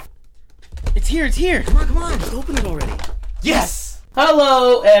here, it's here. Come on, just open it already. Yes!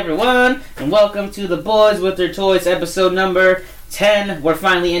 Hello, everyone, and welcome to The Boys with Their Toys, episode number 10. We're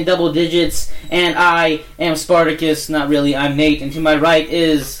finally in double digits, and I am Spartacus. Not really, I'm Nate, and to my right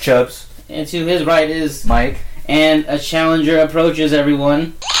is... Chubbs. And to his right is... Mike. And a challenger approaches,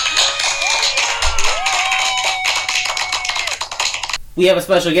 everyone. We have a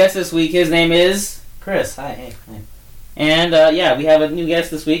special guest this week. His name is... Chris. Hi. And, we have a new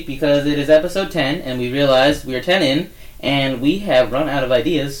guest this week because it is episode 10, and we realized we are 10 in, and we have run out of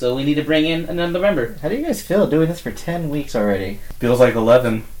ideas, so we need to bring in another member. How do you guys feel doing this for 10 weeks already? Feels like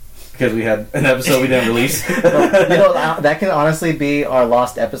 11 because we had an episode we didn't release. That can honestly be our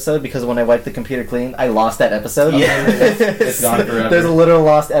lost episode because when I wiped the computer clean, I lost that episode. Yeah, it's gone forever. There's a literal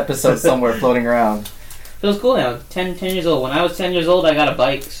lost episode somewhere floating around. Feels cool now. 10 years old. When I was 10 years old, I got a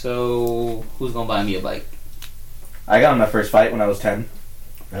bike, so who's gonna buy me a bike? I got in my first fight when I was 10.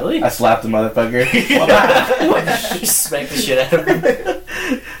 Really? I slapped a motherfucker. You smacked the shit out of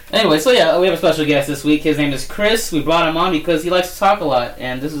him. Anyway, so yeah, we have a special guest this week. His name is Chris. We brought him on because he likes to talk a lot,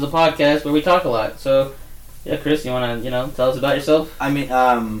 and this is a podcast where we talk a lot. So, yeah, Chris, you want to, tell us about yourself? I mean,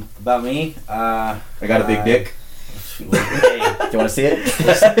 about me, I got a big dick. Hey, Do you want to see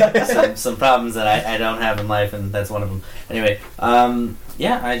it? some problems that I don't have in life, and that's one of them. Anyway, I'm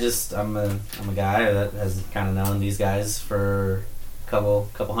a guy that has kind of known these guys for a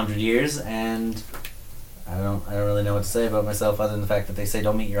couple hundred years, and I don't really know what to say about myself other than the fact that they say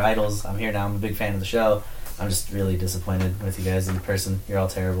don't meet your idols. I'm here now. I'm a big fan of the show. I'm just really disappointed with you guys in person. You're all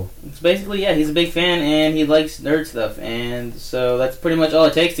terrible. It's basically, he's a big fan, and he likes nerd stuff, and so that's pretty much all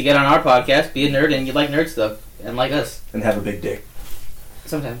it takes to get on our podcast, be a nerd, and you like nerd stuff, and like us. And have a big dick.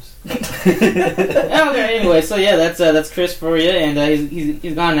 Sometimes. Okay, anyway, so yeah, that's Chris for you, and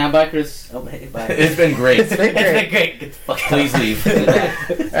he's gone now. Bye, Chris. Oh, hey, bye. It's been great. It's been great. Great. Please leave.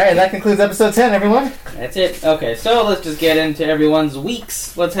 Alright, that concludes episode 10, everyone. That's it. Okay, so let's just get into everyone's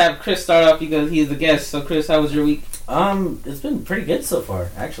weeks. Let's have Chris start off because he's the guest. So, Chris, how was your week? It's been pretty good so far,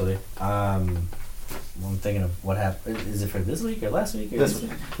 actually. I'm thinking of what happened. Is it for this week or last week? Or This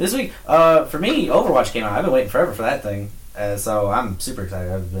week. This week. For me, Overwatch came out. I've been waiting forever for that thing. So I'm super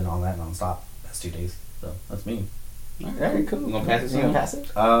excited. I've been on that nonstop past 2 days. So that's me. Alright, cool. You gonna pass it to You gonna him? pass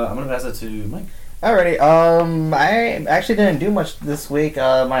it? I'm gonna pass it to Mike. Alrighty, I actually didn't do much this week.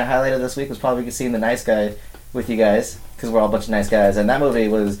 My highlight of this week was probably seeing The Nice Guy with you guys, because we're all a bunch of nice guys, and that movie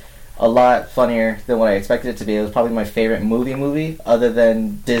was a lot funnier than what I expected it to be. It was probably my favorite movie, other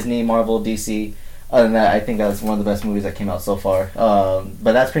than Disney, Marvel, DC. Other than that, I think that was one of the best movies that came out so far.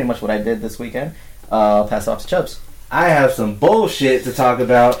 But that's pretty much what I did this weekend. I'll pass it off to Chubbs. I have some bullshit to talk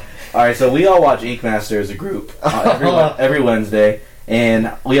about. Alright, so we all watch Ink Master as a group every Wednesday.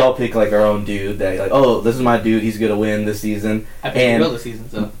 And we all pick like our own dude that this is my dude, he's gonna win this season. I picked Will this season,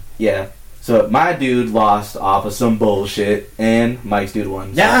 so. Yeah. So my dude lost off of some bullshit and Mike's dude won.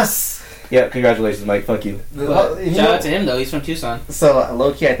 So. Yes! Yeah, congratulations, Mike. Fuck you. Shout out to him, though. He's from Tucson. So,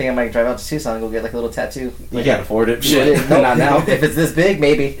 low-key, I think I might drive out to Tucson and go get like a little tattoo. You can't afford it. Shit, Nope. Not now. If it's this big,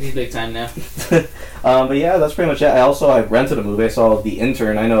 maybe. He's big time now. But yeah, that's pretty much it. I rented a movie. I saw The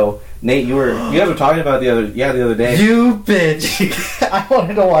Intern. I know, Nate, you guys were talking about it the other day. You bitch! I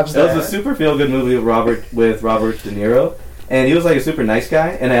wanted to watch that. It was a super feel-good movie with Robert De Niro. And he was like a super nice guy.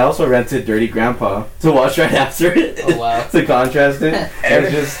 And I also rented Dirty Grandpa to watch right after it. Oh, wow. To contrast it. And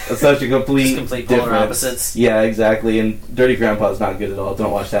it's just such a complete polar difference. opposites. Yeah, exactly. And Dirty Grandpa is not good at all.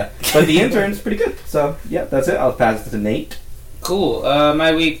 Don't watch that. But The Intern's pretty good. So, yeah, that's it. I'll pass it to Nate. Cool.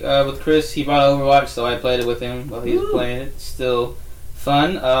 My week with Chris, he brought Overwatch, so I played it with him while he was playing it. Still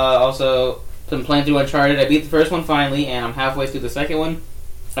fun. Also, been playing through Uncharted. I beat the first one finally, and I'm halfway through the second one.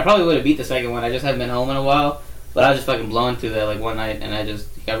 I probably would have beat the second one. I just haven't been home in a while. But I was just fucking blown through that like one night, and I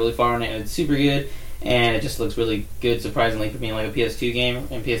just got really far on it, and it's super good, and it just looks really good, surprisingly, for being like a PS2 game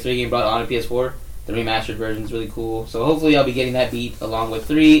and PS3 game brought on to PS4. The remastered version is really cool. So hopefully I'll be getting that beat along with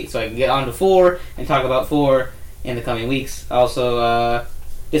 3, so I can get on to 4 and talk about 4 in the coming weeks. I also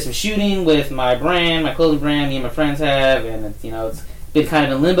did some shooting with my clothing brand, me and my friends have, and it's been kind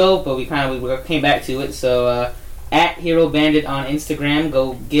of in limbo, but we came back to it. So at Hero Bandit on Instagram,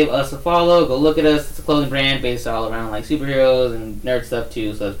 go give us a follow, go look at us. It's a clothing brand based all around like superheroes and nerd stuff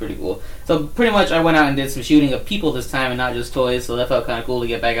too, so that's pretty cool. So pretty much I went out and did some shooting of people this time and not just toys, so that felt kind of cool to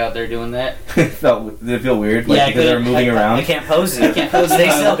get back out there doing that. Did it feel weird? Like, Yeah, because they were moving around? I can't pose it. I can't pose it. Stay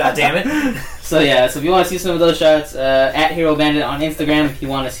still, goddammit. So yeah, so if you want to see some of those shots, at Hero Bandit on Instagram. If you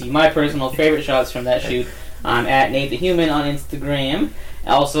want to see my personal favorite shots from that shoot, I'm at Nate the Human on Instagram.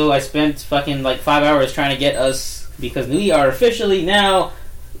 Also, I spent fucking like 5 hours trying to get us, because we are officially now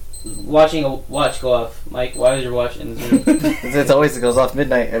watching a watch go off. Mike, why is your watch in this room? It always goes off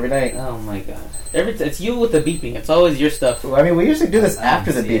midnight every night. Oh my god. It's you with the beeping. It's always your stuff. I mean, we usually do this I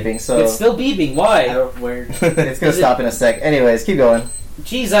after the see it. beeping, so It's still beeping. Why? it's gonna stop in a sec. Anyways, keep going.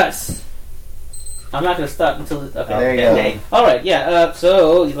 Jesus. I'm not gonna stop until okay. There you Okay. go. All right, yeah.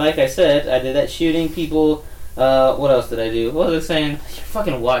 So, like I said, I did that shooting people. What else did I do? What was I saying? Your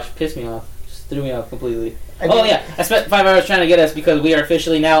fucking watch pissed me off. Just threw me off completely. Oh yeah, I spent 5 hours trying to get us because we are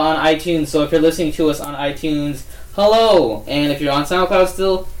officially now on iTunes. So if you're listening to us on iTunes, hello, and if you're on SoundCloud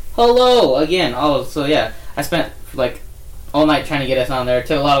still, hello again. So yeah, I spent like all night trying to get us on there. It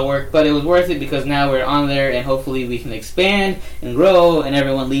took a lot of work, but it was worth it because now we're on there, and hopefully we can expand and grow, and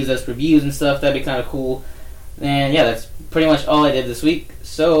everyone leaves us reviews and stuff. That'd be kind of cool. And yeah, that's pretty much all I did this week.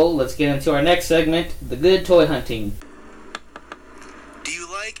 So let's get into our next segment, the good toy hunting. Do you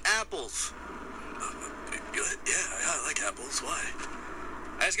like apples? Yeah, I like apples. Why?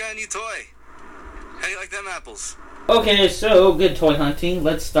 I just got a new toy. How do you like them apples? Okay, so good toy hunting.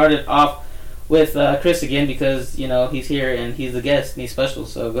 Let's start it off with Chris again because, you know, he's here and he's the guest and he's special.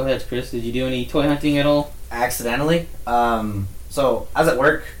 So go ahead, Chris. Did you do any toy hunting at all? Accidentally. So I was at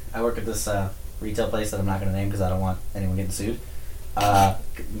work. I work at this retail place that I'm not going to name because I don't want anyone getting sued.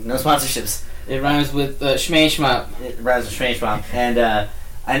 No sponsorships. It rhymes with Shmay Shmop. It rhymes with Strange Bomb. And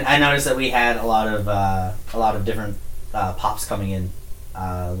I noticed that we had a lot of different pops coming in.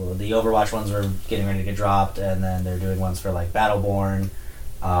 The Overwatch ones were getting ready to get dropped, and then they're doing ones for like Battleborn.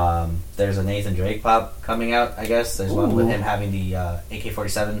 There's a Nathan Drake pop coming out, I guess. There's one with him having the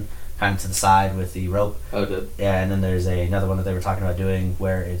AK-47 kind of to the side with the rope. Oh, good. Yeah, and then there's another one that they were talking about doing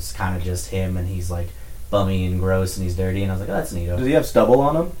where it's kind of just him and he's like bummy and gross and he's dirty, and I was like, oh, that's neato. Does he have stubble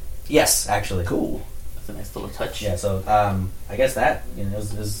on him? Yes, actually. Cool. That's a nice little touch. Yeah, so I guess that, you know,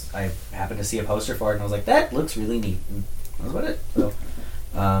 it was I happened to see a poster for it and I was like, that looks really neat. And that was about it. So,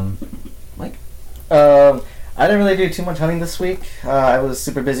 Mike? I didn't really do too much hunting this week. I was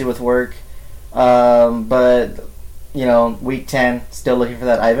super busy with work. But, you know, week 10, still looking for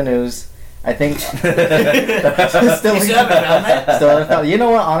that Ivan Ooze. I think... You still haven't found that? Still haven't found it. You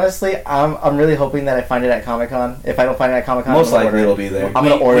know what, honestly, I'm really hoping that I find it at Comic-Con. If I don't find it at Comic-Con, Most I'm gonna likely order it'll be there. I'm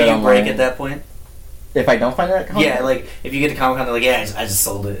going to order Will it you online. break at that point? If I don't find it at Comic-Con? Yeah, like, if you get to Comic-Con, they're like, yeah, I just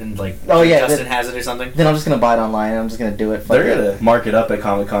sold it, and like, Oh, yeah, Justin has it or something. Then I'm just going to buy it online. I'm just going to do it. Fuck They're it. going to mark it up at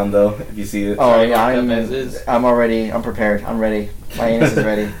Comic Con, though, if you see it. Oh, yeah, Mark up as is. I'm prepared. I'm ready. My anus is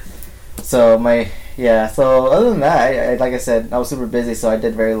ready. So, so other than that, like I said, I was super busy, so I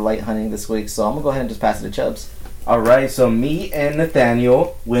did very light hunting this week, so I'm going to go ahead and just pass it to Chubbs. Alright, so me and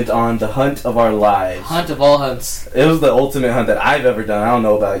Nathaniel went on the hunt of our lives. Hunt of all hunts. It was the ultimate hunt that I've ever done. I don't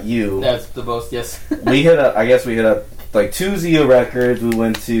know about you. That's the most, yes. We hit up like 2 Zeo records. We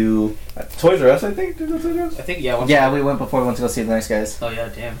went to Toys R Us, I think. Did we go to Toys R Us? I think, yeah. Yeah, we went before we went to go see the Nice Guys. Oh, yeah,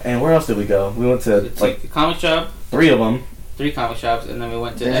 damn. And where else did we go? We went to It's like like a comic shop, 3 of them. 3 comic shops, and then we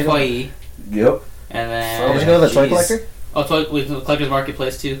went to Did you go- FYE, Yep. and then... Did you go to the Toy Jeez. Collector? we went to the Collector's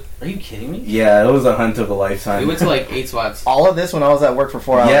Marketplace, too. Are you kidding me? Yeah, it was a hunt of a lifetime. We went to like 8 spots. All of this when I was at work for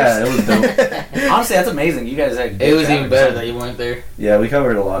 4 hours. Yeah, it was dope. Honestly, that's amazing. You guys had It was even better that you weren't there. Yeah, we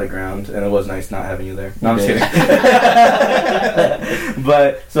covered a lot of ground, and it was nice not having you there. No, I'm just You kidding.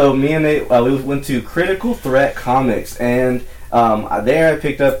 But, so me and Nate, we went to Critical Threat Comics, and there I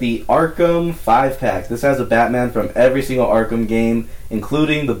picked up the Arkham 5-pack. This has a Batman from every single Arkham game,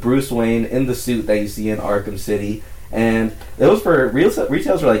 including the Bruce Wayne in the suit that you see in Arkham City. And it was for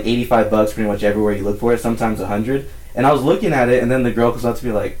retails for like $85 pretty much everywhere you look for it, sometimes $100. And I was looking at it, and then the girl comes up to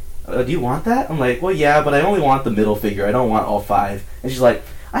me like, do you want that? I'm like, well, yeah, but I only want the middle figure. I don't want all 5. And she's like,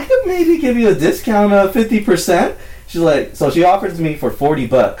 I could maybe give you a discount of 50%. She's like, so she offered it to me for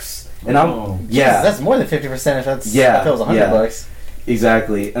 $40. And Oh. yeah, That's more than 50% if that's Yeah, if it was $100 yeah. bucks.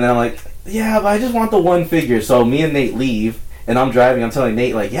 exactly. And I'm like, yeah, but I just want the one figure. So me and Nate leave, and I'm driving. I'm telling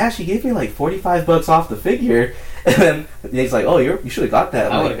Nate, like, yeah, she gave me like $45 off the figure. And then Nate's like, oh, you should have got that.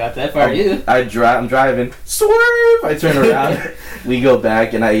 I'm I like, would have got that for you. I'm driving, swerve! I turn around, we go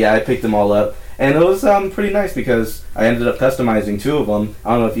back, and I picked them all up. And it was pretty nice because I ended up customizing 2 of them.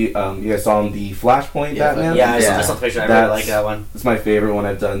 I don't know if you guys saw them, the Flashpoint Batman. Yeah, I Yeah. saw the picture. I That's- really like that one. It's my favorite one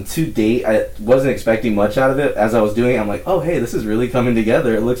I've done to date. I wasn't expecting much out of it. As I was doing it, I'm like, oh, hey, this is really coming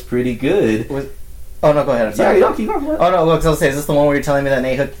together. It looks pretty good. Oh, no, go ahead. I'm Yeah, sorry. you don't keep on. Oh, no, look, I was going to say, is this the one where you're telling me that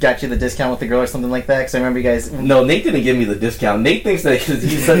Nate Hook got you the discount with the girl or something like that? Because I remember you guys... No, Nate didn't give me the discount. Nate thinks that 'cause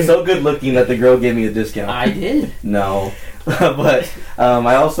he's so good looking that the girl gave me a discount. I did. No. But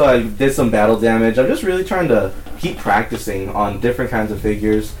I did some battle damage. I'm just really trying to keep practicing on different kinds of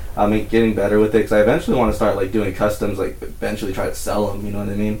figures. Getting better with it because I eventually want to start like doing customs. Like eventually try to sell them. You know what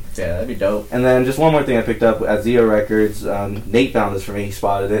I mean? Yeah, that'd be dope. And then just one more thing I picked up at Zeo Records. Nate found this for me. He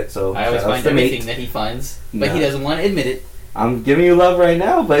spotted it. So I always shout outs find to everything Nate. that he finds, but No. he doesn't want to admit it. I'm giving you love right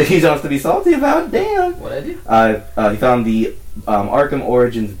now, but he wants to be salty about it. Damn. What I do? He found the Arkham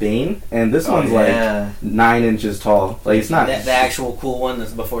Origins Bane, and this one's like 9 inches tall. Like it's not the actual cool one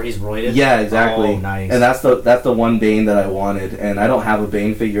that's before he's roided. Yeah, exactly. Oh, nice. And that's the one Bane that I wanted, and I don't have a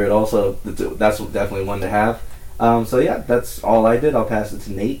Bane figure at all, so that's definitely one to have. So yeah, that's all I did. I'll pass it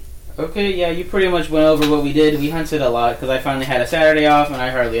to Nate. Okay, yeah, you pretty much went over what we did. We hunted a lot because I finally had a Saturday off, and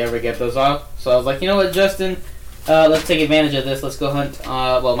I hardly ever get those off. So I was like, you know what, Justin, let's take advantage of this. Let's go hunt.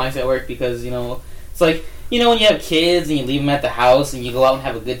 Well, Mike's at work because it's like. When you have kids and you leave them at the house and you go out and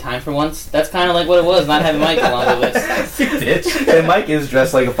have a good time for once, that's kind of like what it was, not having Mike along with us. Bitch. And Mike is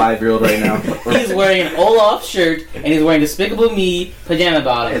dressed like a 5-year-old right now. He's wearing an Olaf shirt and he's wearing Despicable Me pajama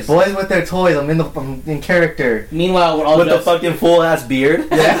bottoms. It's boys with their toys. I'm in character. Meanwhile, we're all with the dressed fucking full ass beard.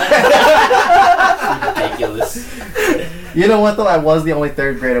 ridiculous. You know what though? I was the only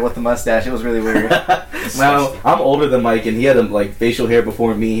third grader with the mustache. It was really weird. Now I'm older than Mike, and he had like facial hair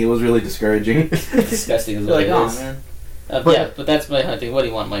before me. It was really discouraging. Disgusting as You're well. like, oh man. But that's my hunting. What do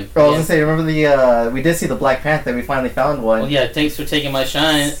you want, Mike? I was gonna say, remember we did see the Black Panther. We finally found one. Well, yeah, thanks for taking my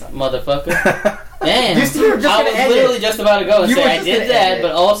shine, motherfucker. Damn. You were just I gonna was end literally it. just about to go and You were say I just did gonna end that, it.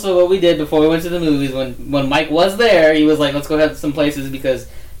 but also what we did before we went to the movies, when Mike was there, he was like, let's go have some places because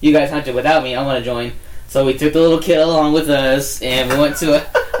you guys hunted without me, I want to join. So we took the little kid along with us, and we went to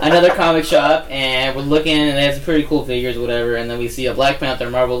another comic shop, and we're looking, and they had some pretty cool figures, whatever, and then we see a Black Panther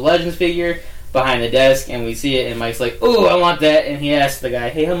Marvel Legends figure behind the desk, and we see it, and Mike's like, ooh, I want that, and he asks the guy,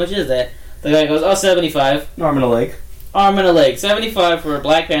 hey, how much is that? The guy goes, oh, $75. Arm and a leg. Arm and a leg. $75 for a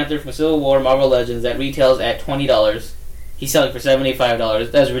Black Panther from Civil War Marvel Legends that retails at $20. He's selling for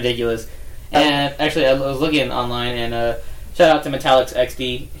 $75. That's ridiculous. And actually, I was looking online, and shout out to Metallics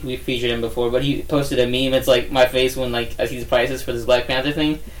XD, who we featured him before, but he posted a meme. It's like my face when I see the prices for this Black Panther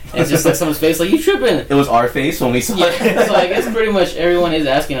thing, and it's just like someone's face, like, you tripping? It was our face when we saw Yeah, it. so I guess pretty much everyone is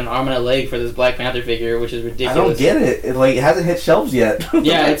asking an arm and a leg for this Black Panther figure, which is I ridiculous. don't get it. It hasn't hit shelves yet.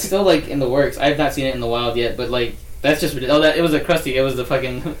 Yeah, it's still like in the works. I've not seen it in the wild yet, but like that's just ridiculous. Oh, it was a Krusty. It was the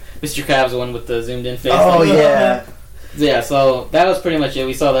fucking Mr. Krabs one with the zoomed in face. Oh yeah. Yeah, so that was pretty much it.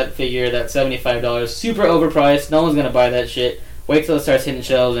 We saw that figure, that $75, super overpriced. No one's gonna buy that shit. Wait till it starts hitting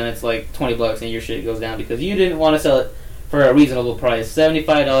shelves and it's like $20 and your shit goes down because you didn't want to sell it for a reasonable price.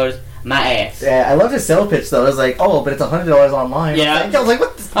 $75, my ass. Yeah, I love his sale pitch though. It was like, oh, but it's $100 online. Yeah. I was like,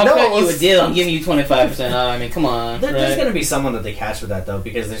 what? I'll No, cut you a it's- deal and give you 25% off. I mean, come on. There's right? going to be someone that they catch with that, though,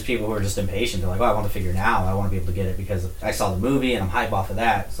 because there's people who are just impatient. They're like, well, I want the figure now. I want to be able to get it because I saw the movie and I'm hype off of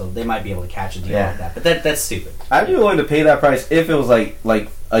that. So they might be able to catch a deal Yeah. like that. But that's stupid. I'd be willing to pay that price if it was like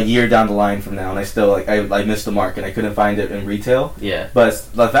a year down the line from now, and I still I missed the mark and I couldn't find it in retail. Yeah. But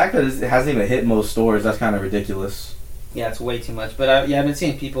the fact that it hasn't even hit most stores, that's kind of ridiculous. Yeah, it's way too much. But I've been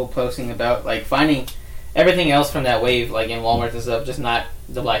seeing people posting about like finding everything else from that wave, like in Walmart and stuff, just not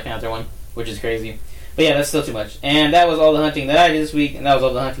the Black Panther one, which is crazy. But yeah, that's still too much. And that was all the hunting that I did this week, and that was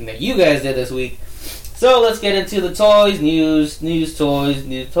all the hunting that you guys did this week. So let's get into the toys, news,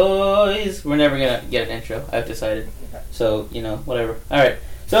 toys. We're never gonna get an intro, I've decided. So, whatever. Alright,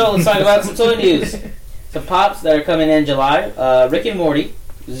 so let's talk about some toy news. Some pops that are coming in July. Rick and Morty,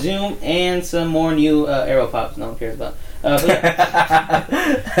 Zoom, and some more new Arrow pops no one cares about. But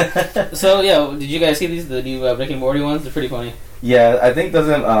yeah. So, yeah, did you guys see these? The new Rick and Morty ones? They're pretty funny. Yeah, I think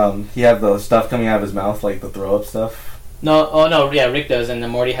doesn't he have the stuff coming out of his mouth, like the throw up stuff? No, oh no, yeah, Rick does, and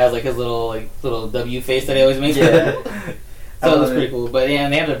then Morty has like his little W face that he always makes. Yeah. So that's pretty cool. But yeah,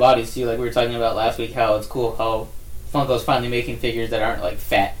 and they have their bodies too, like we were talking about last week, how it's cool how Funko's finally making figures that aren't like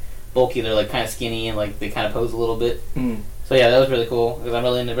fat, bulky, they're like kind of skinny and like they kind of pose a little bit. Mm. So yeah, that was really cool, because I'm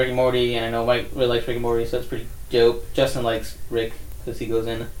really into Rick and Morty, and I know Mike really likes Rick and Morty, so it's pretty dope. Justin likes Rick, because he goes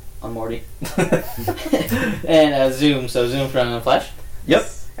in on Morty. And Zoom, so Zoom from Flash. Yep.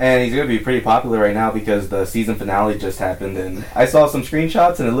 And he's going to be pretty popular right now because the season finale just happened, and I saw some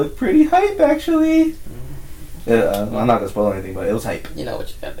screenshots, and it looked pretty hype, actually. I'm not going to spoil anything, but it was hype. You know what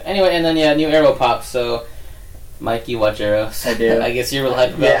you got there. Anyway, and then yeah, new Arrow pops, so Mike, you watch Arrows. I do. I guess you're real hype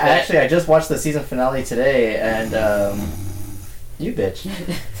about Yeah, that. actually, I just watched the season finale today, and you bitch.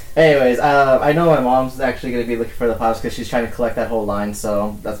 Anyways, I know my mom's actually going to be looking for the pops because she's trying to collect that whole line,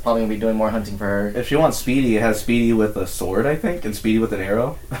 so that's probably going to be doing more hunting for her. If she wants Speedy, it has Speedy with a sword, I think, and Speedy with an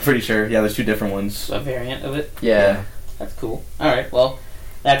arrow. I'm pretty sure. Yeah, there's two different ones. A variant of it. Yeah. That's cool. Alright, well,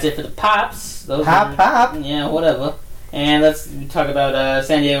 that's it for the pops. Those Pop, are, pop. Yeah, whatever. And let's talk about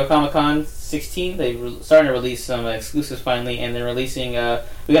San Diego Comic-Con 16. Starting to release some exclusives finally, and they're releasing.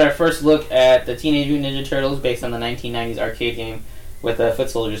 We got our first look at the Teenage Mutant Ninja Turtles based on the 1990s arcade game with Foot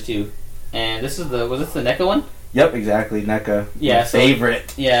Soldiers 2. And this is was this the NECA one? Yep, exactly. NECA. Yeah, My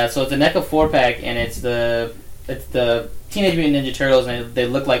favorite. Yeah, so it's a NECA 4-pack, and it's the Teenage Mutant Ninja Turtles, and they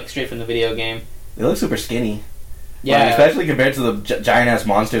look like straight from the video game. They look super skinny. Yeah, Like, especially compared to the giant ass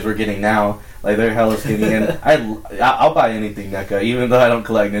monsters we're getting now. Like, they're hella skinny, and I'll buy anything NECA, even though I don't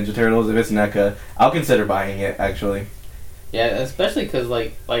collect Ninja Turtles. If it's NECA, I'll consider buying it. Actually, yeah, especially because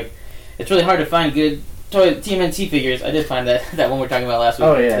like it's really hard to find good toy TMNT figures. I did find that one we were talking about last week.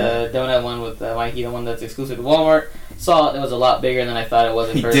 Oh, yeah. The donut one with Mikey, the one that's exclusive to Walmart. Saw it was a lot bigger than I thought it was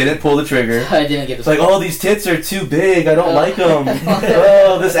at he first. didn't pull the trigger. I didn't get It's like, oh, these tits are too big. I don't like them.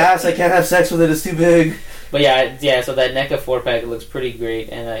 Oh, this ass, I can't have sex with it. It's too big. But yeah. So that NECA 4-pack looks pretty great,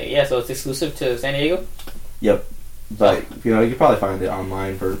 and so it's exclusive to San Diego. Yep. But you can probably find it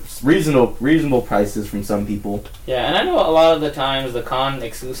online for reasonable prices from some people. Yeah, and I know a lot of the times the con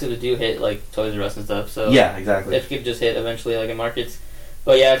exclusives do hit like Toys R Us and stuff. So Yeah, exactly. it could just hit eventually like in markets.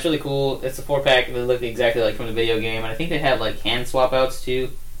 But yeah, it's really cool. It's a 4-pack. They look exactly like from the video game, and I think they have like hand swap outs too.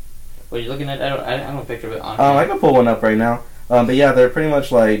 What are you looking at? I don't have a picture of it on. I can pull one up right now. But yeah, they're pretty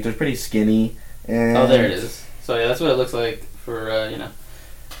much like they're pretty skinny. And Oh, there it is. So yeah, that's what it looks like for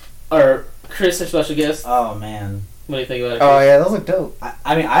Our Chris, our special guest. Oh man. What do you think about it? Oh Chris? yeah, those look dope.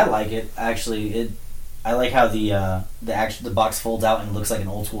 I mean, I like it actually. I like how the box folds out and looks like an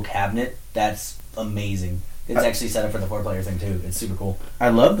old school cabinet. That's amazing. It's actually set up for the 4-player thing too. It's super cool. I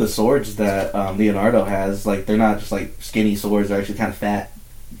love the swords that Leonardo has. Like, they're not just like skinny swords; they're actually kind of fat.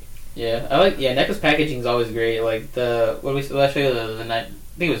 Yeah, I like. Yeah, NECA's packaging is always great. Like what did I show you the night?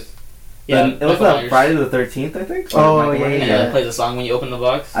 I think it was. Yeah, It was Michael that Myers. Friday the 13th, I think. Oh, Michael yeah, Myers. And it plays a song when you open the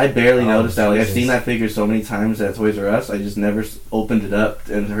box. I barely Oh, noticed that. Like, I've Jesus. seen that figure so many times at Toys R Us. I just never opened it up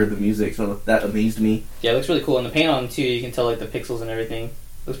and heard the music, so that amazed me. Yeah, it looks really cool. And the paint on too, you can tell like the pixels and everything.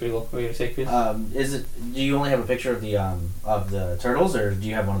 Looks pretty cool. What were you gonna say, Chris? Is it? Do you only have a picture of the turtles, or do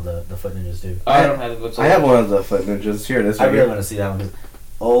you have one of the Foot Ninjas too? I don't have the website. I have one of the Foot Ninjas. Here it is. I right really here. want to see that one. 'Cause,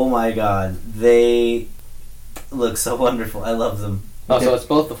 oh my god, they look so wonderful. I love them. Oh, so it's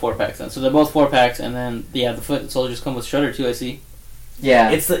both the 4-packs then. So they're both 4-packs, and then the Foot Soldiers come with Shredder too. I see.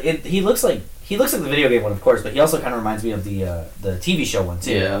 Yeah. He looks like the video game one, of course, but he also kind of reminds me of the TV show one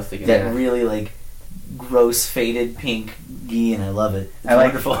too. Yeah, I was thinking That that. really like gross faded pink gi, and I love it. It's I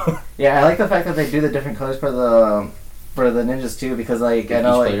like- wonderful. Yeah, I like the fact that they do the different colors for the ninjas too, because like I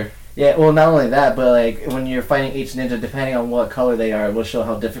know Each like player. yeah, well not only that, but like when you're fighting each ninja, depending on what color they are, it will show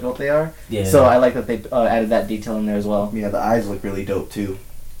how difficult they are. Yeah. So I like that they added that detail in there as well. Yeah, the eyes look really dope too.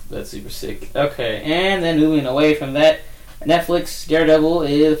 That's super sick. Okay, and then moving away from that, Netflix Daredevil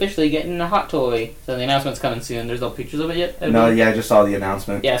is officially getting a hot toy. So the announcement's coming soon. There's no pictures of it yet. No, yeah, I just saw the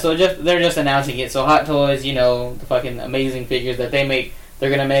announcement. Yeah, so they're just announcing it. So Hot Toys, the fucking amazing figures that they make, they're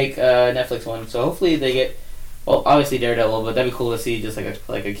gonna make a Netflix one. So hopefully they get, well, obviously Daredevil, but that'd be cool to see just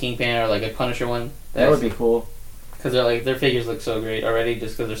like a Kingpin or like a Punisher one. That would be cool. Because their figures look so great already,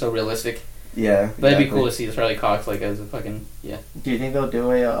 just because they're so realistic. Yeah, But it'd be exactly. cool to see Charlie Cox like as a fucking Do you think they'll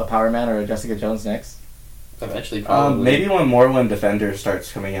do a Power Man or a Jessica Jones next? eventually probably. Maybe when Defender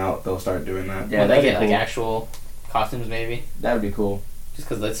starts coming out, they'll start doing that. Yeah, when they that'd be get like cool. actual costumes maybe. That would be cool. Just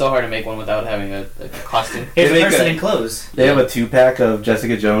because it's so hard to make one without having a costume. Here's They a make person a- in clothes. They have a 2-pack of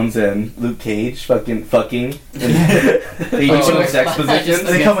Jessica Jones and Luke Cage fucking. They use Oh, some sex I positions. just-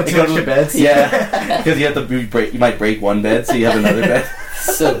 They come with It 2 comes extra with- beds. Yeah, because you have to you might break one bed, so you have another bed.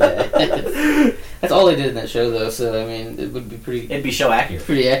 So bad. That's all they did in that show though, so I mean it would be It'd be show accurate.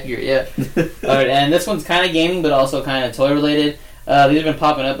 pretty accurate, yeah. Alright, and this one's kind of gaming, but also kind of toy related. These have been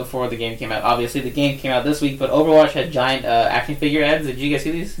popping up before the game came out. Obviously, the game came out this week, but Overwatch had giant action figure ads. Did you guys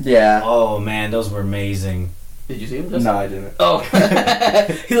see these? Yeah. Oh man, those were amazing. Did you see them? No, I didn't. Oh,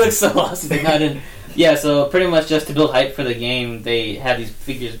 he looks so lost. He's like, no, I didn't. Yeah, so pretty much just to build hype for the game, they have these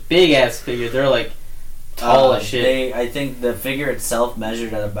figures, big ass figures. They're like tall as shit. I think the figure itself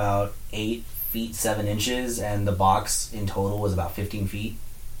measured at about 8 feet 7 inches, and the box in total was about 15 feet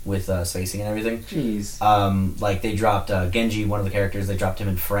with spacing and everything. Jeez. Like they dropped Genji, one of the characters. They dropped him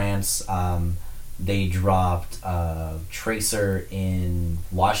in France. They dropped Tracer in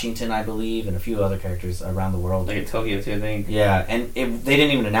Washington, I believe, and a few other characters around the world. Like in Tokyo too, I think. Yeah, and they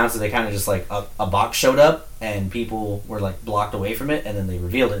didn't even announce it. They kind of just like a box showed up, and people were like blocked away from it, and then they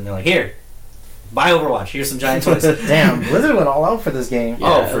revealed it, and they're like, "Here, buy Overwatch. Here's some giant toys." Damn, Blizzard went all out for this game. Yeah,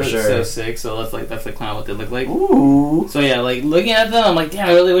 Oh, it for looks sure. So sick. So that's like kind of what they look like. Ooh. So yeah, like looking at them, I'm like, damn,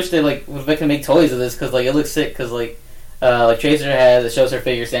 I really wish they like could make toys of this because like it looks sick. Because like Like Tracer has, it shows her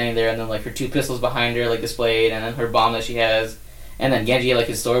figure standing there, and then like her 2 pistols behind her, like displayed, and then her bomb that she has, and then Genji, like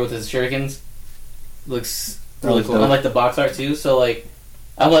his sword with his shurikens, looks really cool. dope. And like the box art too. So like,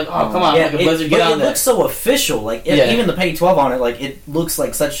 I'm like, oh come on, Yeah, like a Blizzard, but get on it that. looks so official. Like Yeah. even the Peggy 12 on it, like it looks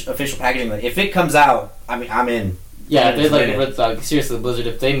like such official packaging. Like, if it comes out, I mean, I'm in. Yeah, I'm if they like, in. seriously, Blizzard,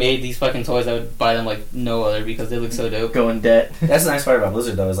 if they made these fucking toys, I would buy them like no other because they look so dope. Go in debt. That's the nice part about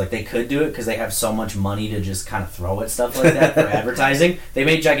Blizzard, though, is like they could do it because they have so much money to just kind of throw at stuff like that for advertising. They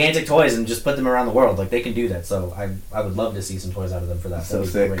made gigantic toys and just put them around the world. Like they can do that. So I would love to see some toys out of them for that. So That would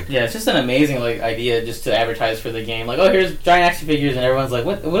be sick. great. Yeah, it's just an amazing like idea just to advertise for the game. Like, oh, here's giant action figures, and everyone's like,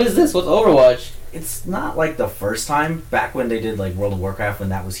 what is this? What's Overwatch? It's not like the first time back when they did like World of Warcraft when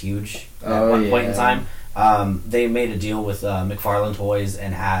that was huge at Oh, one point in yeah. time. They made a deal with McFarlane Toys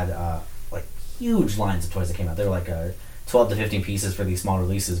and had like huge lines of toys that came out. They were like 12 to 15 pieces for these small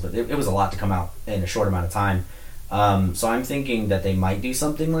releases, but it was a lot to come out in a short amount of time. So I'm thinking that they might do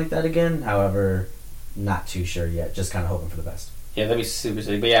something like that again. However, not too sure yet. Just kind of hoping for the best. Yeah, that'd be super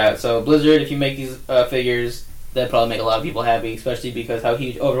sick. But yeah, so Blizzard, if you make these figures, that'd probably make a lot of people happy, especially because how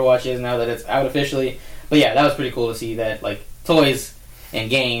huge Overwatch is now that it's out officially. But yeah, that was pretty cool to see that like toys and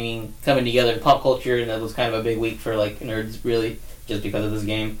gaming coming together in pop culture, and that was kind of a big week for like nerds, really, just because of this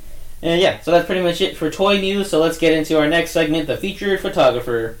game. And yeah, so that's pretty much it for toy news. So let's get into our next segment, the featured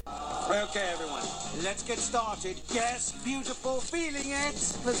photographer. Okay, everyone, let's get started. Yes, beautiful, feeling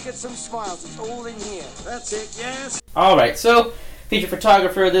it. Let's get some smiles. It's all in here. That's it, yes. All right, so featured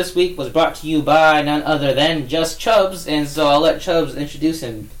photographer this week was brought to you by none other than Just Chubbs, and so I'll let Chubbs introduce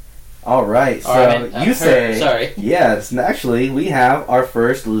him. All right, so Alright, you her, say sorry. yes. Actually, we have our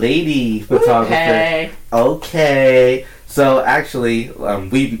first lady photographer. Hey. Okay. So actually,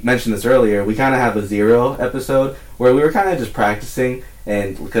 we mentioned this earlier. We kind of have a 0 episode where we were kind of just practicing,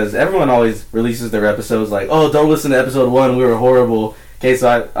 and because everyone always releases their episodes like, "Oh, don't listen to episode 1. We were horrible." Okay,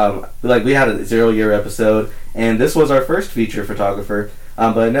 so we had a 0-year episode, and this was our first feature photographer,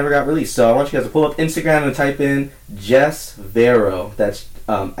 but it never got released. So I want you guys to pull up Instagram and type in Jess Vero. That's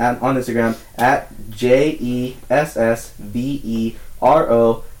on Instagram at JESSVERO__.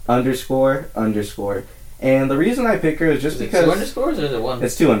 And the reason I pick her is just Is it because 2 underscores or is it 1?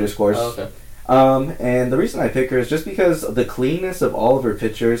 it's 2 underscores. Oh, okay. And the reason I pick her is just because of the cleanness of all of her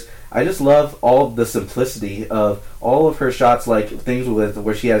pictures. I just love all the simplicity of all of her shots, like things with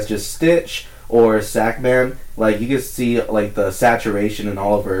where she has just Stitch or Sackman. Like you can see like the saturation in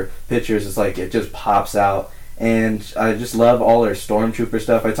all of her pictures. It's like it just pops out. And I just love all her Stormtrooper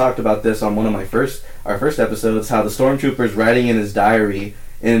stuff. I talked about this on one of our first episodes, how the Stormtrooper's writing in his diary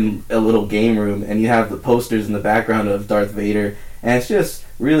in a little game room, and you have the posters in the background of Darth Vader, and it's just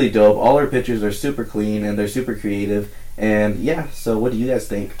really dope. All her pictures are super clean, and they're super creative, and yeah, so what do you guys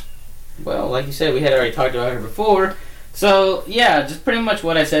think? Well, like you said, we had already talked about her before. So, yeah, just pretty much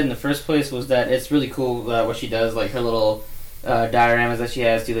what I said in the first place was that it's really cool what she does, like her little dioramas that she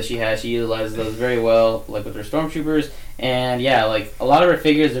has, she utilizes those very well, like with her Stormtroopers, and yeah, like a lot of her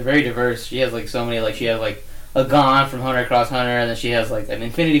figures are very diverse. She has like so many, like she has like a Gon from Hunter x Hunter, and then she has like an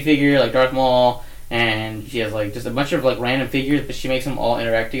Infinity figure like Darth Maul, and she has like just a bunch of like random figures, but she makes them all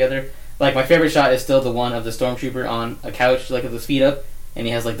interact together. Like my favorite shot is still the one of the Stormtrooper on a couch, like with his feet up, and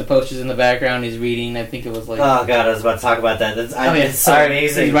he has like the posters in the background. He's reading. I think it was like. Oh god, I was about to talk about that. It's so Sorry.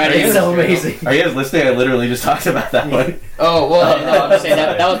 amazing. He's writing It's so it. amazing. Are you guys listening? I literally just talked about that one. Oh well, no, I'm just saying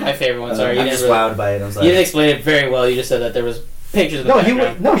that was my favorite one. Sorry, I'm you just didn't really, wowed by it. I'm you sorry. didn't explain it very well. You just said that there was pictures of the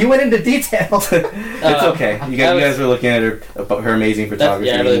background. He went into detail. It's okay. You guys were looking at her amazing photography.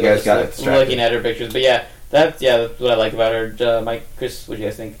 Yeah, I really you guys was got like, distracted. looking at her pictures. But yeah, that's what I like about her. Mike, Chris, what do you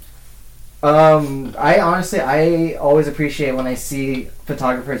guys think? I always appreciate when I see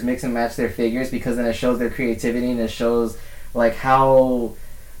photographers mix and match their figures, because then it shows their creativity and it shows like how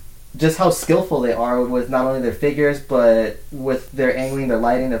skillful they are with not only their figures but with their angling, their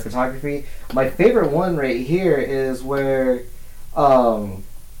lighting, their photography. My favorite one right here is where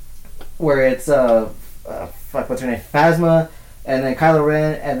it's what's her name, Phasma, and then Kylo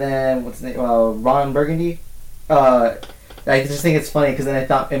Ren, and then what's his name, Ron Burgundy. I just think it's funny because then it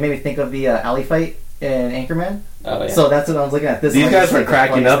made me think of the alley fight in Anchorman. Oh yeah. So that's what I was looking at. These guys were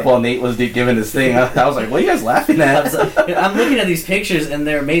cracking up while Nate was giving his thing. I was like, what are you guys laughing at? I'm looking at these pictures and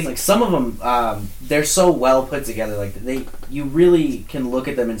they're amazing. Like some of them, they're so well put together. Like you really can look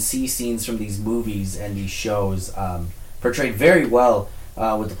at them and see scenes from these movies and these shows portrayed very well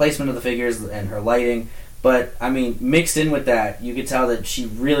with the placement of the figures and her lighting. But I mean, mixed in with that, you could tell that she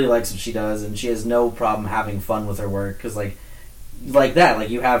really likes what she does and she has no problem having fun with her work. Because like that, like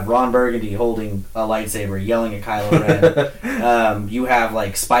you have Ron Burgundy holding a lightsaber, yelling at Kylo Ren. You have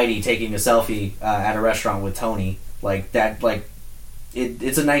like Spidey taking a selfie at a restaurant with Tony. like that. Like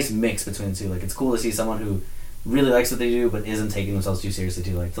it's a nice mix between the two. Like it's cool to see someone who really likes what they do but isn't taking themselves too seriously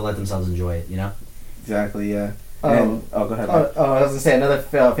too. Like to let themselves enjoy it. You know. Exactly. Yeah. Oh, And, go ahead. I was gonna say another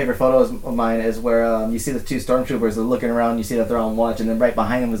favorite photo of mine is where you see the two stormtroopers are looking around. You see that they're on watch, and then right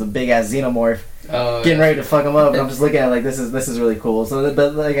behind them is a big ass xenomorph getting ready to fuck them up. And I'm just looking at it like this is really cool. So,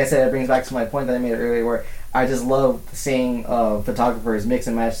 but like I said, it brings back to my point that I made earlier, where I just love seeing photographers mix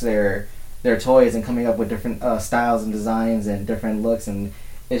and match their toys and coming up with different styles and designs and different looks, and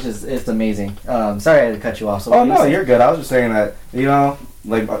it's amazing. Sorry I had to cut you off. So Oh no, you're good. I was just saying that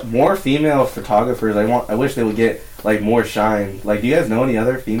like more female photographers. I wish they would get like more shine. Like, do you guys know any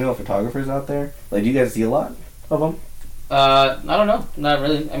other female photographers out there? Like, do you guys see a lot of them? I don't know. Not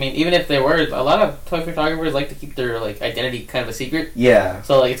really. I mean, even if there were, a lot of toy photographers like to keep their like identity kind of a secret. Yeah.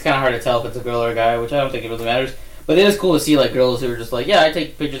 So like it's kind of hard to tell if it's a girl or a guy, which I don't think it really matters. But it is cool to see like girls who are just like, yeah, I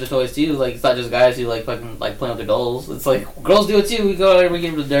take pictures of toys too. Like it's not just guys who like fucking like playing with their dolls. It's like girls do it too. We go out, we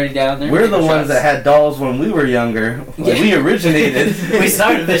get dirty down there. We're the ones that had dolls when we were younger. Like, we originated. We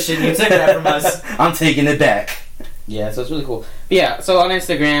started this shit. You took that from us. I'm taking it back. Yeah, so it's really cool. But yeah, so on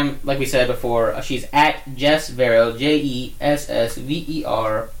Instagram, like we said before, she's at Jess Vero,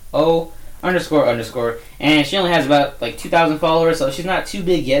 JESSVERO__, and she only has about like 2,000 followers, so she's not too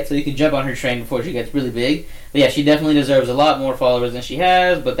big yet, so you can jump on her train before she gets really big. But yeah, she definitely deserves a lot more followers than she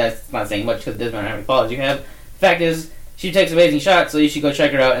has, but that's not saying much because it doesn't matter how many followers you have. Fact is, she takes amazing shots, so you should go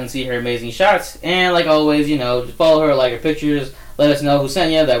check her out and see her amazing shots. And like always, just follow her, like her pictures, let us know who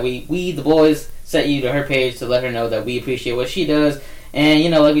sent you, that we the boys, sent you to her page to let her know that we appreciate what she does. And,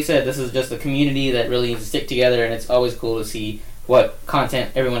 like we said, this is just a community that really needs to stick together, and it's always cool to see what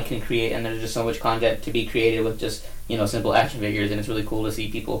content everyone can create, and there's just so much content to be created with just, simple action figures, and it's really cool to see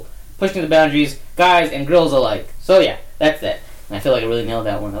people pushing the boundaries, guys and girls alike. So, yeah, that's that. And I feel like I really nailed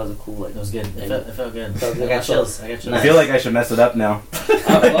that one. That was a cool, like... It was good. It felt good. Felt good. I got chills. I feel like I should mess it up now.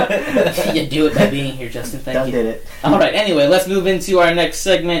 You do it by being here, Justin. Thank you. Done did it. Alright, anyway, let's move into our next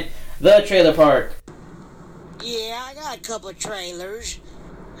segment, the trailer park. Yeah, I got a couple of trailers.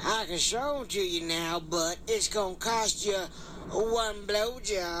 I can show them to you now, but it's gonna cost you one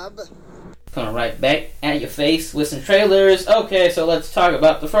blowjob. Coming right back at your face with some trailers. Okay, so let's talk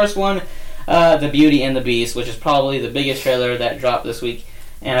about the first one, The Beauty and the Beast, which is probably the biggest trailer that dropped this week.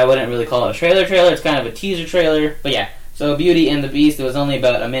 And I wouldn't really call it a trailer, it's kind of a teaser trailer. But yeah, so Beauty and the Beast, it was only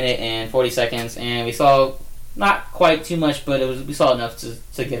about 1 minute and 40 seconds, and we saw not quite too much, but we saw enough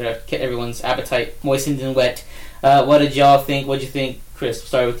to get everyone's appetite moistened and wet. What did y'all think? What'd you think, Chris? We'll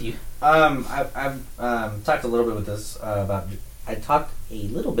start with you. I've talked a little bit with this I talked a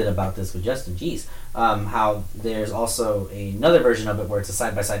little bit about this with Justin G's. How there's also another version of it where it's a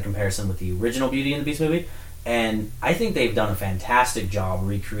side-by-side comparison with the original Beauty and the Beast movie, and I think they've done a fantastic job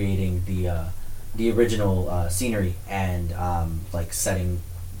recreating the original scenery and like setting.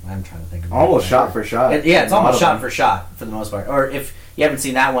 I'm trying to think of almost shot for shot. It's almost shot for shot for the most part. Or if you haven't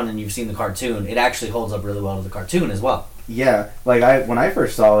seen that one and you've seen the cartoon, it actually holds up really well to the cartoon as well. Yeah, like when I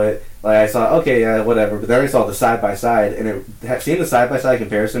first saw it, like I saw, okay, yeah, whatever, but then I saw the side-by-side, and seeing the side-by-side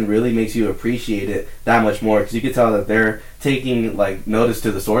comparison really makes you appreciate it that much more, because you can tell that they're taking, like, notice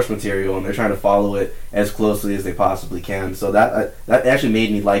to the source material, and they're trying to follow it as closely as they possibly can, so that actually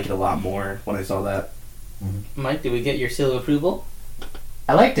made me like it a lot more when I saw that. Mm-hmm. Mike, did we get your seal of approval?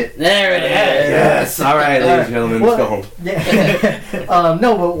 I liked it. There it is. Yes. All right, ladies and gentlemen, let's go home. Yeah.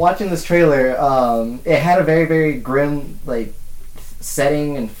 No, but watching this trailer, it had a very, very grim like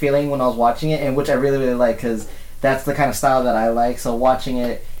setting and feeling when I was watching it, and which I really, really like because that's the kind of style that I like. So watching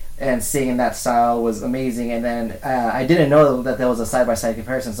it and seeing that style was amazing. And then I didn't know that there was a side-by-side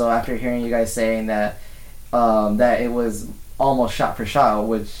comparison. So after hearing you guys saying that that it was almost shot for shot,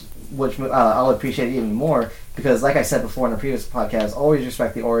 which I'll appreciate it even more, because like I said before in the previous podcast, always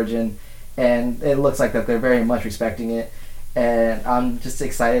respect the origin, and it looks like that they're very much respecting it, and I'm just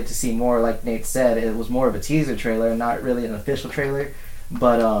excited to see more. Like Nate said, it was more of a teaser trailer, not really an official trailer,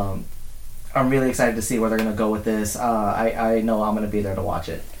 but I'm really excited to see where they're going to go with this. I know I'm going to be there to watch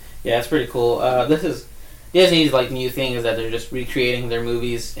it. Yeah, it's pretty cool. This is Disney's like new thing is that they're just recreating their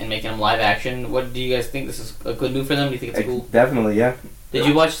movies and making them live action. What do you guys think? This is a good move for them? Do you think it's cool? Definitely, yeah. Did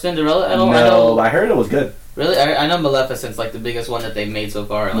you watch Cinderella at all? No, I heard it was good. Really? I know Maleficent's like the biggest one that they've made so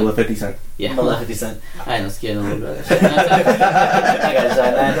far. Like, Maleficent 50 Cent. Yeah. Maleficent. I know, scared a little bit. I got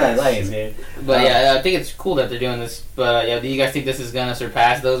shot 9 times. I ain't scared. But yeah, I think it's cool that they're doing this. But yeah, do you guys think this is gonna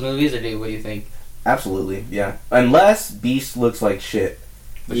surpass those movies, or what do you think? Absolutely, yeah. Unless Beast looks like shit.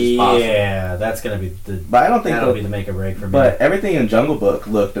 which is possible. Yeah, that's gonna be the. But I don't think that'll be the make or break for me. But everything in Jungle Book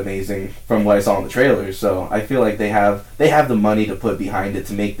looked amazing from what I saw in the trailers, so I feel like they have the money to put behind it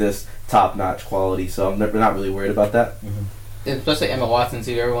to make this top-notch quality, so I'm not really worried about that. Especially Emma Watson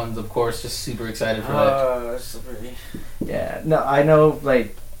too. Everyone's of course just super excited for that. Oh, so pretty. Yeah, no, I know,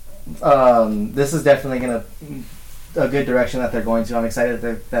 like, this is definitely a good direction that they're going to. I'm excited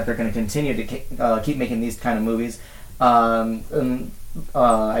that they're going to continue to keep making these kind of movies. I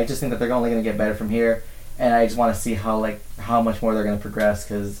just think that they're only going to get better from here, and I just want to see how much more they're going to progress,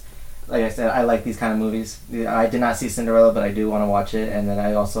 because, like I said, I like these kind of movies. I did not see Cinderella, but I do want to watch it, and then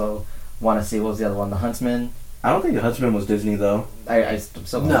I also want to see, what was the other one, The Huntsman. I don't think The Huntsman was Disney, though. I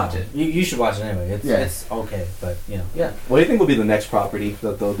still want to watch it. You should watch it anyway. It's okay, but Yeah. What do you think will be the next property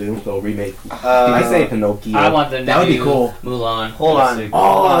that they'll do? They'll remake. I say Pinocchio. I want them to that would be do cool. Mulan. Hold on.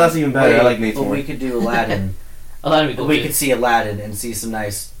 Oh, that's even better. I like Nate's But more. we could do Aladdin. Aladdin would be cool. We too. could see Aladdin and see some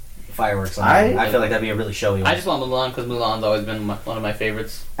nice fireworks on it. I feel like that'd be a really showy one. I just want Mulan because Mulan's always been one of my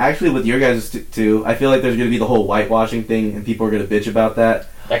favorites. Actually, with your guys too, I feel like there's going to be the whole whitewashing thing, and people are going to bitch about that.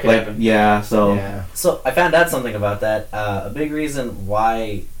 That could happen. Yeah, so... Yeah. So I found out something about that. A big reason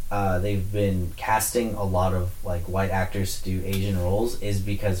why they've been casting a lot of like white actors to do Asian roles is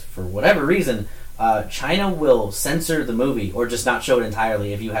because for whatever reason, China will censor the movie or just not show it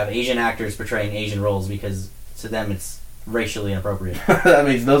entirely if you have Asian actors portraying Asian roles, because to them it's racially inappropriate. That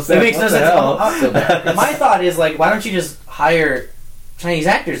makes no sense. It makes no What the sense. hell? My thought is like, why don't you just hire Chinese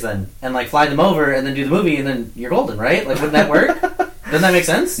actors then and like fly them over and then do the movie and then you're golden, right? Like, wouldn't that work? Doesn't that make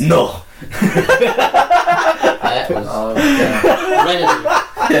sense? No. That was Oh, yeah.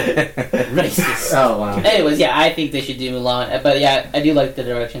 racist. Oh, wow. Anyways, yeah, I think they should do Mulan. But yeah, I do like the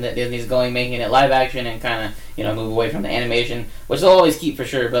direction that Disney's going, making it live action and kind of, move away from the animation, which they'll always keep for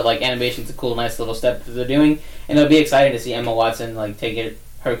sure, but like animation's a cool, nice little step that they're doing. And it'll be exciting to see Emma Watson like take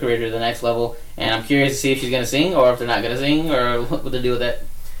her career to the next level. And I'm curious to see if she's going to sing or if they're not going to sing or what to do with that.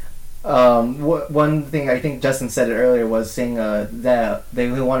 One thing I think Justin said it earlier was saying that they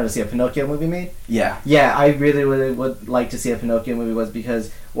really wanted to see a Pinocchio movie made. Yeah. Yeah, I really would like to see a Pinocchio movie, was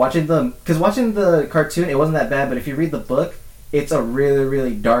because watching the cartoon, it wasn't that bad, but if you read the book, it's a really,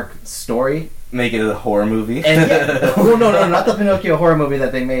 really dark story. Make it a horror movie. And yeah, well, no, not the Pinocchio horror movie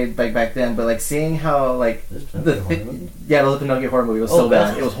that they made back then, but like seeing how like the Pinocchio horror movie was so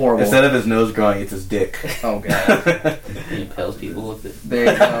bad, it was horrible. Instead of his nose growing, it's his dick. Oh god. He impales people with it.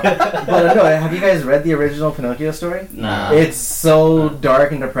 There you go. But no, have you guys read the original Pinocchio story? Nah. It's so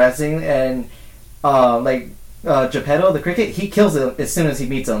dark and depressing, and Geppetto, the cricket, he kills him as soon as he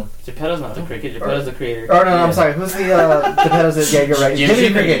meets him. Geppetto's not the cricket. Geppetto's the creator. Oh no, I'm sorry. Who's the Geppetto's? Yeah, you're right.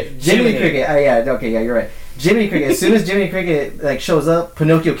 Jiminy Cricket. Jiminy Cricket. You're right. Jiminy Cricket. As soon as Jiminy Cricket shows up,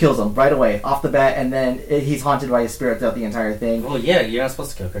 Pinocchio kills him right away off the bat, and then he's haunted by his spirit throughout the entire thing. Well, yeah, you're not supposed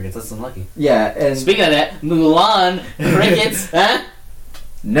to kill crickets. That's unlucky. Yeah, and Speaking of that, Mulan, crickets, huh?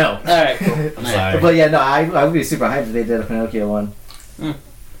 no. All right, cool. I'm sorry. But yeah, no, I would be super hyped if they did a Pinocchio one.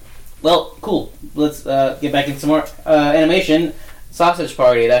 Well, cool. Let's get back into some more animation. Sausage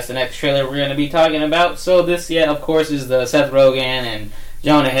Party, that's the next trailer we're going to be talking about. So this, of course, is the Seth Rogen and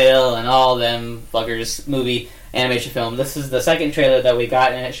Jonah Hill and all them fuckers movie animation film. This is the second trailer that we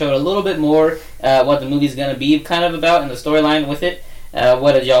got, and it showed a little bit more what the movie's going to be kind of about and the storyline with it.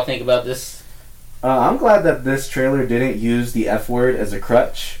 What did y'all think about this? I'm glad that this trailer didn't use the F word as a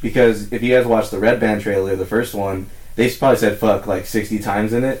crutch, because if you guys watched the Red Band trailer, the first one, they probably said fuck like 60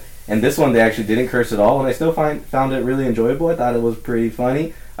 times in it. And this one, they actually didn't curse at all, and I still found it really enjoyable. I thought it was pretty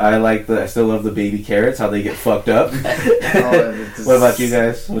funny. I still love the baby carrots, how they get fucked up. What about you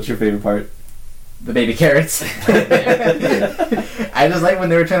guys? What's your favorite part? The baby carrots. I just like when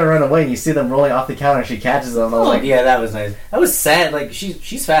they were trying to run away and you see them rolling off the counter and she catches them. I was like, yeah, that was nice. That was sad. Like,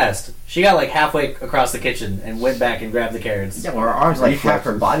 she's fast. She got like halfway across the kitchen and went back and grabbed the carrots. yeah, well, her arms like half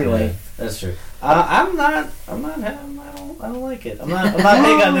her body length. That's true. I don't like it. I'm not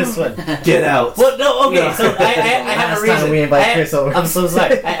big on this one. Get out. Well, no, okay. So I have a Last time reason. we invite Chris over. I'm so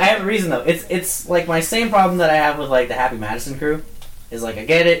sorry. I have a reason though. It's like my same problem that I have with like the Happy Madison crew. Is like, I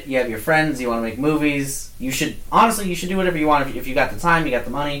get it. You have your friends. You want to make movies. You should do whatever you want. If you got the time, you got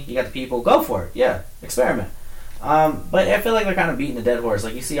the money, you got the people, go for it. Yeah, experiment. But I feel like they're kind of beating a dead horse.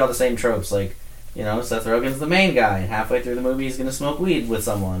 Like, you see all the same tropes. Like, Seth Rogen's the main guy, and halfway through the movie he's gonna smoke weed with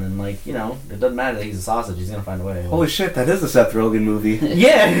someone, and like, it doesn't matter that he's a sausage. He's gonna find a way. Holy shit, that is a Seth Rogen movie.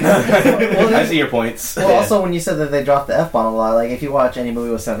 Yeah. I see your points. Well, also when you said that they dropped the F-bomb a lot, like if you watch any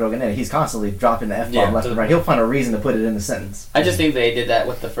movie with Seth Rogen in it, he's constantly dropping the F-bomb left and right. He'll find a reason to put it in the sentence. I just think they did that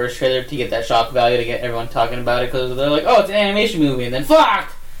with the first trailer to get that shock value, to get everyone talking about it, because they're like, oh, it's an animation movie, and then fuck!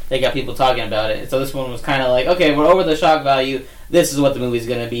 They got people talking about it. So this one was kind of like, okay, we're over the shock value, this is what the movie's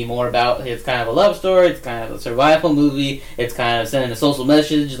going to be more about. It's kind of a love story. It's kind of a survival movie. It's kind of sending a social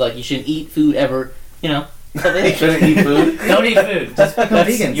message like you shouldn't eat food ever. You know. You shouldn't eat food. Don't eat food. Just become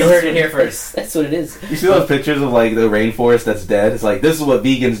vegan. You heard it here first. That's what it is. You see those pictures of like the rainforest that's dead? It's like, this is what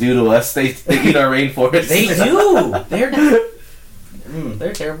vegans do to us. They eat our rainforest. They do.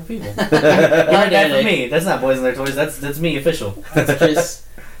 They're terrible people. Learn that from me. That's not boys and their toys. That's me official. That's Chris.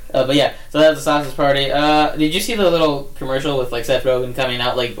 But yeah, so that was the sausage party. Did you see the little commercial with like Seth Rogen coming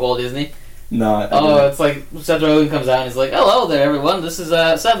out like Walt Disney? No. It's like Seth Rogen comes out and he's like, "Hello there, everyone. This is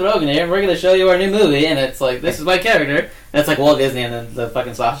Seth Rogen here. We're going to show you our new movie." And it's like, "This is my character." And it's like Walt Disney, and then the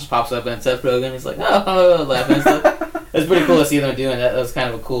fucking sausage pops up and it's Seth Rogen. He's like, "Oh," laughing and stuff. It's pretty cool to see them doing that. That was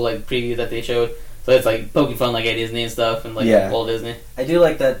kind of a cool like preview that they showed. So it's like poking fun like at Disney and stuff, and like Walt Disney. I do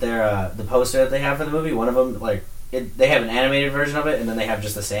like that they're the poster that they have for the movie. One of them, like, they have an animated version of it, and then they have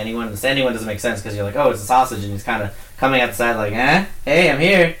just the standing one. The standing one doesn't make sense because you're like, oh, it's a sausage, and he's kind of coming out the side like, hey, I'm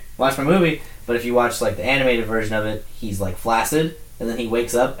here, watch my movie. But if you watch like the animated version of it, he's like flaccid, and then he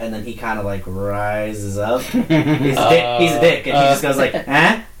wakes up, and then he kind of like rises up. He's a dick, and he just goes like,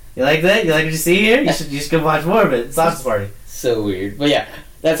 you like that? You like what you see here? You should go watch more of it. Sausage Party. So weird, but yeah.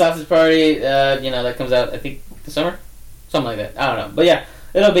 That sausage party, that comes out, I think, this summer? Something like that. I don't know. But yeah,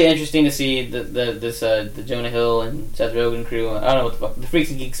 it'll be interesting to see the Jonah Hill and Seth Rogen crew. I don't know what the fuck. The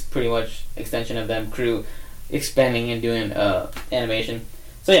Freaks and Geeks, pretty much extension of them crew expanding and doing animation.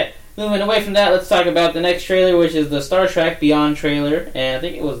 So yeah, moving away from that, let's talk about the next trailer, which is the Star Trek Beyond trailer. And I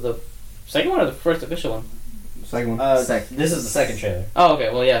think it was the second one or the first official one? Second one. This is the second trailer. Oh,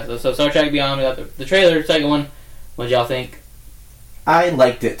 okay. Well, yeah. So Star Trek Beyond, we got the trailer, second one. What y'all think? I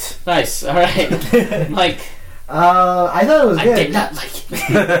liked it. Nice. All right. Mike. I thought it was good. I did not like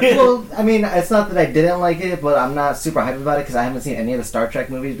it. Well, I mean, it's not that I didn't like it, but I'm not super hyped about it because I haven't seen any of the Star Trek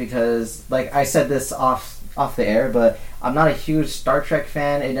movies because, like, I said this off the air, but I'm not a huge Star Trek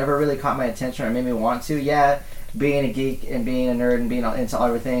fan. It never really caught my attention or made me want to. Yeah, being a geek and being a nerd and being into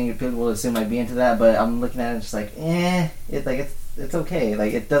everything, people will assume I'd be into that, but I'm looking at it just like, it's okay.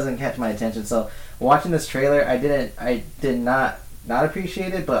 Like, it doesn't catch my attention. So, watching this trailer, I did not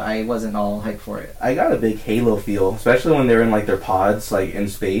appreciate it, but I wasn't all hyped for it. I got a big Halo feel, especially when they're in like their pods, like in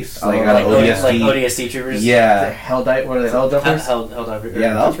space, like ODST troopers. Yeah, What are the Helldivers? Helldivers.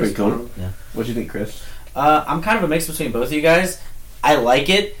 Yeah, that was pretty cool. Yeah. What do you think, Chris? I'm kind of a mix between both of you guys. I like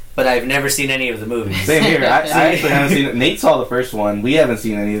it, but I've never seen any of the movies. Same here. I actually haven't seen it. Nate saw the first one. We haven't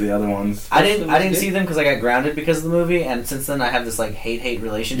seen any of the other ones. I didn't see them because I got grounded because of the movie, and since then I have this like hate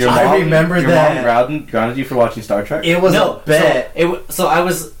relationship. I remember your that. mom grounded you for watching Star Trek? It was a bet. So I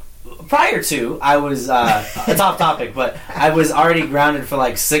was prior to it's off topic, but I was already grounded for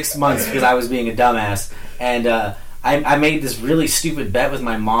like 6 months because I was being a dumbass, and I made this really stupid bet with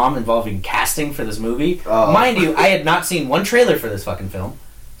my mom involving casting for this movie. Oh. Mind you, I had not seen one trailer for this fucking film.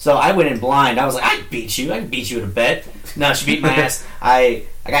 So I went in blind. I was like, I can beat you at a bet. No, she beat my ass. I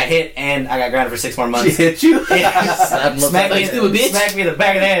got hit and I got grounded for 6 more months. She hit you? Yeah. Smacked me in the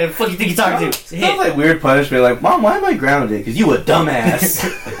back of the head. What the fuck you think you're talking to? Sounds like weird punishment. Like, Mom, why am I grounded? Because you a dumbass.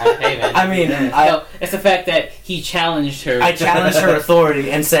 Hey, man. I mean, no, it's the fact that he challenged her. I challenged her authority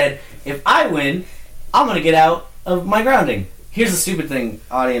and said, if I win, I'm going to get out of my grounding. Here's the stupid thing,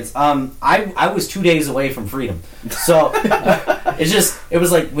 audience. I was 2 days away from freedom, so it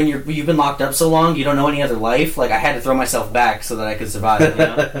was like when you've been locked up so long, you don't know any other life. Like I had to throw myself back so that I could survive. You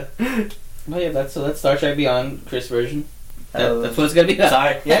know? Well, yeah, that's Star Trek Beyond, Chris version. That's what it's gonna be.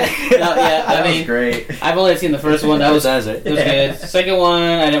 Sorry. Yeah. I mean, was great. I've only seen the first one. It was it. good. Second one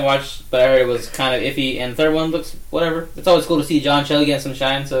I didn't watch, but I heard it was kind of iffy. And third one looks whatever. It's always cool to see John Cho get some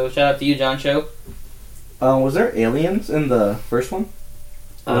shine. So shout out to you, John Cho. Was there aliens in the first one?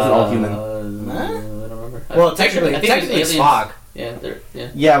 Or was it all human? I don't remember. Well, technically Spock. Yeah,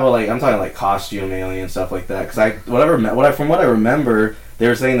 Yeah, well, like I'm talking like costume alien stuff like that. Because from what I remember, they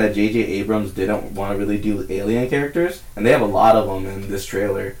were saying that J.J. Abrams didn't want to really do alien characters, and they have a lot of them in this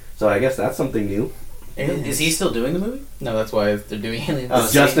trailer. So I guess that's something new. Is he still doing the movie? No, that's why they're doing aliens.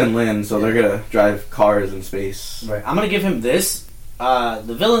 It's Justin Lin, so they're gonna drive cars in space. Right. I'm gonna give him this. The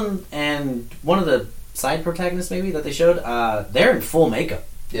villain and one of the side protagonists maybe that they showed, they're in full makeup.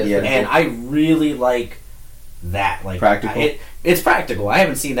 Yeah. And I really like that. Like practical. It's practical. I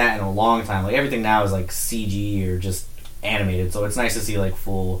haven't seen that in a long time. Like everything now is like CG or just animated. So it's nice to see like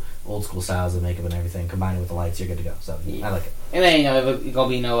full old school styles of makeup and everything combined with the lights. You're good to go. So I like it. And then it's gonna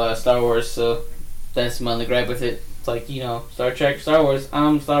be no Star Wars, so that's my only gripe with it. It's like Star Trek, Star Wars.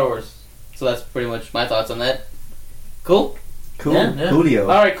 Star Wars. So that's pretty much my thoughts on that. Cool. Cool. Yeah. Coolio.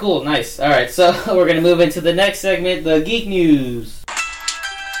 Alright, cool, nice. Alright, so we're going to move into the next segment, the Geek News.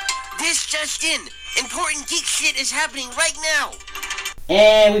 This just in. Important geek shit is happening right now.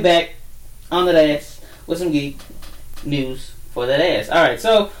 And we back on that ass with some geek news for that ass. Alright,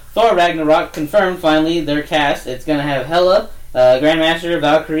 so Thor Ragnarok confirmed finally their cast. It's going to have Hela, Grandmaster,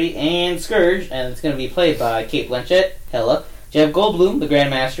 Valkyrie, and Scourge, and it's going to be played by Kate Blanchett, Hela, Jeff Goldblum, the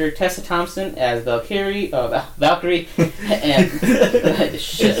Grandmaster, Tessa Thompson as Valkyrie, and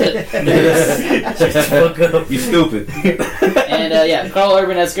shit. You stupid. And yeah, Carl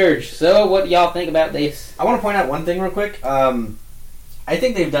Urban as Scourge. So, what y'all think about this? I want to point out one thing real quick. I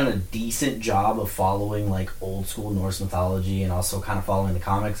think they've done a decent job of following like old school Norse mythology and also kind of following the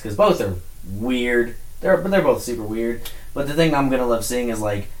comics because both are weird. They're both super weird. But the thing I'm gonna love seeing is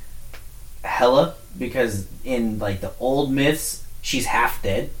like Hela, because in like the old myths she's half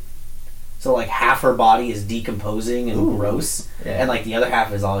dead, so like half her body is decomposing and gross, and like the other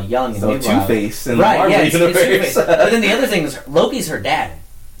half is all young and So nubile. Two-Face in Right? the Marvel Yeah, it's universe. Two-Face. But then the other thing is Loki's her dad.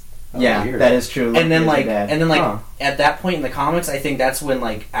 Yeah, weird. that is true. And then Loki is like, her dad. and then like Huh. at that point in the comics, I think that's when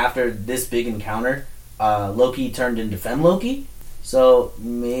like after this big encounter, Loki turned into Fem Loki. So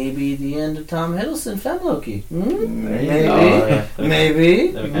maybe the end of Tom Hiddleston, Fem Loki. Maybe, Oh, yeah. maybe.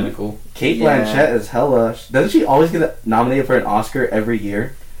 That'd be kind of cool. Kate Yeah. Blanchett as Hela. Doesn't she always get nominated for an Oscar every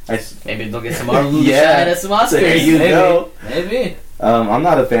year? Maybe they'll get some Marvel Yeah. shine at some Oscars. There you Maybe. go. Maybe. I'm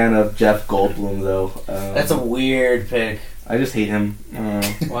not a fan of Jeff Goldblum though. That's a weird pick. I just hate him.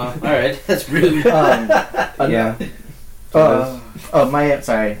 Wow. All right. That's really. Yeah.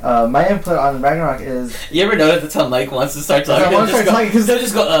 My input on Ragnarok is You ever notice that's how Mike wants to start I talking? want to start talking 'cause- They'll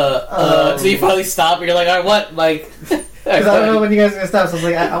just go, so you finally stop, and you're like, all right, what? Like, because I don't know when you guys are gonna stop. So I was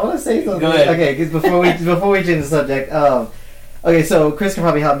like, I want to say something. Go ahead. Okay, because before we change the subject, okay, so Chris can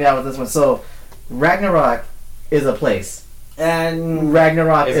probably help me out with this one. So Ragnarok is a place. And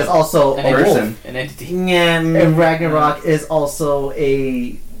Ragnarok Is is a- also an a entity. wolf. An entity. And Ragnarok is also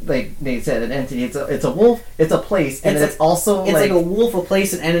a, like Nate said, an entity. It's a wolf. It's a place, and It's it's also it's like a wolf, a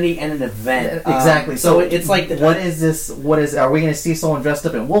place, an entity, and an event. Exactly. So it's like what is this? What is? Are we going to see someone dressed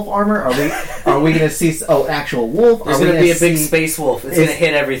up in wolf armor? Are we going to see actual wolf? There's Are we going to be a big see- space wolf. It's is- going to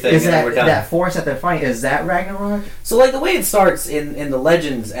hit everything, Is and then that we're done. that forest that they're fighting? Is that Ragnarok? So like the way it starts in the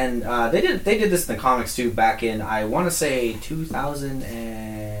legends, and they did this in the comics too. Back in I want to say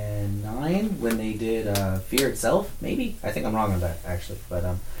 2009 when they did Fear Itself. Maybe I think I'm wrong on that actually, but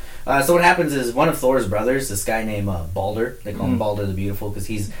so what happens is one of Thor's brothers, this guy named Balder. They call him Balder the Beautiful because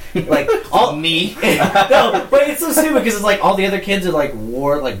he's like all Me. no, but it's so stupid because it's like all the other kids are like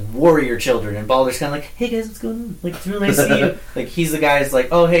warrior children, and Balder's kind of like, hey guys, what's going on? Like it's really nice to see you. Like he's the guy's like,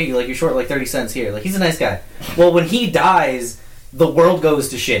 oh hey, like you're short like 30 cents here. Like he's a nice guy. Well, when he dies, the world goes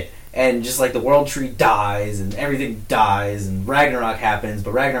to shit, and just like the world tree dies, and everything dies, and Ragnarok happens.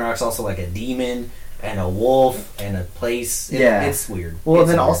 But Ragnarok's also like a demon and a wolf and a place. Yeah. It's weird. Well, It's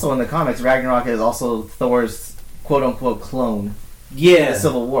then weird. also in the comics, Ragnarok is also Thor's quote unquote clone in yeah. the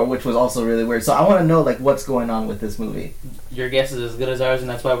Civil War, which was also really weird. So I want to know like what's going on with this movie. Your guess is as good as ours, and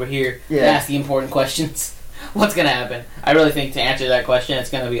that's why we're here to Yeah. ask the important questions. What's going to happen? I really think to answer that question, it's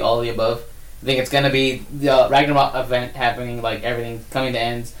going to be all the above. I think it's going to be the Ragnarok event happening, like everything coming to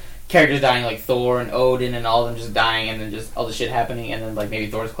ends, characters dying like Thor and Odin and all of them just dying, and then just all the shit happening, and then like maybe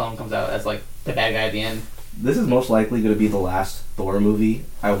Thor's clone comes out as like the bad guy at the end. This is most likely going to be the last Thor movie.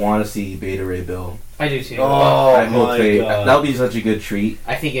 I want to see Beta Ray Bill. I do too. Oh I hope my they. God. That'll be such a good treat.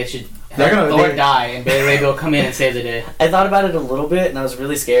 I think it should They're have gonna- Thor they- die and Beta Ray Bill come in and save the day. I thought about it a little bit, and I was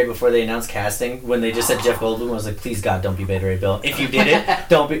really scared before they announced casting. When they just said Jeff Goldblum, I was like, "Please God, don't be Beta Ray Bill. If you did it,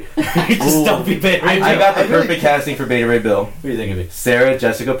 don't be. Ooh. Don't be Beta Ray Bill." I got the I really- perfect casting for Beta Ray Bill. What do you think of it? Sarah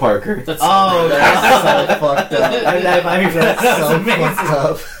Jessica Parker. That's Oh, That's so fucked up. I mean, That's that was so amazing. fucked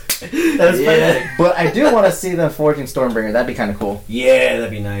up. That was perfect. But I do want to see them forging Stormbringer. That'd be kind of cool. Yeah, that'd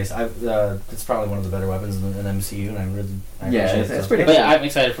be nice. It's probably one of the better weapons in the MCU, and I Yeah, appreciate it's it. pretty But cool. yeah, I'm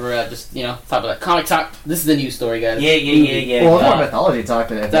excited for just top of that comic talk. This is the news story, guys. Yeah. Well, it's more Uh, mythology talk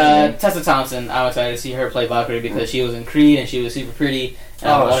than anything. Tessa Thompson, I'm excited to see her play Valkyrie because she was in Creed and she was super pretty.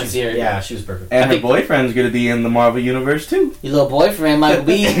 And I want to she's, see her. yeah, she was perfect. And I her think- boyfriend's going to be in the Marvel Universe too. Your little boyfriend, Michael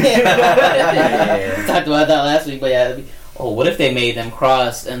B. Yeah. Talked about that last week, but yeah. What if they made them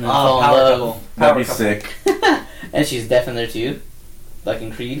cross and then fall in power love? couple. That'd be Power sick. And she's deaf in there too, like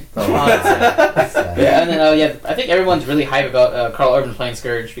in Creed. Oh, that's sad. Yeah, and then I think everyone's really hype about Carl Urban playing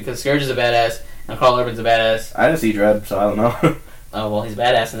Scourge because Scourge is a badass and Carl Urban's a badass. I didn't see Dread, so I don't know. Oh well, he's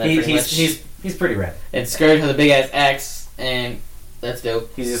badass in that pretty much. He's pretty rad. And Scourge has a big ass axe, and that's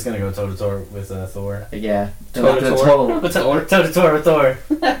dope. He's just gonna go toe to toe with Thor. Yeah. Toe to The toe. total- Toe to toe with Thor.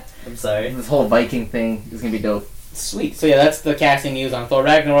 I'm sorry. This whole Viking thing is gonna be dope. Sweet. So yeah, that's the casting news on Thor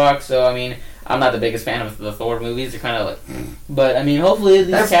Ragnarok. So I mean, I'm not the biggest fan of the Thor movies. They're kind of like, but I mean, hopefully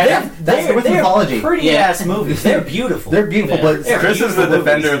these characters. That's with mythology. Pretty ass movies. They're beautiful. They're beautiful, Yeah. but Chris is the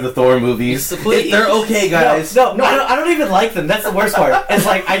defender of the Thor movies. They're okay, guys. No, I don't even like them. That's the worst part. It's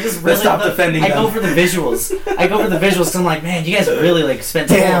like I just really Let's stop defending I them. go for the visuals. I go for the visuals because I'm like, man, you guys really like spent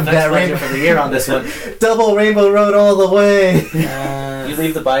the Damn, whole that effects budget rainbow- for the year on this one. Double Rainbow Road all the way. You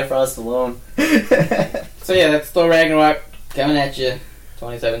leave the Bifrost alone. So yeah, that's Thor Ragnarok coming at you,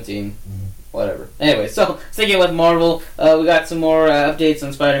 2017. Whatever. Anyway, so sticking with Marvel, we got some more updates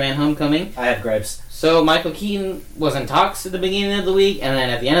on Spider-Man: Homecoming. I have gripes. So Michael Keaton was in talks at the beginning of the week, and then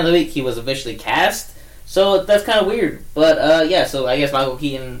at the end of the week he was officially cast. So that's kind of weird. But yeah, so I guess Michael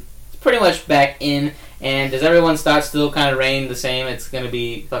Keaton is pretty much back in. And does everyone's thoughts still kind of reign the same? It's going to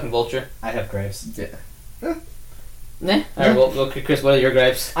be fucking Vulture. I have gripes. Nah. Alright, well, Chris, what are your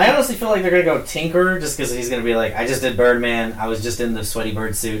gripes? I honestly feel like they're gonna go Tinkerer just because he's gonna be like, I just did Birdman. I was just in the sweaty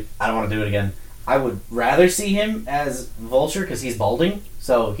bird suit. I don't want to do it again. I would rather see him as Vulture because he's balding,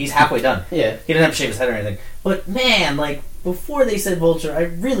 so he's halfway done. Yeah. He didn't have to shave his head or anything. But man, like before they said Vulture, I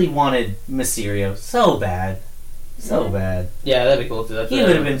really wanted Mysterio so bad, so bad. Yeah, that'd be cool too. That's He what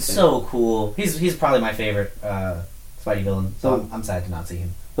would have I been would think. so cool. He's probably my favorite Spidey villain. So I'm sad to not see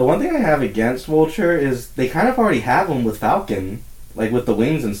him. The one thing I have against Vulture is they kind of already have him with Falcon, like with the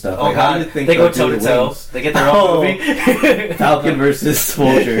wings and stuff. Oh like, how do god, you think they go they'll toe do to the toe. wings? They get their own Oh. movie. Falcon versus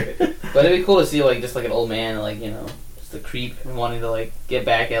Vulture. But it'd be cool to see like just like an old man, like, you know, just a creep and wanting to like get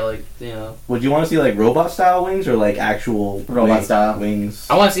back at like, you know. Would you want to see like robot style wings or like actual Robot style. wings?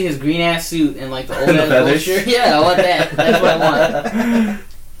 I want to see his green ass suit and like the old And the man feathers. Vulture. Yeah, I want that. That's what I want.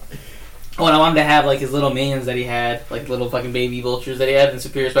 Oh, and I want him to have like his little minions that he had, like little fucking baby vultures that he had in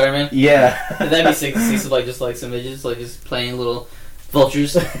Superior Spider-Man. Yeah. That'd be sick to see some like just like some midgets like just playing little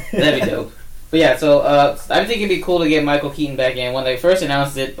vultures. That'd be dope. But yeah, so I think it'd be cool to get Michael Keaton back in. When they first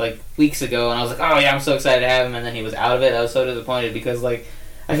announced it like weeks ago, and I was like, oh yeah, I'm so excited to have him, and then he was out of it. I was so disappointed because like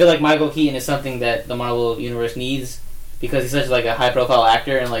I feel like Michael Keaton is something that the Marvel universe needs because he's such like a high profile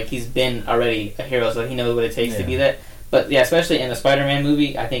actor and like he's been already a hero, so he knows what it takes to be that. But yeah, especially in the Spider-Man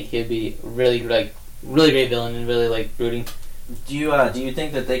movie, I think he'd be really great villain and really like brooding. Do you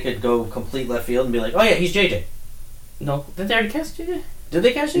think that they could go complete left field and be like, oh yeah, he's JJ? No, didn't they already cast JJ? Did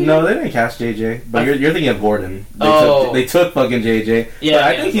they cast JJ? No, they didn't cast JJ, but you're thinking of Gordon. They took fucking JJ. Yeah, but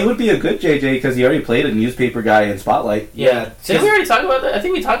I think he would be a good JJ because he already played a newspaper guy in Spotlight. Yeah. Did we already talk about that? I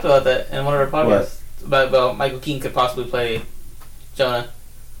think we talked about that in one of our podcasts. About Michael Keaton could possibly play Jonah.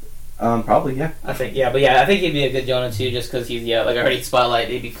 Probably, yeah. I think, yeah, but yeah, I think he'd be a good Jonah too, just because he's like already Spotlight.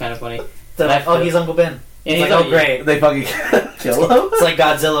 It'd be kind of funny. They're like, oh, he's Uncle Ben. And It's he's like, oh great. They fucking kill him. It's like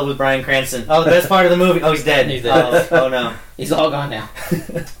Godzilla with Bryan Cranston. Oh, the best part of the movie. Oh, he's dead. He's dead. Oh no. He's all gone now.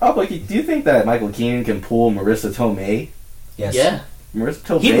 Oh, but do you think that Michael Keaton can pull Marissa Tomei? Yes. Yeah. Marissa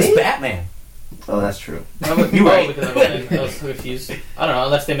Tomei? He was Batman. Oh, that's true. You're right. Because I was confused. I don't know,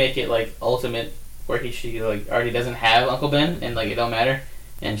 unless they make it like Ultimate, where she like already doesn't have Uncle Ben, and like it don't matter,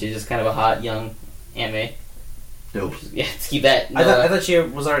 and she's just kind of a hot young anime. Dope. Yeah, let's keep that. I thought she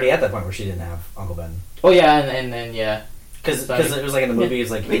was already at that point where she didn't have Uncle Ben. Oh yeah, and then yeah. Because it was like in the movie, it's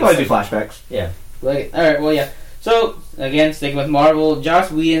like They can always do flashbacks. Yeah. Like, all right, well, yeah. So again, sticking with Marvel,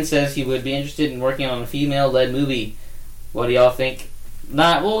 Joss Whedon says he would be interested in working on a female-led movie. What do y'all think?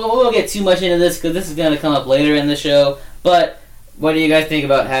 We'll get too much into this because this is going to come up later in the show. But what do you guys think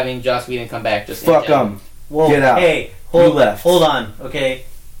about having Joss Whedon come back? Just Fuck him. Well, Get out. Hey, You left. hold on. Okay.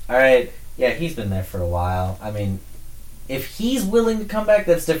 All right. Yeah, he's been there for a while. I mean, if he's willing to come back,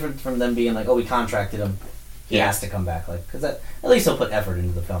 that's different from them being like, oh, we contracted him. He has to come back, like, because at least he'll put effort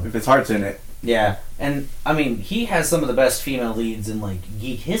into the film. If his heart's in it. Yeah, and I mean, he has some of the best female leads in like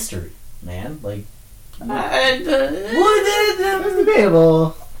geek history, man. Like, That's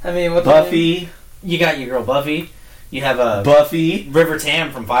debatable. I mean, what Buffy. you got your girl Buffy. You have Buffy. River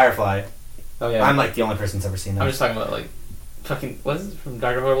Tam from Firefly. Oh yeah. I'm like the only person that's ever seen that. I'm just talking about like fucking what is it from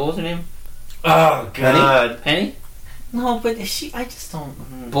Dark Horror? What was her name? Oh God, Penny? no, but I just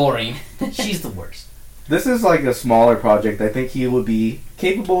don't. Boring. She's the worst. This is like a smaller project I think he would be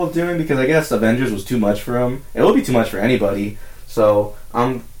capable of doing because I guess Avengers was too much for him. It would be too much for anybody. So,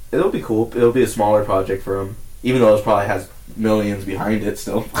 it'll be cool. It'll be a smaller project for him. Even though it probably has millions behind it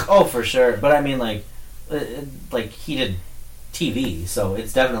still. Oh, for sure. But I mean, like he did TV, so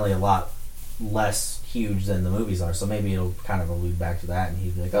it's definitely a lot less huge than the movies are. So maybe it'll kind of allude back to that, and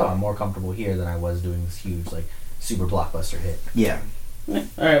he'd be like, "Oh, I'm more comfortable here than I was doing this huge, like, super blockbuster hit." Yeah.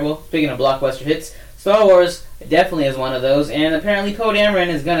 Alright, well, speaking of blockbuster hits, Star Wars definitely is one of those, and apparently Poe Dameron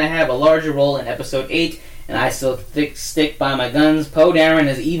is going to have a larger role in Episode 8, and I still stick by my guns. Poe Dameron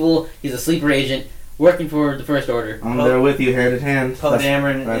is evil, he's a sleeper agent. working for the First Order. I'm there with you, hand in hand. Poe That's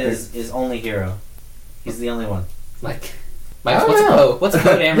Dameron right is only hero. He's the only one. Like, I don't what's a know. Poe? What's a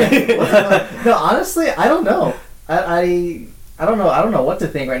Poe Dameron? No, honestly, I don't know. I don't know. I don't know what to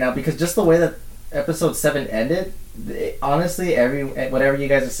think right now because just the way that episode 7 ended, honestly, whatever you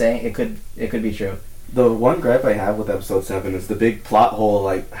guys are saying, it could be true. The one gripe I have with episode 7 is the big plot hole.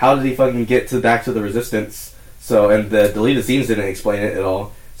 Like, how did he fucking get back to the Resistance? So, and the deleted scenes didn't explain it at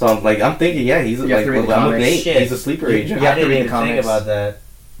all. So I'm thinking, yeah, he's You have like, to read the well, I'm with comics. Nate. Shit. He's a sleeper You- agent. you have I to didn't read even the think comics. about that.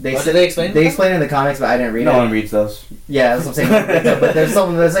 They What did they explain? They explain it in the comics, but I didn't read No it. one reads those. Yeah, that's what I'm saying. But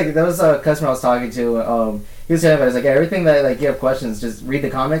there was a customer I was talking to. He was saying about it. It's like, yeah, everything that like you have questions, just read the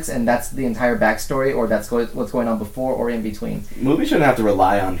comics, and that's the entire backstory, or that's what's going on before or in between. Movies shouldn't have to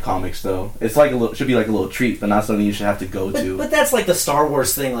rely on comics, though. It's like should be like a little treat, but not something you should have to go to. But that's like the Star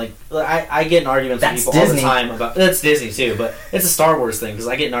Wars thing. Like I get in arguments with That's people all Disney. the time about that's Disney too. But it's a Star Wars thing because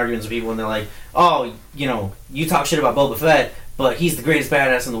I get in arguments with people and they're like, "Oh, you talk shit about Boba Fett, but he's the greatest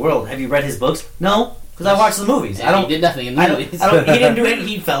badass in the world. Have you read his books?" No, because I watched the movies. And he did nothing in the movies. He didn't do it.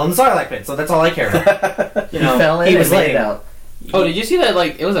 He fell in the Sarlacc pit, so that's all I care about. He fell in he and was laid like, it out. Oh, did you see that?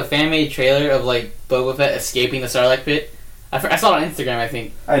 Like, it was a fan-made trailer of like Boba Fett escaping the Sarlacc pit. I saw it on Instagram, I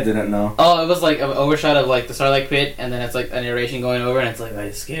think. I didn't know. Oh, it was like an overshot of like the Sarlacc pit, and then it's like a narration going over, and it's like I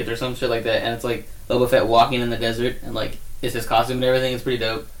escaped or some shit like that, and it's like Boba Fett walking in the desert, and like it's his costume and everything. It's pretty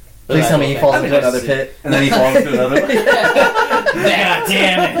dope. Please tell me he falls I mean, into that's another pit. And then he falls into another one. God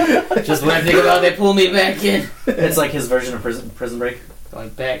damn it! Just when I think about it, they pull me back in. It's like his version of Prison Break. Going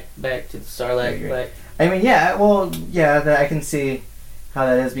back to the Sarlacc. Back. I mean, I can see how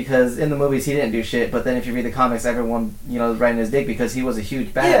that is because in the movies he didn't do shit, but then if you read the comics, everyone riding his dick because he was a huge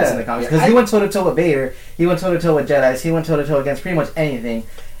badass Yeah. in the comics Yeah, because he went toe to toe with Vader, he went toe to toe with Jedi's, he went toe to toe against pretty much anything,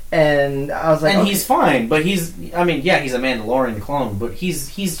 and I was like, And okay. he's fine, but he's a Mandalorian clone, but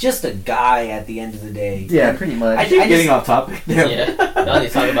he's just a guy at the end of the day. Yeah, pretty much. I I keep just- getting off topic. Yeah. Now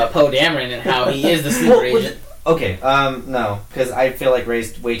he's talking about Poe Dameron and how he is the sleeper Well, agent. Okay, no, because I feel like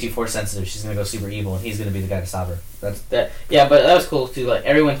Rey's way too force sensitive. She's gonna go super evil, and he's gonna be the guy to stop her. That's Yeah, but that was cool too. Like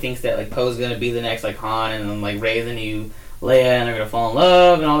everyone thinks that like Poe's gonna be the next like Han, and then like Rey's the new Leia, and they're gonna fall in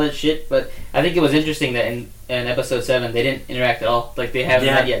love and all that shit. But I think it was interesting that in episode 7 they didn't interact at all. Like they haven't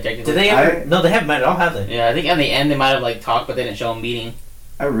Yeah. met yet technically. Did they ever? No, they haven't met at all, have they? Yeah, I think in the end they might have like talked, but they didn't show them meeting.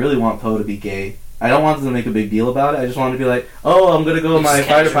 I really want Poe to be gay. I don't want them to make a big deal about it. I just want to be like, oh, I'm gonna go with Just my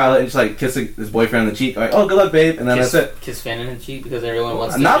casual. fighter pilot and just like kiss his boyfriend on the cheek. Like, oh, good luck, babe, and then Kiss, that's it. Kiss Finn in the cheek because everyone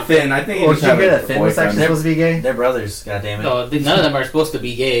wants to. Not Finn. I think he Well, just did you have hear a that Finn was boyfriend. actually supposed to be gay? They're brothers. God damn it. No, none of them are supposed to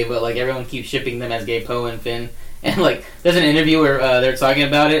be gay, but like everyone keeps shipping them as gay, Poe and Finn. And like, there's an interview where they're talking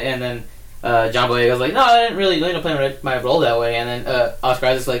about it, and then John Boyega was like, "No, I didn't really play my role that way." And then Oscar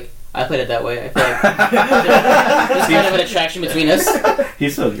Isaac's like, "I played it that way." I feel like there's kind of an attraction between us.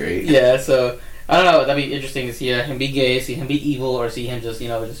 He's so great. Yeah, so I don't know. That'd be interesting to see him be gay, see him be evil, or see him just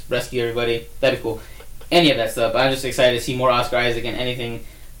just rescue everybody. That'd be cool. Any of that stuff. I'm just excited to see more Oscar Isaac in anything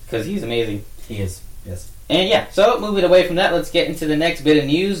because he's amazing. He is. Yes. And yeah, so moving away from that, let's get into the next bit of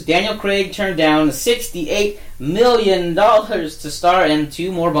news. Daniel Craig turned down $68 million to star in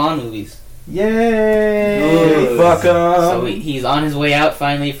 2 more Bond movies. Yay! Good. Fuck So him. he's on his way out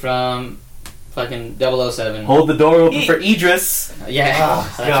finally from fucking 007. Hold the door open for Idris. Yeah.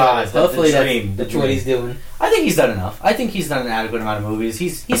 Oh, That's God, what it is. Hopefully the dream, that's the what dream. he's doing. I think he's done enough. I think he's done an adequate amount of movies.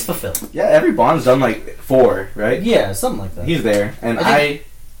 He's fulfilled. Yeah, every Bond's done like 4, right? Yeah, something like that. He's there, and I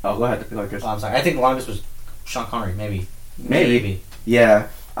Oh, go ahead. Go ahead, Chris. Oh, I'm sorry. I think the longest was Sean Connery. Maybe. Maybe. Yeah,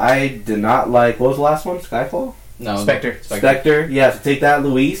 I did not like. What was the last one? Skyfall. No. Spectre. Spectre. Yeah, so take that,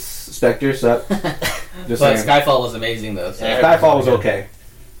 Luis. Spectre sucked. Just But saying. Skyfall was amazing though. So Yeah, Skyfall was okay.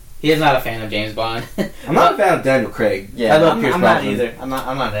 he is not a fan of James Bond. I'm not a fan of Daniel Craig. Yeah, I love I'm Pierce not Brosnan. either. I'm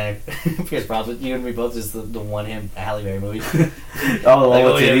not Pierce Brosnan. You and me both just the one him Halle Berry movie. Oh, the Like,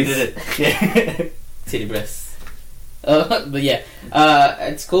 one with yeah, we titties. did it. Yeah. Titty breasts. But yeah,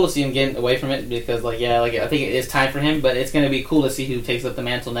 it's cool to see him getting away from it because, I think it is time for him. But it's gonna be cool to see who takes up the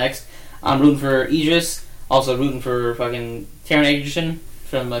mantle next. I'm rooting for Idris. Also rooting for fucking Taron Egerton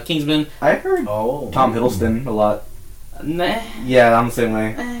from Kingsman. I heard Oh. Tom Hiddleston a lot. Nah, Yeah, I'm the same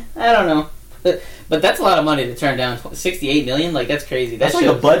way. I don't know. But that's a lot of money to turn down. 68 million, like that's crazy. That's That like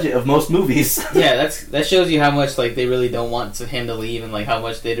shows, the budget of most movies. Yeah, that shows you how much they really don't want him to leave, and how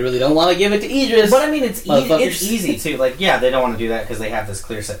much they really don't want to give it to Idris. But I mean, it's Motherfuckers. easy too. Like, yeah, they don't want to do that because they have this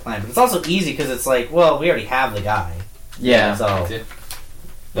clear set plan. But it's also easy because it's like, well, we already have the guy. Yeah. So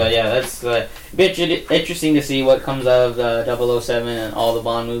But yeah, that's interesting to see what comes of 007 and all the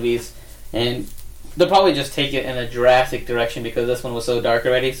Bond movies. And they'll probably just take it in a drastic direction because this one was so dark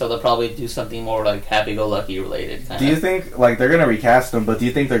already. So they'll probably do something more like happy-go-lucky related. Do you think like they're gonna recast them? But do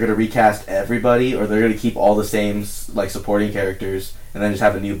you think they're gonna recast everybody, or they're gonna keep all the same like supporting characters and then just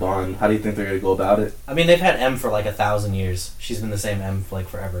have a new Bond? How do you think they're gonna go about it? I mean, they've had M for like 1,000 years. She's been the same M for like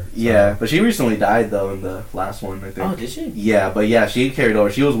forever. So. Yeah, but she recently died though in the last one, I think. Oh, did she? Yeah, but yeah, she carried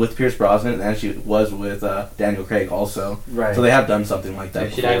over. She was with Pierce Brosnan, and she was with Daniel Craig also. Right. So they have done something like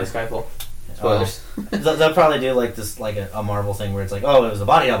that. She died in Skyfall. Spoilers. They'll probably do like this, like a Marvel thing where it's like, oh, it was a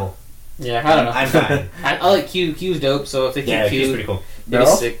body double. Yeah, I don't know. I'm fine. I like Q. Q's dope. So if they keep Yeah, Q, Q's pretty cool. They're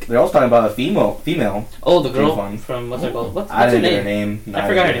also talking about a female. Oh, the girl Fun. from what's her called? What's I her didn't name? get her name. I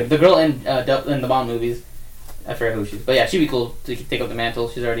forgot her name. The girl in the Bond movies. I forgot who she is. But yeah, she'd be cool to take up the mantle.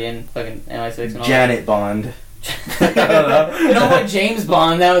 She's already in fucking MI6 and all Janet Bond. that. You know what? James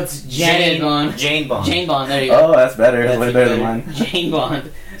Bond. Now it's Janet Bond. Jane Bond. Jane Bond. There you go. Oh, that's better. That's That's way better than better. mine. Jane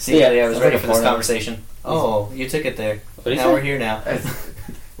Bond. See, yeah, I was Sounds ready like for a this porno. conversation. Oh, you took it there. What Now we're here now.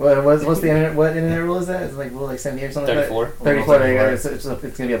 What's the internet? What internet rule is that? It's like rule like 70 or something. 34. Like that? 34. There you go. It's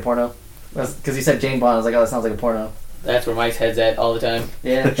gonna be a porno. Because you said Jane Bond, I was like, oh, that sounds like a porno. That's where Mike's head's at all the time.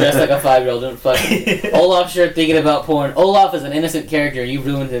 Yeah. Dressed like a 5-year-old. Don't fucking Olaf shirt thinking about porn. Olaf is an innocent character. You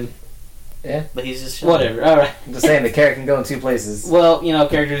ruined him. Yeah. But he's just Whatever. All right. I'm just saying the carrot can go in two places. Well, you know,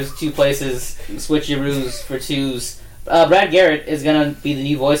 characters, 2 places, switcheroos for 2s. Brad Garrett is gonna be the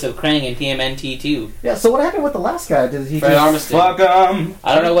new voice of Krang in TMNT 2. Yeah. So what happened with the last guy? Did he Fred just? Armisen. Fuck 'em.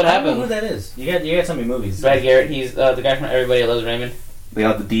 I don't know what I don't know who happened. that is. You got so many movies. Brad Garrett, he's the guy from Everybody Loves Raymond. They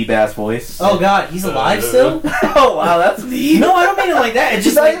got the D-Bass voice. Oh God, he's alive still? Oh, wow, that's neat. No, I don't mean it like that. It's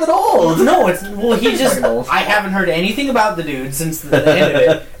He's just not like, even old. No, it's well. He just. Fucking old. I haven't heard anything about the dude since the end of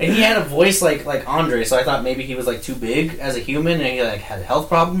it, and he had a voice like Andre. So I thought maybe he was like too big as a human, and he like had health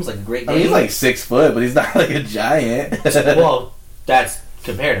problems, like a Great I mean, Dane. he's like 6 foot, but he's not like a giant. Well, that's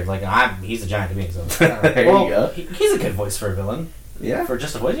comparative. Like he's a giant to me. So There well, you go. He's a good voice for a villain. Yeah, For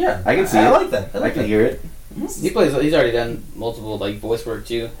just a voice, yeah. I can see I it. like that. I I like can that. hear it. He's already done multiple like voice work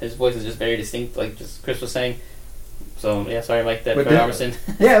too. His voice is just very distinct, like just Chris was saying. So yeah, sorry, Mike. That But Fred did-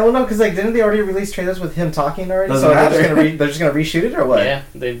 Armisen. Yeah. Well, no, because like didn't they already release trailers with him talking already? Doesn't So they're just matter. they're just gonna reshoot it or what? Yeah,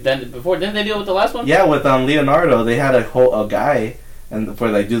 they've done it before. Didn't they deal with the last one? Yeah, with Leonardo, they had a guy and for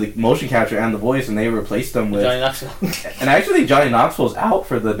like do the motion capture and the voice, and they replaced them with. Johnny Knoxville. And I actually think Johnny Knoxville's out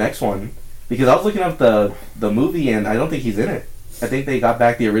for the next one because I was looking up the movie and I don't think he's in it. I think they got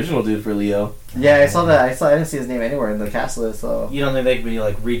back the original dude for Leo. Yeah, I saw that. I didn't see his name anywhere in the cast list. So You don't think they could be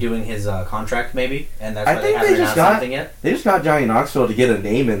like redoing his contract maybe, and that's I why think haven't they just announced got- anything yet. They just got Johnny Knoxville to get a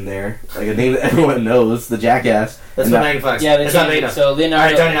name in there, like a name that everyone knows, the Jackass. That's And what that- Megan Fox. Yeah, they that's not changed big it. enough. So All Leonardo,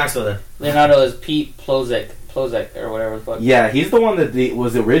 right, Johnny Knoxville then. Leonardo is Pete Plozek or whatever the fuck. Yeah, he's the one that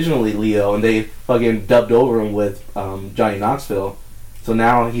was originally Leo, and they fucking dubbed over him with Johnny Knoxville. So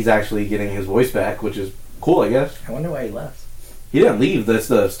now he's actually getting his voice back, which is cool, I guess. I wonder why he left. He didn't leave. That's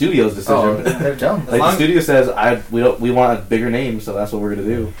the studio's decision. Oh, they're dumb. Like the studio says, we want a bigger name, so that's what we're gonna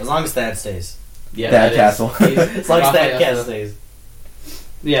do. As long as Thad stays. Yeah, Dad that is- Castle. As long as Raphael. Thad Castle stays.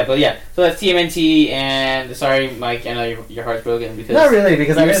 Yeah, but yeah. So that's TMNT, and sorry, Mike, I know your heart's broken because Not really,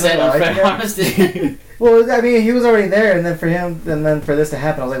 because I you were really set on like Fred the guy. Armisen. Well, I mean, he was already there, and then for him, and then for this to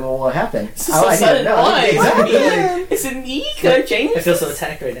happen, I was like, well, what happened? It's so I need to sudden. know. Why? Exactly. It's an E. Can I change? I feel so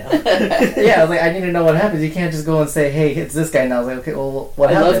attacked right now. Yeah, I was like, I need to know what happened. You can't just go and say, hey, it's this guy now. I was like, okay, well, what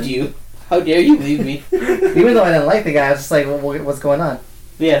I happened? loved you. How dare you leave me? Even though I didn't like the guy, I was just like, well, what's going on?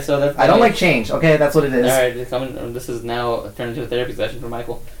 Yeah, so that's. I don't like change. Okay, that's what it is. All right, this is now turned into a therapy session for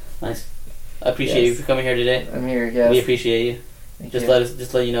Michael. Nice. I appreciate you Yes. for coming here today. I'm here, yes. We appreciate you. Thank Just you.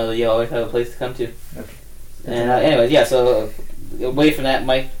 let you know that you always have a place to come to. Okay. And anyways, yeah. So away from that,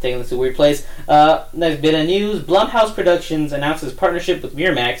 Mike taking this to a weird place. Next bit of news: Blumhouse Productions announces partnership with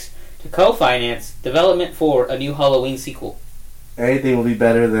Miramax to co-finance development for a new Halloween sequel. Anything will be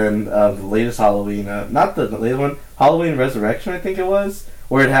better than the latest Halloween. Not the latest one, Halloween Resurrection, I think it was,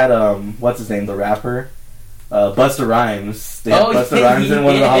 where it had what's his name, the rapper, Busta Rhymes. They had Oh, Busta Rhymes in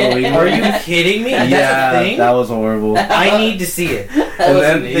one of the Halloween. Are movies. you kidding me? That's Yeah, a thing? that was horrible. I need to see it. That And was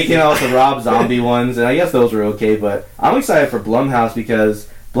then they amazing. came out with the Rob Zombie ones, and I guess those were okay. But I'm excited for Blumhouse because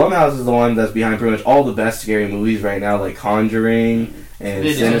Blumhouse is the one that's behind pretty much all the best scary movies right now, like Conjuring and They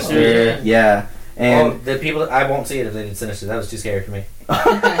did Sinister. Sinister, Yeah, and Oh, the people I won't see it if they did Sinister. That was too scary for me.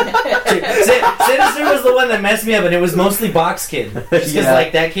 Sinister was the one that messed me up, and it was mostly Box Kid. Just because Yeah.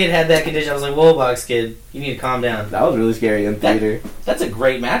 like that kid had that condition, I was like, "Whoa, Box Kid, you need to calm down." that was really scary in theater. That's a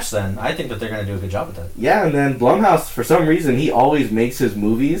great match. Then I think that they're going to do a good job with that. Yeah, and then Blumhouse, for some reason, he always makes his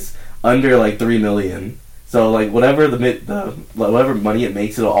movies under like $3 million. So like whatever whatever money it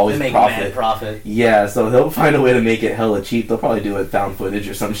makes, it'll always They make profit. mad profit. Yeah, so he'll find a way to make it hella cheap. They'll probably do it found footage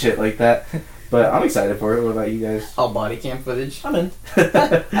or some shit like that. But I'm excited for it. What about you guys? All body cam footage. I'm in.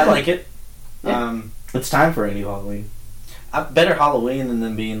 I like it. Yeah. It's time for a new Halloween. Better Halloween than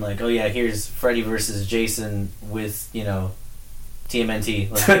them being like, oh yeah, here's Freddy versus Jason with,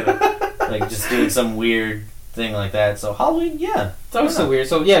 TMNT. Let's do it. Like, just doing some weird thing like that. So Halloween, yeah. It's always so weird.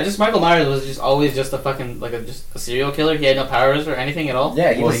 So yeah, just Michael Myers was just always just a fucking just a serial killer. He had no powers or anything at all.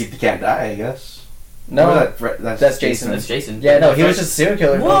 Yeah, he Well, was. he can't die, I guess. No, Or that's Jason. That's Jason. Yeah, no, he was just a serial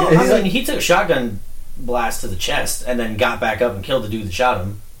killer. Well, He's I mean, like- he took a shotgun blast to the chest and then got back up and killed the dude that shot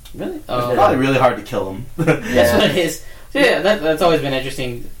him. Really? It's Oh, probably really hard to kill him. that's what it is. So yeah, that's always been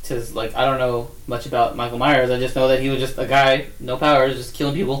interesting. To I don't know much about Michael Myers. I just know that he was just a guy, no powers, just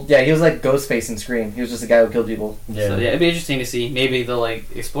killing people. yeah, he was like Ghostface in Scream. He was just a guy who killed people. So yeah, it'd be interesting to see. Maybe they'll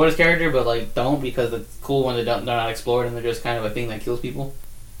explore his character, but don't, because it's cool when they're not explored and they're just kind of a thing that kills people.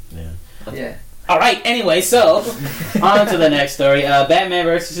 Yeah. All right. Anyway, so on to the next story. Batman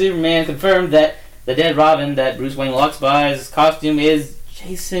vs Superman confirmed that the dead Robin that Bruce Wayne walks by, his costume is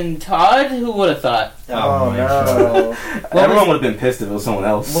Jason Todd. Who would have thought? Oh, my no. Everyone would have been pissed if it was someone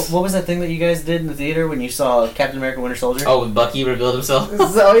else. What was that thing that you guys did in the theater when you saw Captain America Winter Soldier? Oh, when Bucky revealed himself.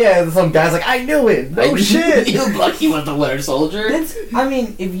 So yeah, some guy's like, I knew it. No shit. You Bucky was the Winter Soldier. I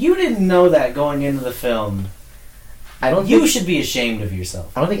mean, if you didn't know that going into the film, I don't you think, should be ashamed of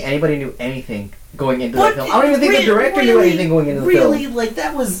yourself. I don't think anybody knew anything going into the film. I don't even think the director knew anything going into the really, film. like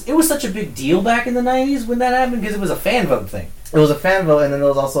it was such a big deal back in the 90s when that happened because it was a fan vote thing. It was a fan vote, and then there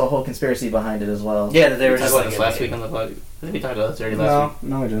was also a whole conspiracy behind it as well. Yeah, that they We were talked just about like this last week on the podcast. I think we talked about this already last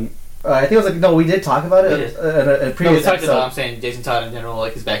week. No, I didn't. I think it was like, no, we did talk about it We did. in a No, previous we talked episode. about. I'm saying Jason Todd in general,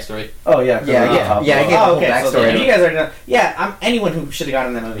 his backstory. Oh, yeah. 'cause Yeah, we're not yeah, talking yeah, I about get it. the whole okay, so backstory. then you guys already know. Yeah, anyone who should have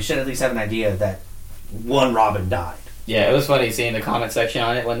gotten that movie should at least have an idea that one Robin died. Yeah, it was funny seeing the comment section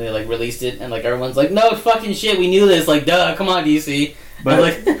on it when they released it, and everyone's like, "No fucking shit, we knew this." Duh, come on, DC.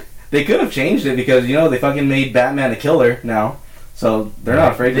 But they could have changed it because, they fucking made Batman a killer now. So they're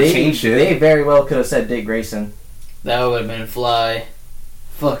not afraid to change shit. They very well could have said Dick Grayson. That would have been Fly.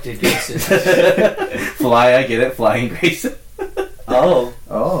 Fuck Dick Grayson. Fly, I get it. Flying Grayson. Oh,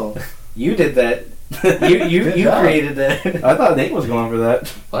 Oh. you did that. You Good job. created that. I thought Nate was going for that.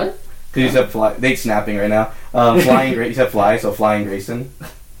 What? Because you said fly. Nate's snapping right now. Flying Grayson. You said fly, so Flying Grayson.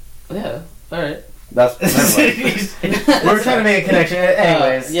 Yeah. All right. That's. Never mind. We're trying to make a connection.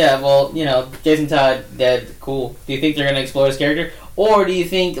 Anyways. Yeah. Well, Jason Todd dead. Cool. Do you think they're gonna explore his character, or do you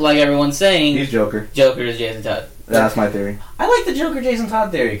think, like everyone's saying, He's Joker. Joker is Jason Todd? That's my theory. I like the Joker Jason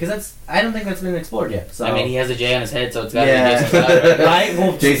Todd theory because I don't think that's been explored yet. So I mean, he has a J on his head, so it's gotta Yeah. be Jason Todd, right? right?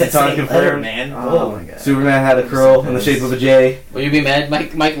 Well, Jason that's Todd the confirmed. letter, man. Oh Whoa. my god. Superman had a curl in the shape of a J. Will you be mad?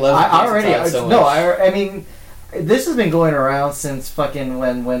 Mike loves I Jason already. Todd so No, much. I mean, this has been going around since fucking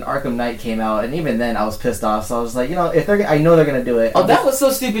when Arkham Knight came out, and even then I was pissed off. So I was like, if I know they're gonna do it. Oh, that was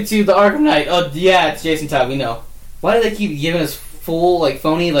so stupid too. The Arkham Knight. Oh, yeah, it's Jason Todd. We know. Why do they keep giving us full,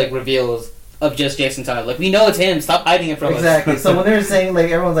 phony, reveals of just Jason Todd? We know it's him. Stop hiding it from Exactly. us. So when they're saying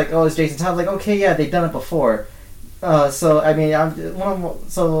everyone's like, "Oh, it's Jason Todd," I'm like, okay, yeah, they've done it before. So I mean,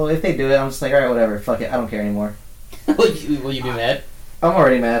 so if they do it, I'm just like, all right, whatever, fuck it, I don't care anymore. will you be mad? I'm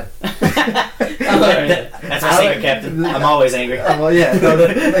already mad. That's my secret, Captain. I'm always angry. Well, yeah,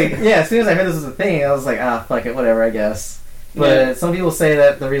 as soon as I heard this was a thing, I was like, fuck it, whatever, I guess. But Yeah. some people say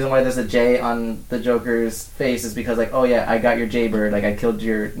that the reason why there's a J on the Joker's face is because, oh yeah, I got your Jaybird, I killed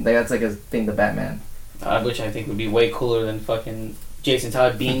your. That's a thing to Batman. Which I think would be way cooler than fucking Jason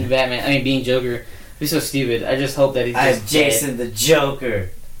Todd being Batman. I mean, being Joker. It'd be so stupid. I just hope that he's I'm just Jason the Joker.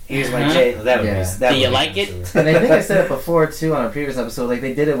 Here's my Uh-huh. J. That would Yeah. be. That Do you would be like it? absurd. And I think I said it before too on a previous episode.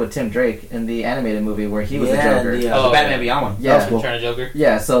 They did it with Tim Drake in the animated movie where he was the Joker. The Oh, Batman yeah. Beyond one. Yeah. cool. Trying to Joker.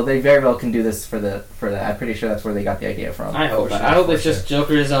 Yeah, so they very well can do this for that. I'm pretty sure that's where they got the idea from. I hope. For sure, I hope for it's just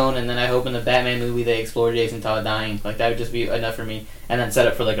Joker's own, and then I hope in the Batman movie they explore Jason Todd dying. That would just be enough for me. And then set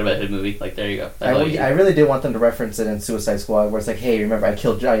up for a Red Hood movie. There you go. That's all you I do. really do want them to reference it in Suicide Squad, where it's like, "Hey, remember I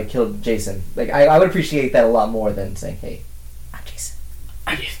killed Jason." I would appreciate that a lot more than saying, "Hey, I'm Jason."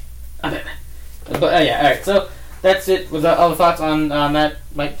 I'm Batman. But yeah, all right. So that's it. Was that all the thoughts on that,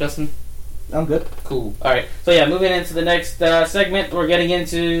 Mike, Justin? I'm good. Cool. All right. So yeah, moving into the next segment, we're getting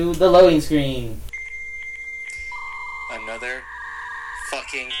into the loading screen. Another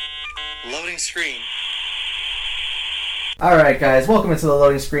fucking loading screen. All right, guys, welcome into the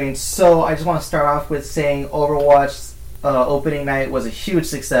loading screen. So I just want to start off with saying Overwatch's opening night was a huge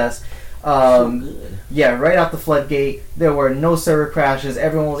success. Yeah, right out the floodgate, there were no server crashes.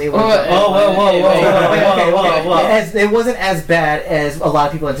 Everyone was able to. It wasn't as bad as a lot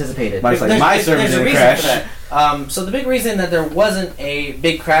of people anticipated. My server There's a didn't reason crash. for that. So the big reason that there wasn't a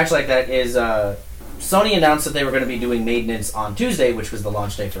big crash like that is Sony announced that they were going to be doing maintenance on Tuesday, which was the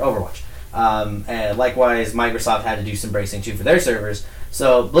launch day for Overwatch. And likewise, Microsoft had to do some bracing too for their servers.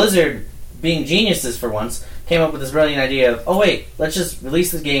 So Blizzard, being geniuses for once, came up with this brilliant idea of, oh wait, let's just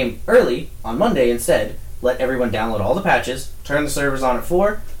release the game early on Monday instead. Let everyone download all the patches, turn the servers on at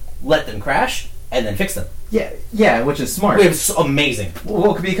 4, let them crash, and then fix them. Yeah, which is smart. It was amazing.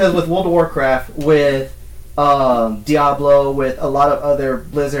 Well, because with World of Warcraft, with Diablo, with a lot of other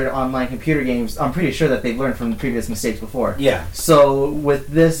Blizzard online computer games, I'm pretty sure that they've learned from the previous mistakes before. Yeah. So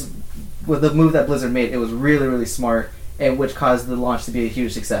with the move that Blizzard made, it was really, really smart, and which caused the launch to be a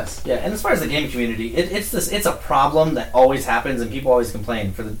huge success. Yeah, and as far as the game community, it's a problem that always happens, and people always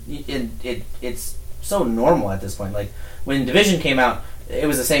complain. It's so normal at this point. Like when Division came out, it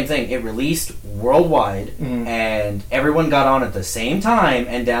was the same thing. It released worldwide, and everyone got on at the same time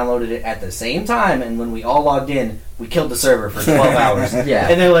and downloaded it at the same time. And when we all logged in, we killed the server for 12 hours. Yeah,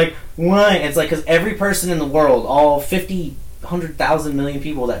 and they're like, "Why?" It's like because every person in the world, all 50, 100,000 million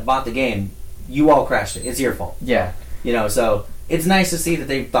people that bought the game, you all crashed it. It's your fault. Yeah. So it's nice to see that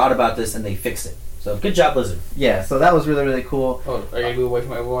they thought about this and they fixed it. So good job, Blizzard. Yeah, so that was really, really cool. Oh, are you going to move away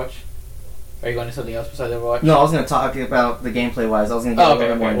from Overwatch? Are you going to something else besides Overwatch? No, I was going to talk about the gameplay-wise. I was going to get a little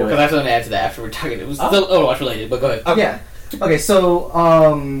bit more into it. Because I have something to add to that after we're talking. It was still Overwatch related, but go ahead. Okay. Yeah. Okay, so,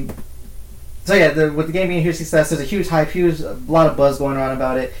 with the game being a huge success, there's a huge hype, a lot of buzz going around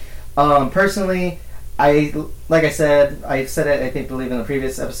about it. Personally, I said it, I believe in the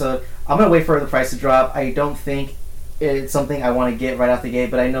previous episode, I'm going to wait for the price to drop. I don't think it's something I want to get right out the gate,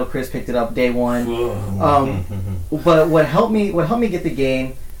 but I know Chris picked it up day one. But what helped me get the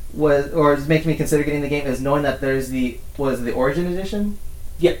game is making me consider getting the game is knowing that there's the Origin Edition.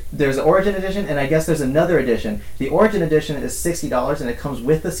 Yep. There's the Origin Edition, and I guess there's another edition. The Origin Edition is $60, and it comes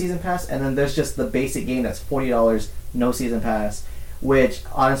with the Season Pass, and then there's just the basic game that's $40, no Season Pass, which,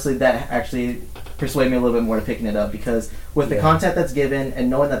 honestly, that actually persuaded me a little bit more to picking it up, because with the content that's given, and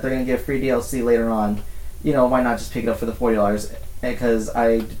knowing that they're going to give free DLC later on, why not just pick it up for the $40? Because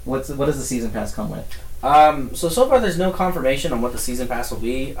what does the Season Pass come with? So far there's no confirmation on what the Season Pass will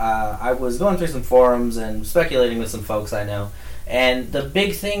be. I was going through some forums and speculating with some folks I know, and the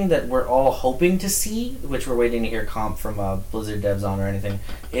big thing that we're all hoping to see, which we're waiting to hear comp from Blizzard devs on or anything,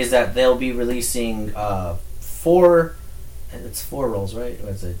 is that they'll be releasing 4 roles, right?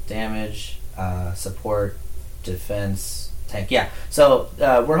 What's it? Damage, support, defense, tank. Yeah. So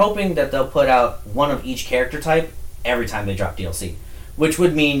we're hoping that they'll put out one of each character type every time they drop DLC. Which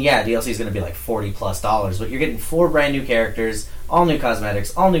would mean, DLC is going to be like $40+, but you're getting 4 brand new characters, all new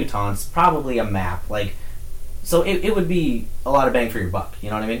cosmetics, all new taunts, probably a map. So it would be a lot of bang for your buck. You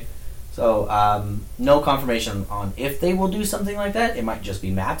know what I mean? So no confirmation on if they will do something like that. It might just be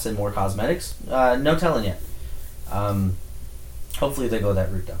maps and more cosmetics. No telling yet. Hopefully they go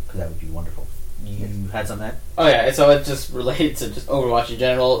that route though, because that would be wonderful. You had something to add? Oh yeah, so it's just related to just Overwatch in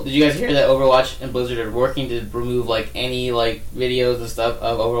general. Did you guys hear that Overwatch and Blizzard are working to remove any videos and stuff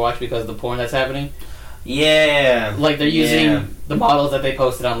of Overwatch because of the porn that's happening? Yeah. They're using the models that they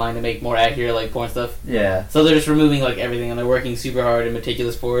posted online to make more accurate porn stuff. Yeah. So they're just removing everything, and they're working super hard and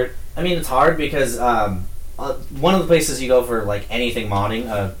meticulous for it. I mean, it's hard because one of the places you go for anything modding,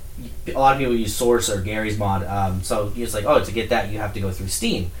 a lot of people use Source or Gary's mod. So it's to get that you have to go through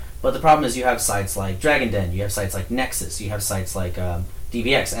Steam. But the problem is you have sites like Dragon Den, you have sites like Nexus, you have sites like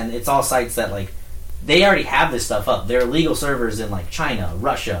DVX, and it's all sites that they already have this stuff up. They're legal servers in China,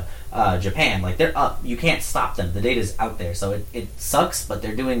 Russia, Japan. They're up. You can't stop them. The data's out there. So it sucks, but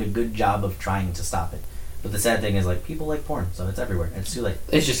they're doing a good job of trying to stop it. But the sad thing is people like porn, so it's everywhere. It's too late.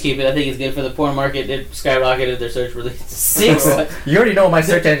 Let's just keep it. I think it's good for the porn market. It skyrocketed their search release. 6. You already know what my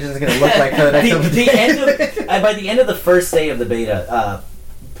search engine is going to look like for the next by the end of the first day of the beta,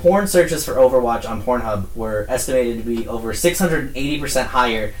 porn searches for Overwatch on Pornhub were estimated to be over 680%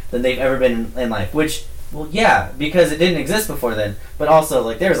 higher than they've ever been in life. Which, well, yeah, because it didn't exist before then. But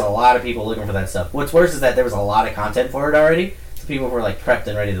also, there's a lot of people looking for that stuff. What's worse is that there was a lot of content for it already. So people were prepped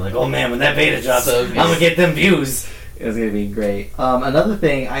and ready to oh man, when that beta drops, I'm gonna get them views. It was gonna be great. Another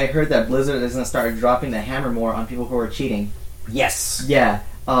thing, I heard that Blizzard is gonna start dropping the hammer more on people who are cheating. Yes. Yeah.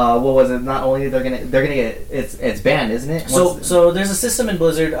 What was it? Not only they're gonna get it's banned, isn't it? So there's a system in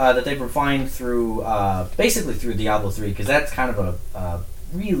Blizzard that they've refined through basically through Diablo 3, because that's kind of a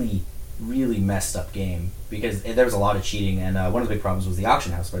really messed up game because there was a lot of cheating, and one of the big problems was the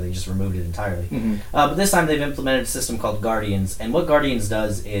auction house where they just removed it entirely. Mm-hmm. But this time they've implemented a system called Guardians, and what Guardians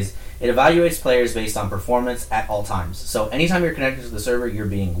does is it evaluates players based on performance at all times. So anytime you're connected to the server, you're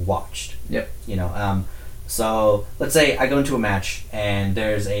being watched. Yep. So let's say I go into a match and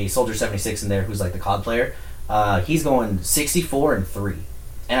there's a Soldier 76 in there who's the COD player. He's going 64-3,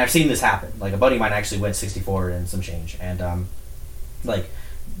 and I've seen this happen. A buddy of mine actually went 64 and some change, and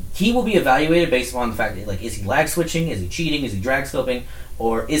he will be evaluated based upon the fact that, like, is he lag switching, is he cheating, is he drag scoping,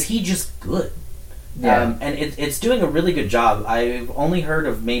 or is he just good? Yeah. And it's doing a really good job. I've only heard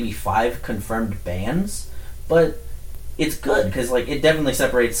of maybe 5 confirmed bans, but it's good because, like, it definitely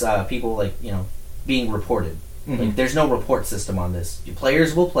separates people, like, you know, being reported. Mm-hmm. Like, there's no report system on this. Your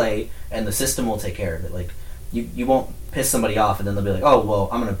players will play, and the system will take care of it. Like, you won't piss somebody off, and then they'll be like, oh, well,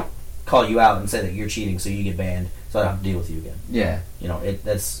 I'm going to call you out and say that you're cheating so you get banned, so I don't have to deal with you again. Yeah. You know,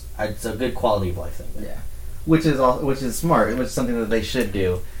 it's a good quality of life thing. Yeah. Which is smart, which is something that they should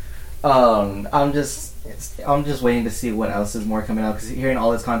do. I'm just waiting to see what else is more coming out, because hearing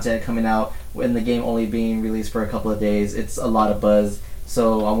all this content coming out and the game only being released for a couple of days, it's a lot of buzz.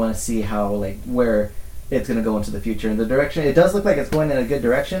 So I want to see how, like, where it's going to go into the future and the direction. It does look like it's going in a good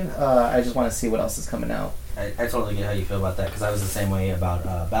direction. I just want to see what else is coming out. I totally get how you feel about that, because I was the same way about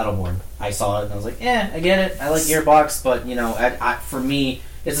Battleborn. I saw it and I was like, I get it. I like Gearbox, but, you know, for me,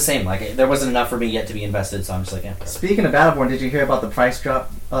 it's the same. Like, there wasn't enough for me yet to be invested, so I'm just like, whatever. Speaking of Battleborn, did you hear about the price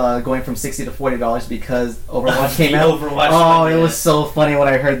drop going from $60 to $40 because Overwatch came out? Overwatch it was so funny when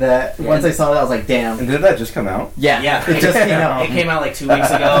I heard that. Yeah. Once I saw that, I was like, damn. And did that just come out? Yeah, it just came out. It came out like 2 weeks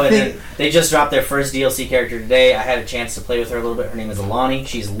ago, and then they just dropped their first DLC character today. I had a chance to play with her a little bit. Her name is Alani.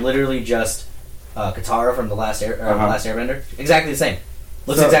 She's literally just Katara from the last Airbender. Exactly the same.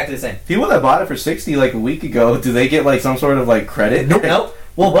 Looks exactly the same. People that bought it for $60 like a week ago, do they get like some sort of like credit? Nope.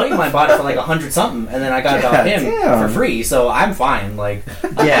 Well, a buddy of mine bought it for like $100 something, and then I got it off him damn. for free, so I'm fine. Like,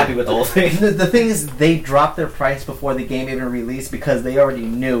 I'm happy with the whole thing. The thing is, they dropped their price before the game even released because they already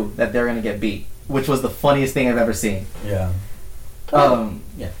knew that they were going to get beat, which was the funniest thing I've ever seen. Yeah.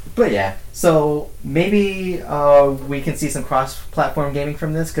 Yeah. But yeah, so maybe we can see some cross-platform gaming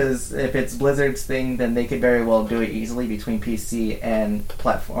from this, because if it's Blizzard's thing, then they could very well do it easily between PC and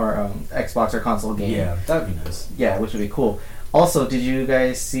platform or Xbox or console gaming. Yeah, that would be nice. Yeah, which would be cool. Also, did you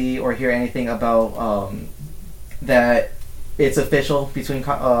guys see or hear anything about that it's official between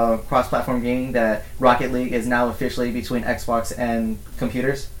cross-platform gaming that Rocket League is now officially between Xbox and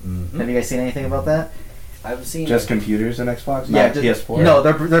computers? Mm-hmm. Have you guys seen anything about that? I've seen Just computers and Xbox, Yeah, not PS4. No,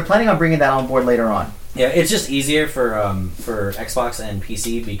 they're planning on bringing that on board later on. Yeah, it's just easier for Xbox and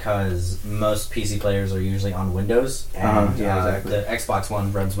PC because most PC players are usually on Windows, and exactly. the Xbox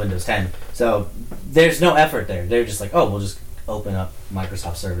One runs Windows 10. So there's no effort there. They're just like, oh, we'll just open up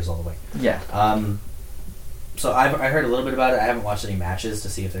Microsoft servers all the way. Yeah. So I heard a little bit about it. I haven't watched any matches to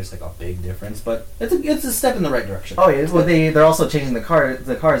see if there's like a big difference, but it's a step in the right direction. Oh yeah. Well, they're also changing the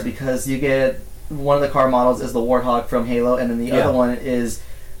cars because you get one of the car models is the Warthog from Halo, and then the other one is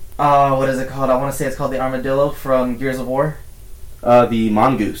what is it called? I want to say it's called the Armadillo from Gears of War. The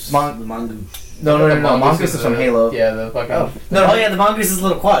Mongoose. The Mongoose. No. Mongoose is from Halo. Yeah, the fucking. The Mongoose is a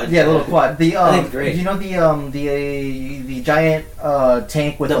little quad. Yeah, the little quad. The I think it's great. You know the giant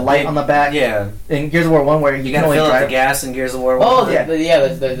tank with the light big- on the back. Yeah, In Gears of War 1, where you you can gotta only fill up drive. the gas in Gears of War 1. Oh, Yeah. the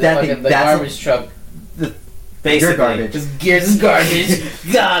That thing- fucking the that's garbage truck. Basically, You're garbage. Just Gears is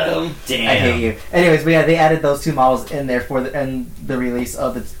garbage. Got him. Damn. I hate you. Anyways, but yeah, they added those two models in there for the release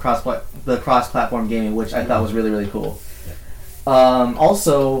of the cross-platform gaming, which I thought was really, really cool.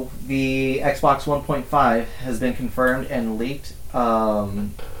 Also, the Xbox 1.5 has been confirmed and leaked.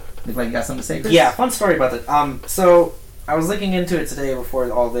 Looks like you got something to say, Chris? Yeah, fun story about that. So I was looking into it today before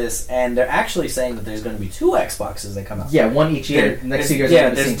all this, and they're actually saying that there's going to be 2 Xboxes that come out. Yeah, one each year. Next 2 years, yeah,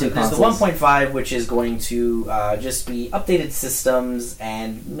 we're going to see 2 there's consoles. the 1.5, which is going to just be updated systems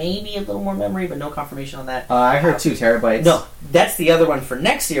and maybe a little more memory, but no confirmation on that. I heard 2 terabytes. No, that's the other one for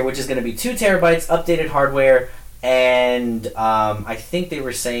next year, which is going to be 2 terabytes, updated hardware, and I think they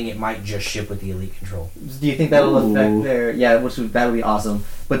were saying it might just ship with the Elite control. Do you think that'll affect their... Yeah, that'll be awesome.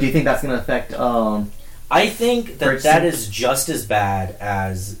 But do you think that's going to affect... I think that Purchasing. that is just as bad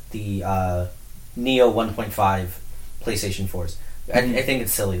as the Neo 1.5 PlayStation 4s. I think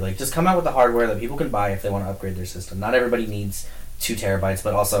it's silly. Like, just come out with the hardware that people can buy if they want to upgrade their system. Not everybody needs 2 terabytes,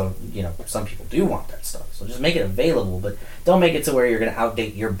 but also, you know, some people do want that stuff. So just make it available, but don't make it to where you're going to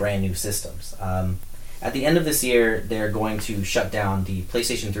outdate your brand new systems. At the end of this year, they're going to shut down the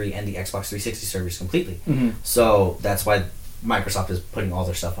PlayStation 3 and the Xbox 360 servers completely. Mm-hmm. So that's why Microsoft is putting all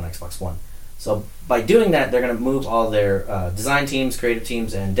their stuff on Xbox One. So by doing that, they're going to move all their design teams, creative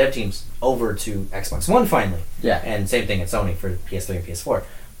teams, and dev teams over to Xbox One finally. Yeah. And same thing at Sony for PS3 and PS4.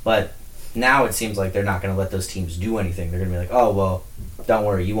 But now it seems like they're not going to let those teams do anything. They're going to be like, oh, well, don't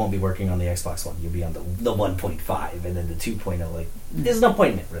worry, you won't be working on the Xbox One. You'll be on the 1.5 and then the 2.0. Like, there's no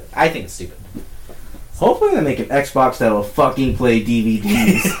point in it, really. I think it's stupid. Hopefully they make an Xbox that will fucking play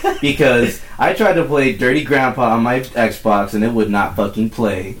DVDs, because I tried to play Dirty Grandpa on my Xbox and it would not fucking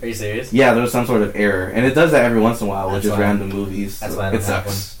play. Are you serious? Yeah, there was some sort of error, and it does that every once in a while with That's just why- random movies. That's so why I don't it have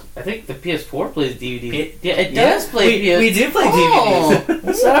sucks. one. I think the PS4 plays DVDs. Yeah, it does play PS4. We do play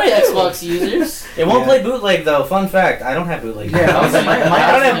DVDs. Sorry, Xbox users. It won't play bootleg though. Fun fact: I don't have bootleg. Yeah, I was like,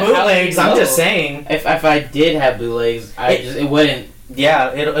 I don't have bootlegs. How do I'm you just know? saying. If I did have bootlegs, it wouldn't.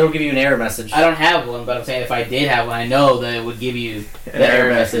 Yeah, it'll give you an error message. I don't have one, but I'm saying if I did have one, I know that it would give you the error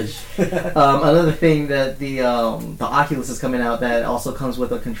message. Another thing that the Oculus is coming out that also comes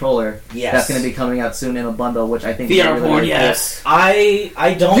with a controller. Yes. That's going to be coming out soon in a bundle, which I think VR is really, porn, really yes.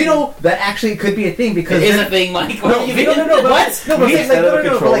 I don't. You know, that actually could be a thing because It is a thing, Mike. No, but What? No, but You it's instead of a but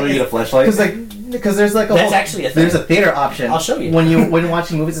controller, like, you get a flashlight. because there's like a That's whole, actually a thing. there's a theater option. I'll show you. when you're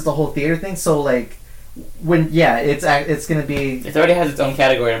watching movies. It's a whole theater thing. So like it's gonna be. It already has its own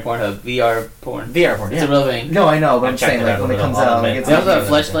category in Pornhub. VR porn. VR porn. It's Yeah. a real thing. No, I know, but I've I'm checked saying it like out when a it comes little. out, like, I'll it's They also have Yeah.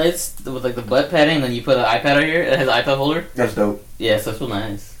 flashlights with like the butt padding, and then you put an iPad over here. It has an iPad holder. That's dope. Yeah, so it's real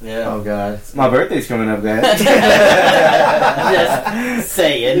nice. Yeah. oh god. My birthday's coming up, guys. Just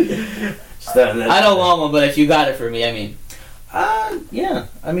saying. I don't want one, but if you got it for me, I mean. Yeah.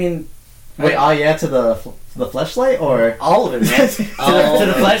 I mean, Wait, to the fleshlight or all of it, man. to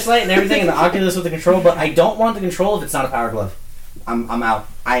the flashlight and everything, and the Oculus with the control. But I don't want the control if it's not a power glove. I'm out.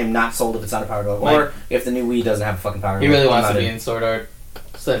 I am not sold if it's not a power glove, or if the new Wii doesn't have a fucking power glove. He really I'm wants not to be in. in Sword Art.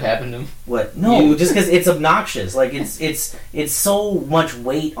 So that happened to him. What? No, just because it's obnoxious. Like it's so much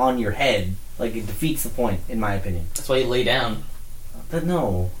weight on your head. Like it defeats the point, in my opinion. That's why you lay down. But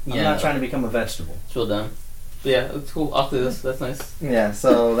no, I'm Yeah. not trying to become a vegetable. It's real dumb. But yeah, it's cool. Oculus, that's nice. yeah?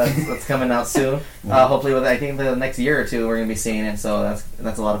 So that's coming out soon. Hopefully, I think the next year or two we're gonna be seeing it. So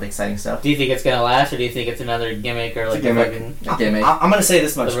that's a lot of exciting stuff. Do you think it's gonna last, or do you think it's another gimmick, or like It's a gimmick. fucking Gimmick. I'm gonna say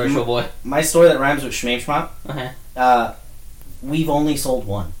this the much. virtual boy? My store that rhymes with Schmamschmop, Uh-huh. we've only sold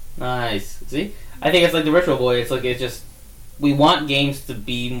one. Nice. See? I think it's like the virtual boy. It's like, it's just, we want games to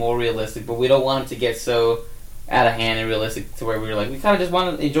be more realistic, but we don't want them to get so out of hand and realistic to where we're like, we kind of just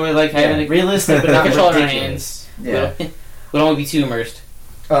want to enjoy like having a realistic, but not control in our ridiculous. Yeah. We don't want to be too immersed.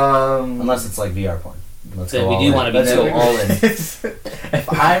 Unless it's like VR porn. Let's So go we all do in. wanna be Let's go there. all in.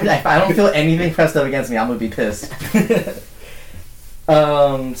 if I don't feel anything pressed up against me, I'm gonna be pissed.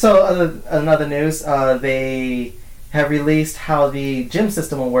 Another news, they have released how the gym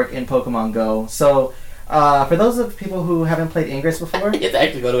system will work in Pokemon Go. So, for those of people who haven't played Ingress before, You have to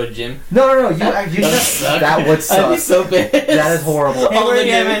actually go to a gym. no, That suck. that would I'd suck. be so pissed. That is horrible. Hey, where are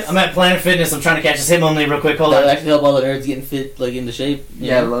you at, man? I'm at Planet Fitness. I'm trying to catch his him only real quick. Hold That would on. actually help all the nerds getting fit, like into shape. you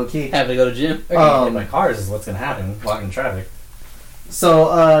Yeah, know? low key. Having to go to gym. In my cars is what's gonna happen. Walking in traffic.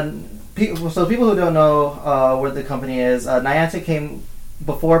 So, people who don't know where the company is, Niantic came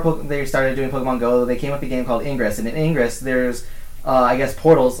before they started doing Pokemon Go. They came up with a game called Ingress, and in Ingress, there's I guess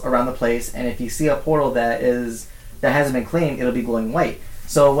portals around the place, and if you see a portal that hasn't been claimed, it'll be glowing white.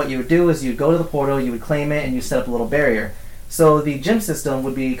 So what you would do is you'd go to the portal, you would claim it, and you set up a little barrier. So the gym system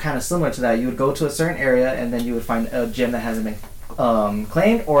would be kind of similar to that. You would go to a certain area, and then you would find a gym that hasn't been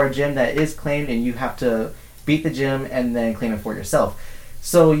claimed, or a gym that is claimed, and you have to beat the gym and then claim it for yourself.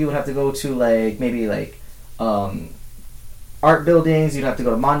 So you would have to go to maybe art buildings. You'd have to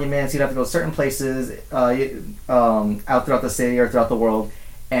go to monuments. You'd have to go to certain places out throughout the city or throughout the world,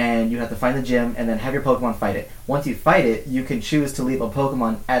 and you have to find the gym and then have your Pokemon fight it. Once you fight it, you can choose to leave a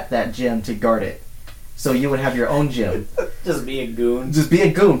Pokemon at that gym to guard it. So you would have your own gym. Just be a goon. Just be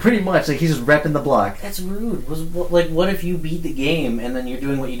a goon, pretty much. Like, he's just repping the block. That's rude. What if you beat the game and then you're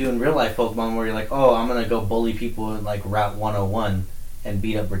doing what you do in real life Pokemon, where you're like, oh, I'm gonna go bully people in like Route 101 and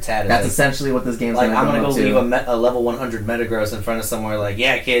beat up Rattata. That's essentially what this game's like I'm gonna gonna go to. leave a level 100 Metagross in front of somewhere. Like,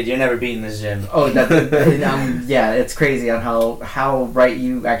 yeah, kid, you're never beating this gym. Oh, yeah, it's crazy on how right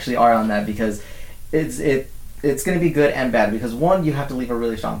you actually are on that, because it's going to be good and bad, because one, you have to leave a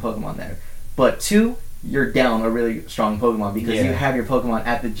really strong Pokemon there, but two, you're down a really strong Pokemon because you have your Pokemon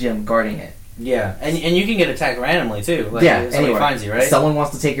at the gym guarding it. Yeah, and you can get attacked randomly too. Like, Yeah, somebody anywhere. finds you, right? Someone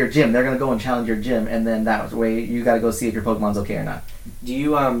wants to take your gym, they're going to go and challenge your gym, and then that way you got to go see if your Pokemon's okay or not. Do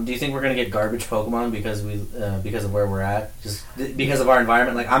you think we're gonna get garbage Pokemon because of where we're at, just because of our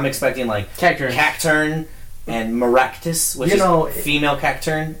environment? Like, I'm expecting like Cacturn and Maractus, which is female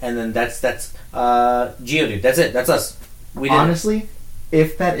Cacturn, and then that's Geodude. That's it. That's us. Honestly,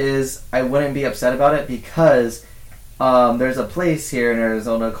 if that is, I wouldn't be upset about it, because there's a place here in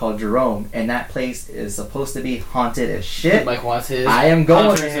Arizona called Jerome, and that place is supposed to be haunted as shit. Mike wants his. I am going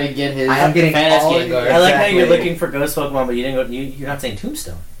Hunters there. to get his. I am getting Fat-ass all. Gengar. I like how you're Exactly. looking for ghost Pokemon, but you didn't go. You're not saying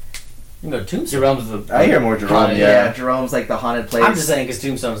Tombstone. You can go to Tombstone. Jerome's the. I hear more Jerome. Yeah. Jerome's like the haunted place. I'm just saying because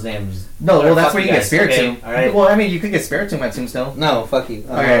Tombstone's name is... No, well, that's Fuck where you you get guys, Spirit okay? Tomb. All right. Well, I mean, you could get Spirit Tomb at Tombstone. No, fuck you.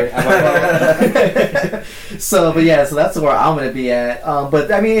 Okay. So, but yeah, so that's where I'm going to be at.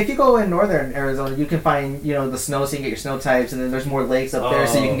 But, I mean, if you go in northern Arizona, you can find, you know, the snow, so you can get your snow types, and then there's more lakes up there,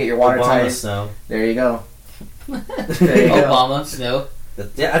 so you can get your water Obama types. Snow. There you go. There you go. Obama Snow.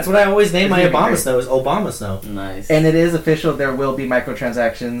 Yeah, that's what I always name my It's really Obama great. Snow, is Obama Snow. Nice. And it is official, there will be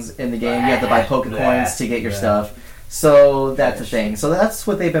microtransactions in the game. You have to buy Pokecoins to get your stuff. So that's the thing. So that's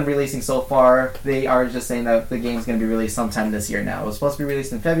what they've been releasing so far. They are just saying that the game's going to be released sometime this year now. It was supposed to be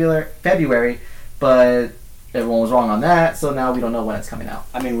released in February, but everyone was wrong on that, so now we don't know when it's coming out.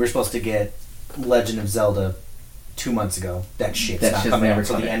 I mean, we're supposed to get Legend of Zelda 2 months ago. That shit's That not shit's coming out never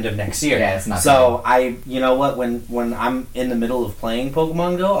until the coming. end of next year. Yeah, it's not So you know what? When I'm in the middle of playing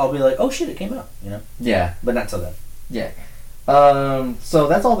Pokemon Go, I'll be like, oh shit, it came out. You know, Yeah. but not till then. Yeah. So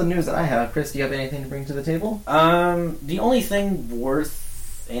that's all the news that I have. Chris, do you have anything to bring to the table? The only thing worth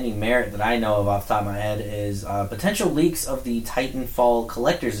any merit that I know of off the top of my head is potential leaks of the Titanfall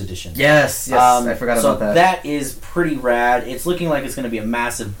Collector's Edition. Yes, I forgot so about that. That is pretty rad. It's looking like it's going to be a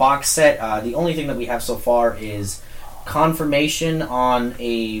massive box set. The only thing that we have so far is confirmation on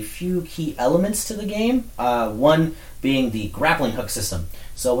a few key elements to the game. One being the grappling hook system.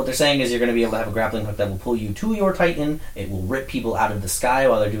 So what they're saying is you're going to be able to have a grappling hook that will pull you to your Titan. It will rip people out of the sky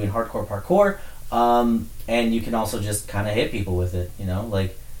while they're doing hardcore parkour. And you can also just kind of hit people with it. You know,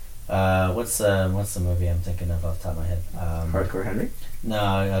 like what's the movie I'm thinking of off the top of my head? Hardcore Henry.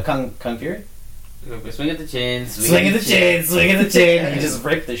 No, Kung Fury. Swing at the chain. Swing at the chain. Swing at the chain. You just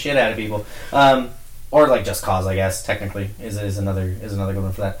rip the shit out of people. Or like Just Cause, I guess. Technically, is another good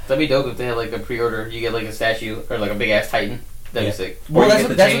one for that. That'd be dope if they had like a pre-order. You get like a statue or like a big ass Titan. That'd be sick. Well, Or you that's get what,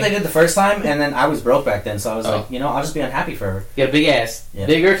 the that's chain. what they did the first time, and then I was broke back then, so I was Oh. like, you know, I'll just be unhappy for her. Get a big ass, Yeah.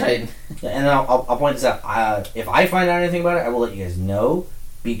 bigger Titan. Yeah, and then I'll point this out. If I find out anything about it, I will let you guys know,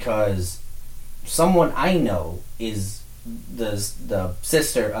 because someone I know is the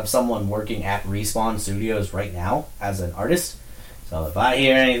sister of someone working at Respawn Studios right now as an artist. So if I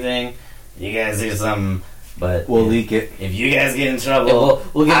hear anything, you guys do something. But We'll leak it. if you guys get in trouble, Yeah,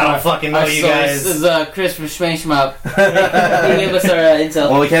 we'll get I don't our- fucking know our you source. guys. This is Chris from Schmanschmop. He gave us our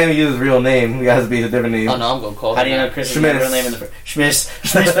intel. Well, we can't even use his real name. We have to be a different name. Oh no, I'm gonna call How him do you know that. Chris' Schmiss. real name in the first? Schmiss.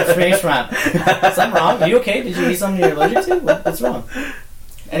 Something wrong? Are you okay? Did you eat something you're allergic to? What's wrong?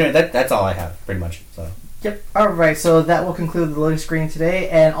 Anyway, that's all I have, pretty much. So Yep. Alright, so that will conclude the loading screen today.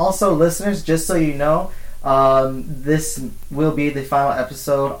 And also, listeners, just so you know, this will be the final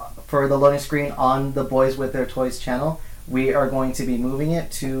episode for the loading screen on the Boys With Their Toys channel. We are going to be moving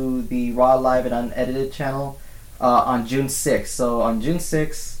it to the Raw Live and Unedited channel on June 6th. So on June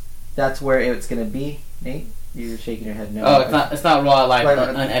 6th, that's where it's going to be. Nate, you're shaking your head no. Oh, it's not Raw Live Right,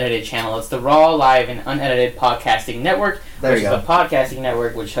 and Unedited channel. It's the Raw Live and Unedited Podcasting Network, There which you is go. a podcasting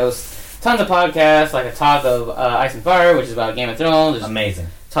network which hosts tons of podcasts, like a talk of Ice and Fire, which is about Game of Thrones. There's amazing.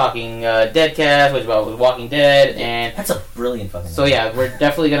 talking Deadcast, which is about Walking Dead, and That's a brilliant fucking. so yeah, we're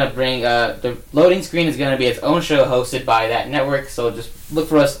definitely gonna bring the loading screen is gonna be its own show hosted by that network. So just look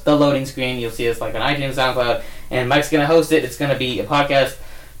for us, the loading screen. You'll see us like on iTunes, SoundCloud, and Mike's gonna host it. It's gonna be a podcast,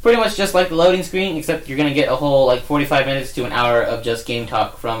 pretty much just like the loading screen, except you're gonna get a whole like 45 minutes to an hour of just game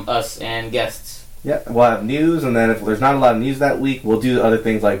talk from us and guests. Yeah, we'll have news, and then if there's not a lot of news that week, we'll do other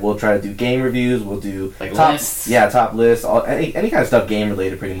things like we'll try to do game reviews. We'll do Like top, lists. top lists, any kind of stuff game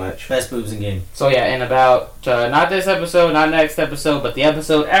related, pretty much. Best boobs in game. So yeah, in about not this episode, not next episode, but the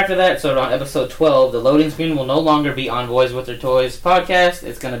episode after that. So on episode 12, the loading screen will no longer be on Boys With Their Toys podcast.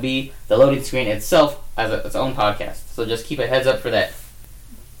 It's going to be the loading screen itself as its own podcast. So just keep a heads up for that.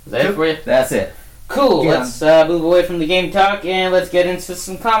 Is that it for you? That's it. Cool. Yeah. Let's move away from the game talk and let's get into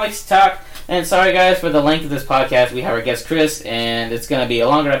some comics talk. And sorry guys for the length of this podcast. We have our guest Chris, and it's going to be a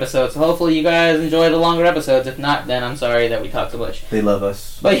longer episode. So hopefully you guys enjoy the longer episodes. If not, then I'm sorry that we talked so much. They love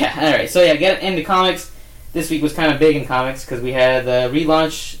us. But yeah, alright, so yeah, get into comics. This week was kind of big in comics because we had the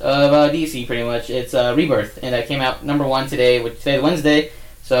relaunch of DC pretty much. It's Rebirth, and that came out number 1 today, which today's Wednesday.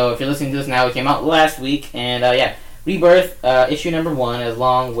 So if you're listening to this now, it came out last week. And yeah, Rebirth, issue number 1,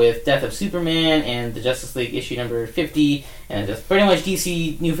 along with Death of Superman and the Justice League issue number 50. And just pretty much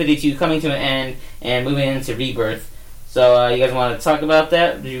DC New 52 coming to an end and moving into Rebirth. So you guys want to talk about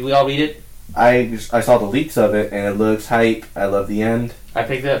that? Did we all read it? I saw the leaks of it, and it looks hype. I love the end. I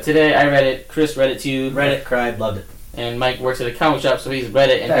picked it up today. I read it. Chris read it too. Read it, cried, loved it. And Mike works at a comic shop, so he's read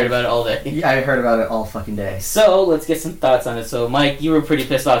it and heard about it all day. Yeah, I heard about it all fucking day. So let's get some thoughts on it. So Mike, you were pretty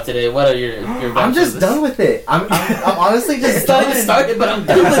pissed off today. What are your I'm thoughts just on this? done with it. I'm honestly just It's not done. even started, but I'm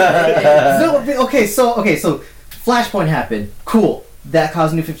done with it. No, okay, so Flashpoint happened. Cool. That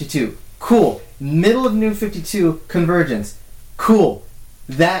caused New 52. Cool. Middle of New 52, Convergence. Cool.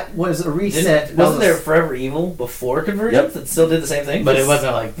 That was a reset. Wasn't there Forever Evil before Convergence that still did the same thing? But it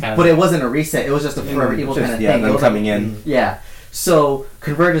wasn't like kind of. But it wasn't a reset. It was just a Forever Evil kind of yeah, thing. them coming in. Yeah. So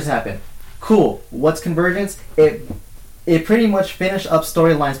Convergence happened. Cool. What's Convergence? It pretty much finished up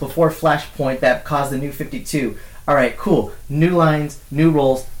storylines before Flashpoint that caused the New 52. All right, cool. New lines, new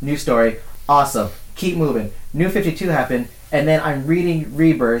roles, new story. Awesome. Keep moving. New 52 happened, and then I'm reading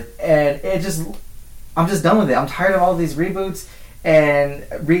Rebirth, and I'm just done with it. I'm tired of all these reboots, and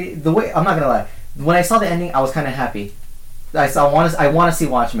the way I'm not gonna lie. When I saw the ending, I was kind of happy. I want to see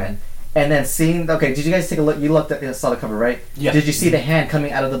Watchmen. And then seeing, okay, did you guys take a look? You saw the cover, right? Yeah. Did you see the hand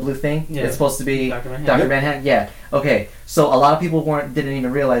coming out of the blue thing? Yeah. It's supposed to be Dr. Manhattan. Dr. Manhattan. Yeah. Okay. So a lot of people didn't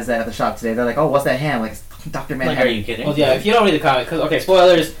even realize that at the shop today. They're like, "Oh, what's that hand?" Like, it's Dr. Like, Manhattan. are you kidding? Well, yeah, if you don't read the comic, because, okay,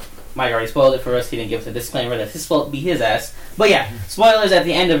 spoilers. Mike already spoiled it for us. He didn't give us a disclaimer. That's his fault. Be his ass. But yeah, spoilers. At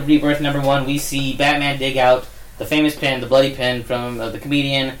the end of Rebirth #1, we see Batman dig out the famous pen, the bloody pen from the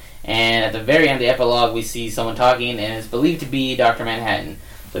comedian, and at the very end of the epilogue, we see someone talking, and it's believed to be Dr. Manhattan.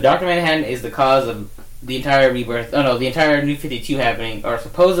 So Dr. Manhattan is the cause of the entire Rebirth. Oh no, the entire New 52 happening, or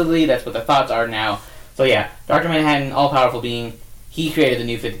supposedly that's what the thoughts are now. So yeah, Dr. Manhattan, all-powerful being, he created the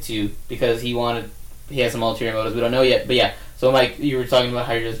New 52 because he has some ulterior motives. We don't know yet, but yeah. So Mike, you were talking about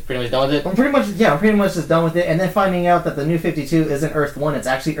how you're just pretty much done with it? I'm pretty much just done with it. And then finding out that the New 52 isn't Earth 1, it's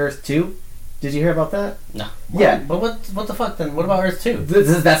actually Earth 2. Did you hear about that? No. Yeah. But what the fuck then? What about Earth 2?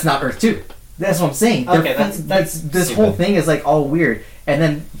 That's not Earth 2. That's what I'm saying. Okay, that's this stupid. whole thing is like all weird. And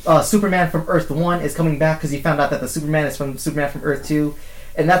then Superman from Earth 1 is coming back because he found out that the Superman is from Superman from Earth 2.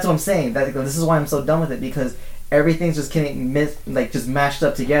 And that's what I'm saying. This is why I'm so done with it, because everything's just getting just mashed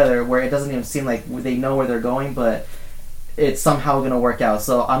up together where it doesn't even seem like they know where they're going, but it's somehow going to work out.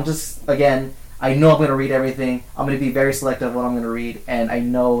 So I'm just, again, I know I'm going to read everything. I'm going to be very selective of what I'm going to read, and I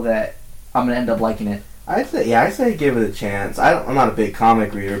know that I'm going to end up liking it. I say give it a chance. I'm not a big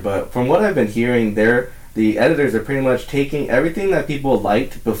comic reader, but from what I've been hearing, the editors are pretty much taking everything that people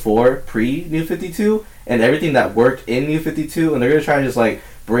liked before pre-New 52 and everything that worked in New 52, and they're going to try to just like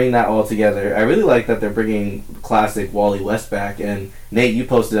bring that all together. I really like that they're bringing classic Wally West back, and Nate, you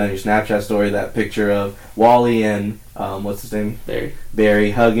posted on your Snapchat story that picture of Wally and what's his name?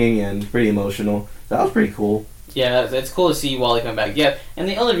 Barry hugging, and pretty emotional. That was pretty cool. Yeah, it's cool to see Wally come back. Yeah, and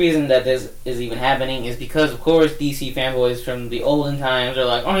the only reason that this is even happening is because, of course, DC fanboys from the olden times are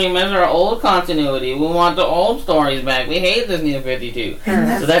like, "Oh, you miss our old continuity. We want the old stories back. We hate this New 52."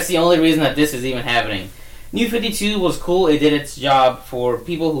 So that's the only reason that this is even happening. New 52 was cool. It did its job for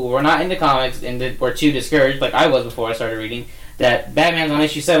people who were not into comics and were too discouraged, like I was before I started reading, that Batman's on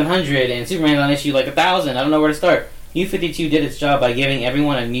issue 700 and Superman's on issue like 1,000. I don't know where to start. New 52 did its job by giving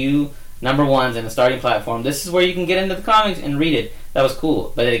everyone a new #1s and a starting platform. This is where you can get into the comics and read it. That was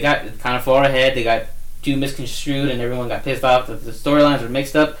cool. But it got kind of far ahead. They got too misconstrued and everyone got pissed off that the storylines were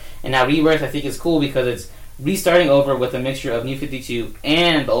mixed up. And now Rebirth, I think, is cool because it's restarting over with a mixture of New 52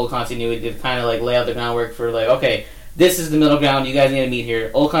 and the old continuity to kind of like lay out the groundwork for like, okay, this is the middle ground. You guys need to meet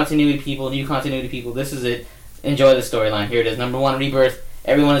here. Old continuity people, new continuity people. This is it. Enjoy the storyline. Here it is. #1 Rebirth.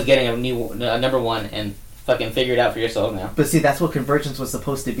 Everyone is getting a new #1 and fucking figure it out for yourself now. But see, that's what Convergence was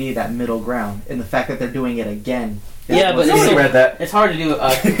supposed to be, that middle ground, and the fact that they're doing it again. Yeah, but Somebody read that. It's hard to do.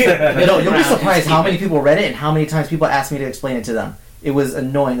 You'll be surprised how many people read it and how many times people asked me to explain it to them. It was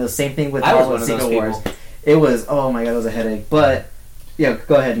annoying. The same thing with I was Marvel one of those Secret Wars. people. It was, oh my god, it was a headache. But, yeah,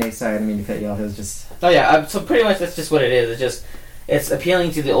 go ahead, Nate. Sorry, I didn't mean to cut you off. It was just... Oh yeah, so pretty much that's just what it is. It's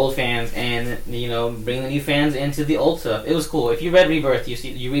appealing to the old fans and, you know, bringing the new fans into the old stuff. It was cool. If you read Rebirth,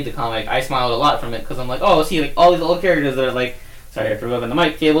 you read the comic, I smiled a lot from it because I'm like, oh, see, like all these old characters that are like, sorry, I threw up on the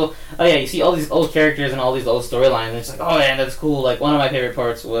mic cable. Oh yeah, you see all these old characters and all these old storylines, and it's like, oh yeah, that's cool. Like one of my favorite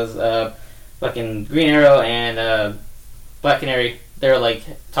parts was fucking Green Arrow and Black Canary. They were like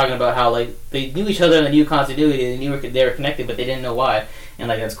talking about how like they knew each other in the new continuity. They knew they were connected, but they didn't know why. And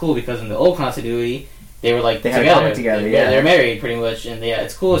like that's cool because in the old continuity, they were like they had a comic together. Yeah, they're married pretty much, and yeah,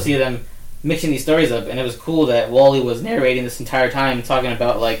 it's cool to see them mixing these stories up. And it was cool that Wally was narrating this entire time, talking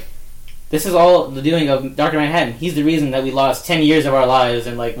about like this is all the doing of Dr. Manhattan. He's the reason that we lost 10 years of our lives,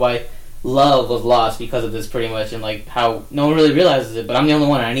 and like why love was lost because of this pretty much, and like how no one really realizes it. But I'm the only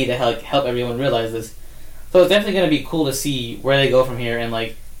one, and I need to help everyone realize this. So it's definitely going to be cool to see where they go from here and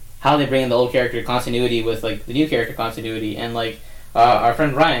like how they bring in the old character continuity with like the new character continuity. And like our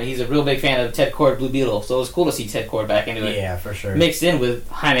friend Ryan, he's a real big fan of Ted Kord, Blue Beetle, so it was cool to see Ted Kord back into it. Yeah, for sure. Mixed in with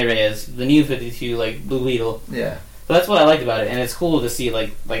Jaime Reyes, the new 52 like Blue Beetle. Yeah. So that's what I liked about it, and it's cool to see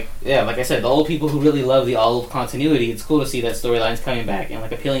like I said, the old people who really love the old continuity. It's cool to see that storyline's coming back and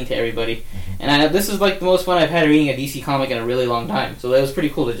like appealing to everybody. And this is like the most fun I've had reading a DC comic in a really long time. So it was pretty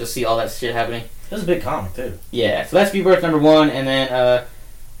cool to just see all that shit happening. It was a big comic too. Yeah, so that's Rebirth number 1, and then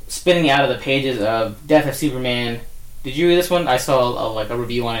spinning out of the pages of Death of Superman. Did you read this one? I saw a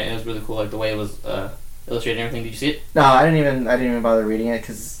review on it, and it was really cool, like the way it was illustrated and everything. Did you see it? No, I didn't even bother reading it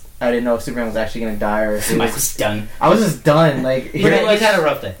because I didn't know if Superman was actually going to die or if he Mike was... was done. I was just done. Like, Pretty much had a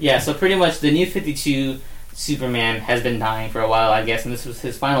rough day. Yeah, so pretty much the New 52 Superman has been dying for a while, I guess, and this was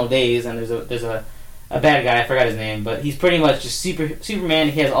his final days, and there's a bad guy, I forgot his name, but he's pretty much just Superman.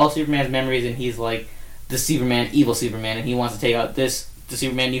 He has all Superman's memories, and he's like the evil Superman, and he wants to take out the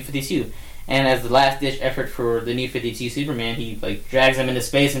Superman New 52. And as the last-ditch effort for the New 52 Superman, he like drags him into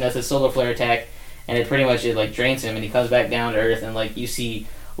space and does his solar flare attack, and it pretty much drains him, and he comes back down to Earth, and like you see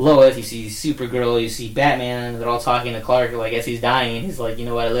Lois, you see Supergirl, you see Batman, they're all talking to Clark like as he's dying, and he's like, you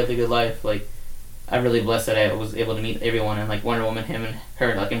know what, I lived a good life, like I'm really blessed that I was able to meet everyone, and like Wonder Woman, him and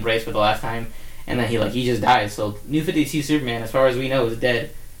her like embraced for the last time, and then he just dies. So New 52 Superman, as far as we know, is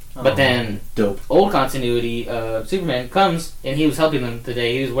dead. But then dope. Old continuity Superman comes, and he was helping them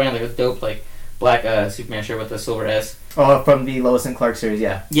today. He was wearing like a dope like black Superman shirt with the silver S. Oh, from the Lois and Clark series,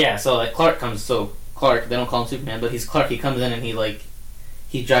 yeah. Yeah, so like Clark comes, so Clark, they don't call him Superman, but he's Clark. He comes in and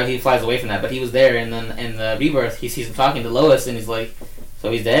he flies away from that, but he was there, and then in the Rebirth, he sees him talking to Lois, and he's like,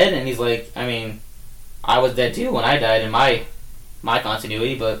 so he's dead? And he's like, I mean, I was dead too when I died in my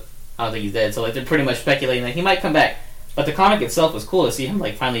continuity, but I don't think he's dead. So like they're pretty much speculating that he might come back. But the comic itself was cool to see him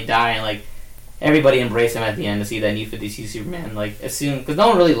like finally die, and like everybody embraced him at the end to see that New 52 Superman. Like as soon, because no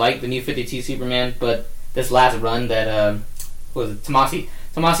one really liked the New 52 Superman, but this last run that what was it,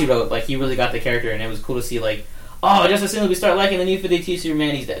 Tomasi wrote, like he really got the character, and it was cool to see like, oh, just as soon as we start liking the New 52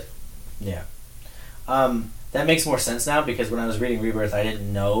 Superman, he's dead. Yeah. That makes more sense now, because when I was reading Rebirth, I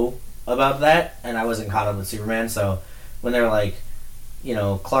didn't know about that, and I wasn't caught up with Superman, so when they were like, you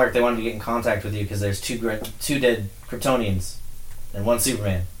know, Clark, they wanted to get in contact with you because there's two dead Kryptonians and one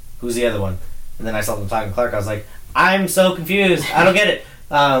Superman. Who's the other one? And then I saw them talking to Clark, I was like, I'm so confused, I don't get it.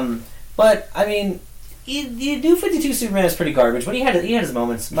 But, I mean, the New 52 Superman is pretty garbage, but he had his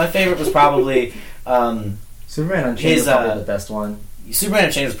moments. My favorite was probably... Superman Unchained was probably the best one. Superman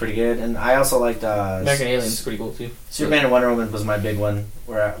Unchained was pretty good, and I also liked American Alien's pretty cool too. Superman and Wonder Woman was my big one,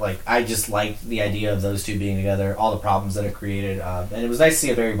 where I just liked the idea of those two being together, all the problems that it created, and it was nice to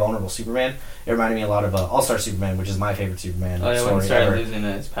see a very vulnerable Superman. It reminded me a lot of All-Star Superman, which is my favorite Superman. Oh yeah, when he started losing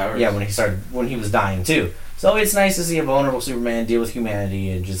his powers. Yeah, when he was dying too. So it's nice to see a vulnerable Superman deal with humanity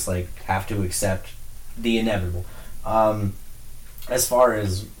and just like have to accept the inevitable. As far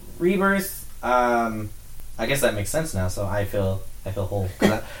as Rebirth, I guess that makes sense now. So I feel whole.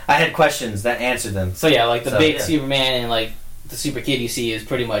 I had questions that answered them. So yeah, like the big Superman and like the super kid you see is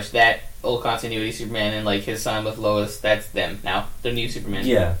pretty much that old continuity Superman, and like his son with Lois, that's them now. They're new Superman.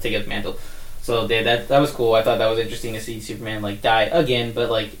 Yeah. Take up the mantle. So that was cool. I thought that was interesting to see Superman like die again, but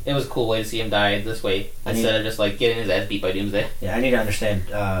like it was a cool way to see him die this way instead of just like getting his ass beat by Doomsday. Yeah, I need to understand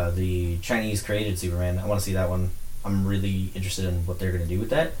the Chinese created Superman. I want to see that one. I'm really interested in what they're going to do with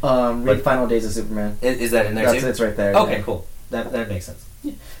that. Read Final Days of Superman. Is that in there too? It's right there. Okay, yeah. cool. That makes sense.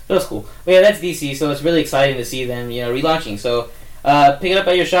 Yeah, that was cool. But yeah, that's DC, so it's really exciting to see them, relaunching. So pick it up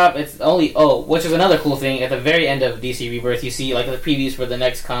at your shop. It's only which is another cool thing. At the very end of DC Rebirth, you see like the previews for the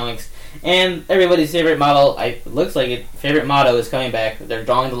next comics, and everybody's favorite model. Looks like favorite motto is coming back. They're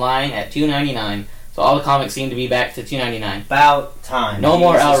drawing the line at $2.99. So all the comics seem to be back to $2.99. About time. No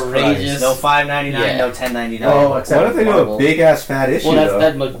more outrageous. Christ. No $5.99. Yeah. No $10.99. Oh, except what if they do a big ass fat issue?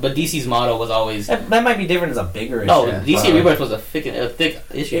 Well, but DC's motto was always that might be different as a bigger issue. no. DC Rebirth was a thick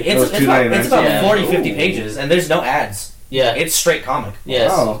issue. It's about Yeah. 40, 50 pages, and there's no ads. Yeah. It's straight comic.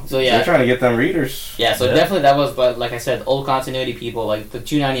 Yes. Oh, So yeah. they're trying to get them readers. Yeah, so Yeah. definitely that was, but like I said, old continuity people, like the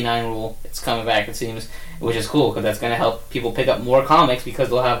 $2.99 rule, it's coming back, it seems, which is cool, because that's going to help people pick up more comics, because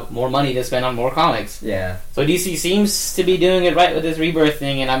they'll have more money to spend on more comics. Yeah. So DC seems to be doing it right with this Rebirth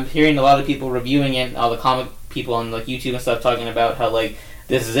thing, and I'm hearing a lot of people reviewing it, all the comic people on like YouTube and stuff talking about how like,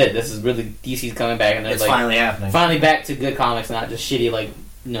 this is it, this is really DC's coming back, and they're It's like, finally happening. finally back to good comics, not just shitty, like,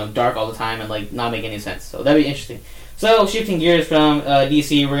 dark all the time and like not make any sense. So that'd be interesting. So, shifting gears from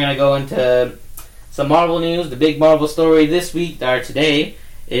DC, we're going to go into some Marvel news. The big Marvel story this week, or today,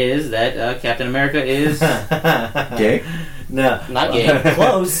 is that Captain America is Gay? No. not gay.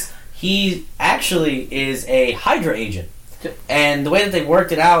 Close. He actually is a Hydra agent. And the way that they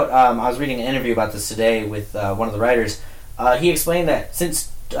worked it out, I was reading an interview about this today with one of the writers. He explained that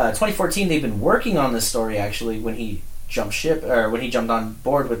since 2014, they've been working on this story, actually, when he jumped ship, or when he jumped on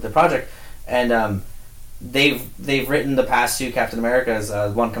board with the project. And they've written the past two Captain Americas,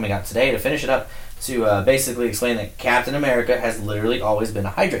 one coming out today to finish it up, to basically explain that Captain America has literally always been a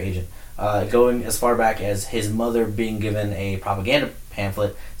Hydra agent, going as far back as his mother being given a propaganda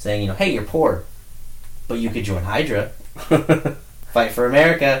pamphlet saying, hey, you're poor, but you could join Hydra, fight for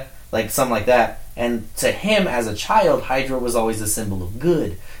America, like something like that. And to him, as a child, Hydra was always a symbol of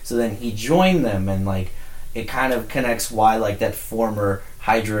good. So then he joined them, and like it kind of connects why like that former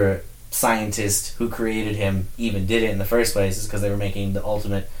Hydra scientist who created him even did it in the first place, is because they were making the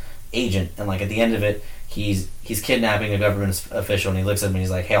ultimate agent. And like at the end of it, he's kidnapping a government official, and he looks at him and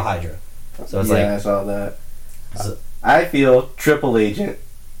he's like, "Hail Hydra!" So it's I saw that. So, I feel triple agent.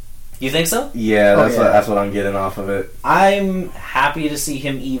 you think so? Yeah, Oh, that's yeah. that's what I'm getting off of it. I'm happy to see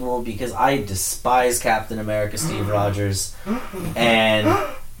him evil because I despise Captain America Steve Rogers, and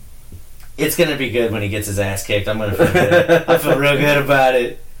it's gonna be good when he gets his ass kicked. I'm gonna feel good. I feel real good about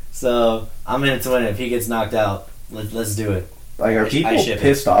it. So I'm in it to win it. If he gets knocked out, let's do it. Like, are I people ship it.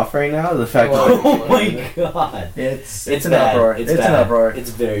 pissed off right now? The fact that Oh my god, It's it's an bad. uproar. It's It's bad. an uproar.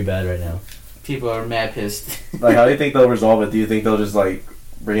 It's very bad right now. People are mad pissed. like, how do you think they'll resolve it? Do you think they'll just like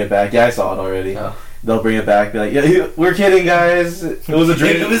bring it back? Yeah, I saw it already. Oh. They'll bring it back. Be like, yeah, we're kidding, guys. It was a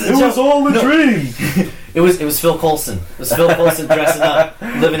dream. It was a It was joke. all a No. dream. It was Phil Coulson. It was Phil Coulson dressing up,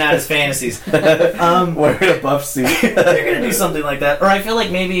 living out his fantasies. Wearing a buff suit. They're gonna do something like that, or I feel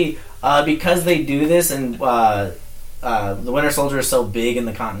like maybe because they do this, and the Winter Soldier is so big in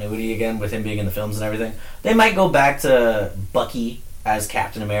the continuity again with him being in the films and everything, they might go back to Bucky as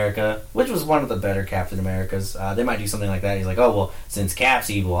Captain America, which was one of the better Captain Americas. They might do something like that. He's like, oh well, since Cap's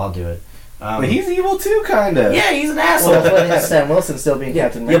evil, I'll do it. But he's evil too, kind of. Yeah, he's an Well, asshole. that's why it's Sam Wilson still being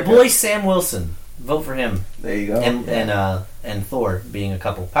Captain Your America. boy Sam Wilson, vote for him, There you go. and Thor being a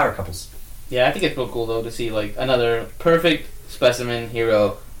couple power couples. Yeah, I think it's real cool though to see like another perfect specimen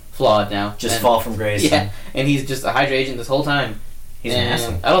hero flawed now. Just And- fall from grace. Yeah, and he's just a Hydra agent this whole time. He's an and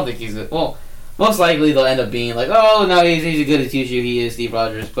asshole. I don't think he's well. Most likely they'll end up being like, oh no, he's as good as Yushu. He is Steve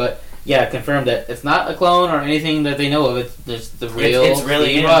Rogers. But yeah, confirmed that it's not a clone or anything that they know of. It's just the real it's really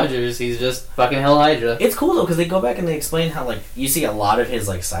Steve him. Rogers. He's just fucking Hell Hydra. It's cool though because they go back and they explain how like you see a lot of his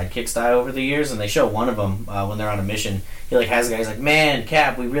like sidekicks die over the years, and they show one of them when they're on a mission. He like has a guy. He's like, "Man,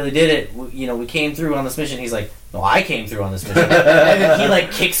 Cap, we really did it. We came through on this mission." He's like, "No, I came through on this mission." And then he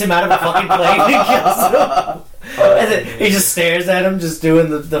like kicks him out of a fucking plane and kills him. And then he just stares at him, just doing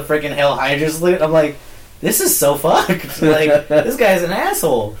the freaking Hell Hydra salute. I'm like, this is so fucked. Like this guy's an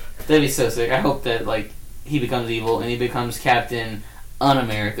asshole. That'd be so sick. I hope that like he becomes evil and he becomes Captain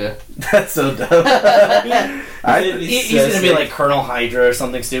Un-America. That's so dumb. He's gonna be like Colonel Hydra or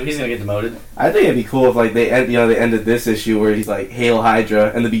something stupid. He's gonna get demoted. I think it'd be cool if like they ended this issue where he's like Hail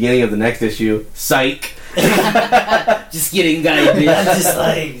Hydra, and the beginning of the next issue, Psych. Just kidding, guy. I'm just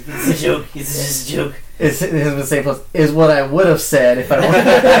like, it's a joke. It's just a joke. It's the same place. Is what I would have said if I wanted.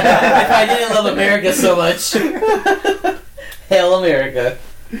 If I didn't love America so much. Hail America.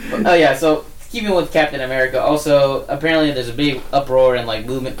 Oh yeah, so keeping with Captain America, also apparently there's a big uproar and like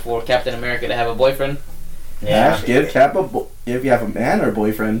movement for Captain America to have a boyfriend. Hash, give Cap if you have a man or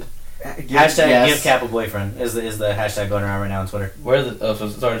boyfriend. Hashtag Yes. give Cap a boyfriend is the hashtag going around right now on Twitter. Where the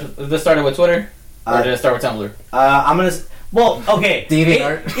this started with Twitter or did it start with Tumblr? I'm gonna. Well, okay.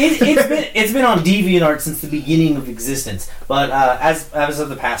 DeviantArt. It's been on DeviantArt since the beginning of existence, but as of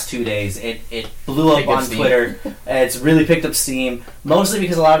the past 2 days, it blew up Picked up on steam. Twitter. It's really picked up steam, mostly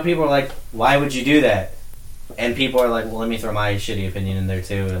because a lot of people are like, "Why would you do that?" And people are like, "Well, let me throw my shitty opinion in there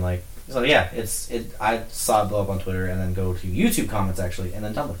too." And like, so yeah, I saw it blow up on Twitter and then go to YouTube comments actually, and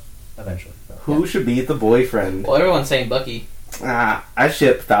then Tumblr eventually. So, Who should be the boyfriend? Well, everyone's saying Bucky. I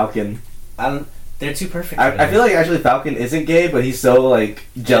ship Falcon. they're too perfect. right I now. feel like actually Falcon isn't gay, but he's so like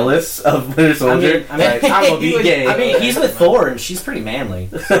jealous of Winter Soldier. I mean, like, I'm gonna be gay. I mean, he's with Thor, and she's pretty manly.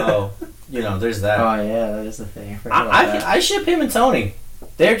 So, there's that. Oh yeah, that is the thing. I forgot about that. I ship him and Tony.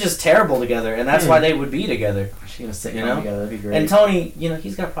 They're just terrible together, and that's why they would be together. She gonna sit You know? together. That'd be great. And Tony,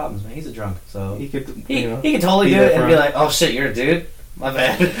 he's got problems, man. He's a drunk, so he could, he you know, can totally be do there it and for be him. like, "Oh shit, you're a dude. My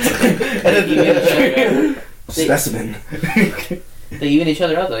bad." specimen. They even each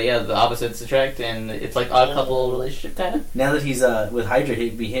other out though. Yeah, the opposites attract, and it's like odd couple relationship kind of. Now that he's with Hydra,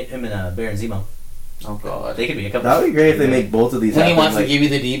 he'd be him and Baron Zemo. Oh god. They could be a couple. That would be great if they make both of these. When he happen, wants like, to give you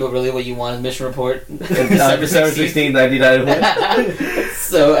the D, but really what you want is mission report. December 16th, 1991.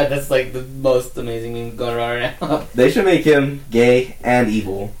 So that's like the most amazing meme going around right now. They should make him gay and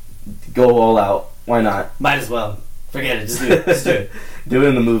evil. Go all out. Why not? Might as well. Forget it. Just do it. Just do it. Do it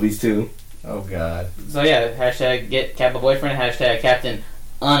in the movies too. Oh god. So yeah, hashtag get Cap a boyfriend, hashtag Captain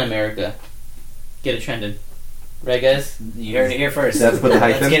Un-America. Get it trended. Right, guys? You heard it here first. That's put the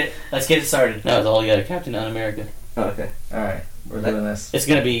hype in? Let's get it started. No, it's all you got. Captain Un-America. Oh, okay. Alright, we're doing this. It's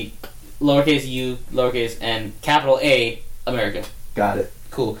gonna be lowercase u, lowercase n, capital A, America. Got it.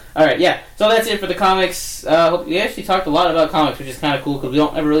 Cool. Alright, yeah. So that's it for the comics. We actually talked a lot about comics, which is kind of cool because we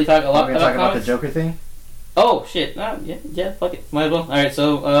don't ever really talk a lot We're about gonna talk about comics. the Joker thing? Oh, shit. Yeah, fuck it. Might as well. Alright,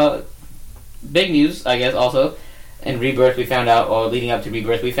 so, big news, I guess, also. In Rebirth, we found out, or leading up to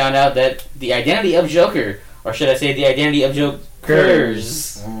Rebirth, we found out that the identity of Joker, or should I say the identity of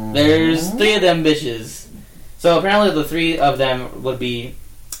Jokers, there's 3 of them bitches. So apparently the 3 of them would be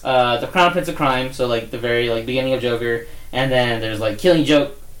the Crown Prince of Crime, so like the very like beginning of Joker, and then there's like Killing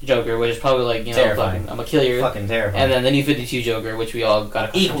Joker, which is probably like, you know, Terrifying. I'm a killer. Fucking terrifying. And then the New 52 Joker, which we all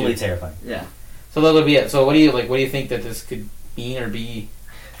got Equally terrifying. Yeah. So that would be it. So what do you think that this could mean or be?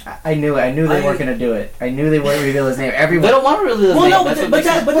 I knew it. I knew they weren't gonna do it. I knew they wouldn't reveal his name. Everyone. They don't want to reveal his Well, name. no, That's but what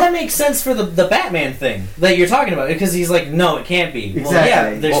makes that makes sense for the Batman thing that you're talking about, because he's like, no, it can't be. Well, Exactly.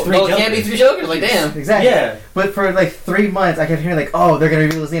 yeah, there's well, 3 no, it Jokers. can't be 3 Jokers. Like, damn. Exactly. Yeah. But for like 3 months, I kept hearing like, oh, they're gonna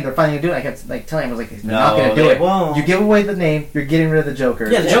reveal his name. They're finally gonna do it. I kept like telling him, I was like, they're not gonna do they it. won't. You give away the name, you're getting rid of the Joker.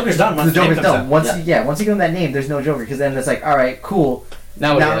 Yeah, the Joker's done. Once The Joker's name comes done. out. Once Yeah. once you give him that name, there's no Joker. Because then it's like, all right, cool.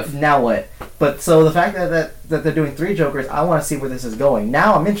 Now what do you have? Now what? But so the fact that they're doing 3 Jokers, I want to see where this is going.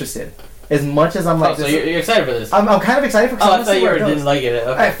 Now I'm interested. As much as I'm like, So you're excited for this? I'm kind of excited for. Oh, I to thought see you where it goes. didn't like it.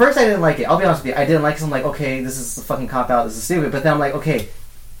 Okay. At first, I didn't like it. I'll be honest with you. I didn't like it. 'Cause I'm like, okay, this is a fucking cop out. This is stupid. But then I'm like, okay,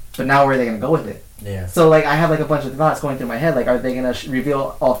 but now where are they gonna go with it? Yeah. So like, I have like a bunch of thoughts going through my head. Like, are they gonna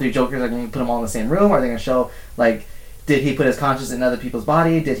reveal all 3 Jokers? Are they gonna put them all in the same room? Are they gonna show like, did he put his conscience in other people's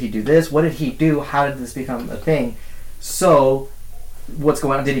body? Did he do this? What did he do? How did this become a thing? So, what's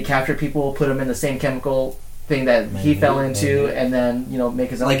going on? Did he capture people, put them in the same chemical thing that he Maybe, fell into, maybe. and then make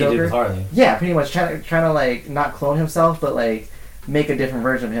his own Like you Joker? did with Harley. Yeah, pretty much trying to like not clone himself, but like make a different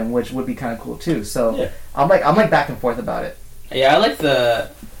version of him, which would be kind of cool too. So Yeah. I'm like back and forth about it. Yeah, I like the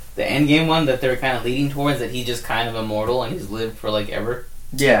Endgame one that they're kind of leading towards, that he's just kind of immortal and he's lived for like ever.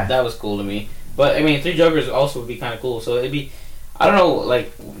 Yeah, That was cool to me. But I mean, 3 Jokers also would be kind of cool. So it'd be, I don't know,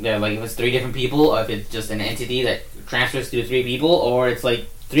 like if it's 3 different people, or if it's just an entity that transfers through 3 people, or it's like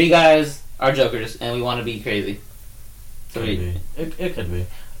 3 guys are Jokers and we want to be crazy. So Could be. It could be.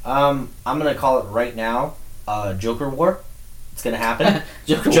 I'm gonna call it right now. Joker War. It's gonna happen.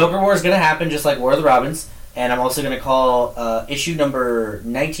 Joker War is gonna happen, just like War of the Robins. And I'm also gonna call issue number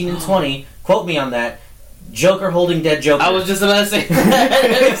 19 and 20. Quote me on that. Joker holding dead Joker. I was just about to say that.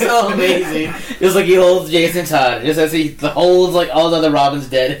 It's so amazing. It's like he holds Jason Todd. Just as he holds like all the other Robins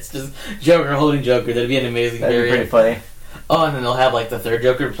dead, it's just Joker holding Joker. That'd be an amazing that'd be pretty variant. funny. Oh, and then they'll have like the 3rd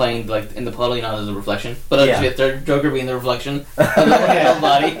Joker playing like in the puddle, as a reflection. But it'll just be a 3rd Joker being the reflection of the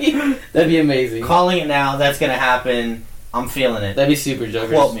body. That'd be amazing. calling it now. That's gonna happen. I'm feeling it. That'd be super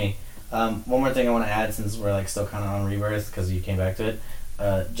Jokers. Quote me. One more thing I want to add, since we're like still kind of on Rebirth because you came back to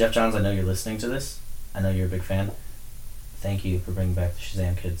it. Jeff Johns, I know you're listening to this. I know you're a big fan. Thank you for bringing back the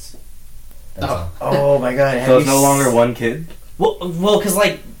Shazam kids. That's all. Oh my god! So it's no longer one kid? Well, because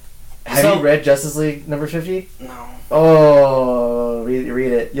like, Have you read Justice League number 50? No. Oh, read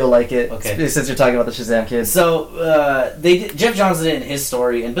it. You'll like it. Okay. Since you're talking about the Shazam kids. So Jeff Johns did it in his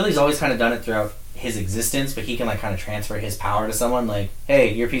story, and Billy's always kind of done it throughout his existence, but he can like kind of transfer his power to someone. Like,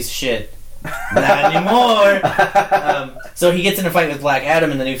 hey, you're a piece of shit. Not anymore. So he gets in a fight with Black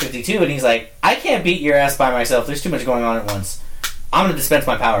Adam in the New 52, and he's like, I can't beat your ass by myself. There's too much going on at once. I'm gonna dispense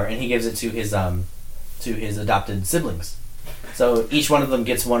my power, and he gives it to his adopted siblings. So each one of them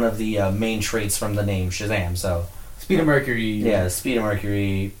gets one of the main traits from the name Shazam. So Speed of Mercury. yeah, Speed of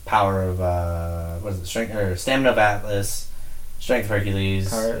Mercury, power of what is it? Strength or Stamina of Atlas, Strength of Hercules,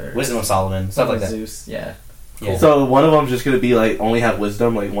 Power- Wisdom of Solomon, stuff like that. Zeus. Yeah. Yeah. So one of them's just gonna be like only have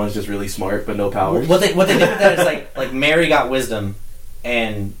wisdom, like one's just really smart but no powers. What they did with that is like Mary got wisdom,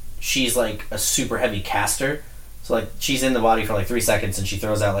 and she's like a super heavy caster. So like she's in the body for like 3 seconds, and she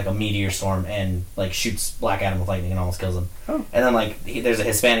throws out like a meteor storm and like shoots Black Adam with lightning and almost kills him. Oh. And then like there's a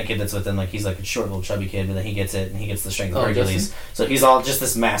Hispanic kid that's with him, like he's like a short little chubby kid, but then he gets it and he gets the strength of Oh, Hercules. Justin? So he's all just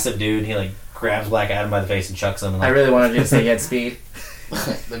this massive dude. He like grabs Black Adam by the face and chucks him. And, I like, really wanted you to say he had speed.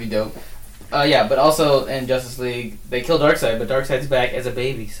 That'd be dope. Yeah, but also in Justice League, they kill Darkseid, but Darkseid's back as a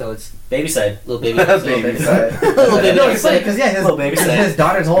baby, so it's baby side. little baby. Baby side. Little baby No, it's funny Darkseid. because yeah, Little baby side. his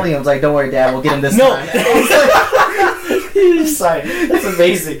daughter's holding him. It's like, don't worry, Dad, we'll get him this No. time. Sorry, that's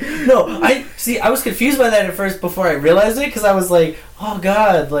amazing. No, I was confused by that at first before I realized it, because I was like, oh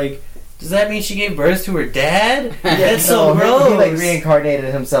god, like, does that mean she gave birth to her dad? That's so No, gross. he like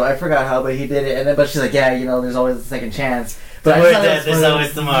reincarnated himself. I forgot how, but he did it. And then, but she's like, yeah, there's always a second chance. But I We're thought it dead, was there's funny.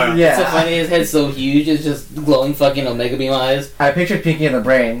 always tomorrow. Yeah. It's so funny. His head's so huge. It's just glowing fucking Omega Beam eyes. I pictured Pinky in the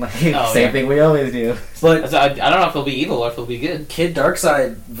Brain. Like, same yeah. thing we always do. But So I don't know if he'll be evil or if he'll be good. Kid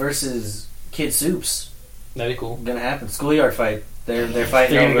Darkseid versus Kid Soups That'd be cool. gonna happen. Schoolyard fight. They're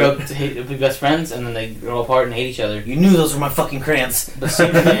fighting They're over. gonna go be best friends and then they grow apart and hate each other. You knew those were my fucking crayons. But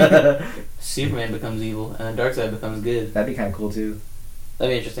Superman becomes evil and then Darkseid becomes good. That'd be kind of cool too.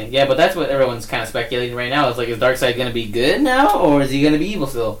 That'd be interesting. Yeah, but that's what everyone's kind of speculating right now. It's like, is Darkseid gonna be good now or is he gonna be evil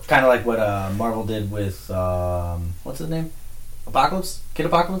still? Kind of like what Marvel did with what's his name? Apocalypse? Kid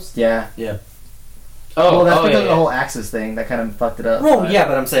Apocalypse? Yeah. Oh, Well, that's oh, because yeah, of the yeah. whole Axis thing that kind of fucked it up. Oh but yeah,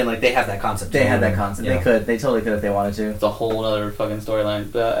 but I'm saying like they have that concept. They had that concept. Yeah. They totally could if they wanted to. It's a whole other fucking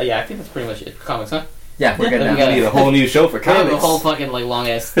storyline. But yeah, I think that's pretty much it for comics, huh? Yeah, we're Yeah, good we now. got We need a whole new show for We have a comics. whole fucking like long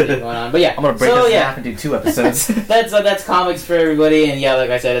ass thing going on. But yeah, I'm gonna break so, this in yeah. half and do 2 episodes. That's comics for everybody, and yeah, like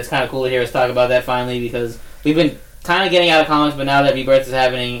I said, it's kind of cool to hear us talk about that finally because we've been kind of getting out of comics, but now that Rebirth is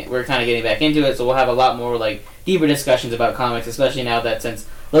happening, we're kind of getting back into it. So we'll have a lot more like deeper discussions about comics, especially now that since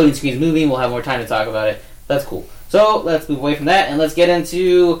Loading Screen's moving, we'll have more time to talk about it. That's cool. So let's move away from that and let's get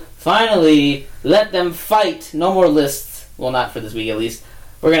into finally Let Them Fight. No more lists. Well, not for this week at least.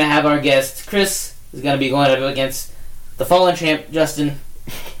 We're gonna have our guest Chris is gonna be going up against the fallen champ Justin.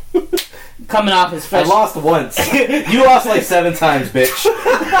 Coming off his I fresh lost once. You lost like 7 times, bitch.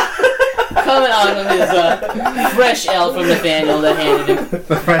 coming on with his fresh L from Nathaniel that handed him.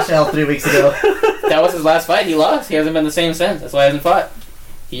 The fresh L 3 weeks ago. That was his last fight. He lost. He hasn't been the same since. That's why he hasn't fought.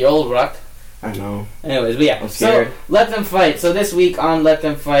 He old rock. I know. Anyways, but yeah. I'm scared. So, Let Them Fight. So this week on Let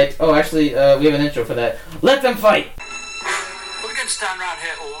Them Fight... Oh, actually, we have an intro for that. Let Them Fight! Are we going to stand around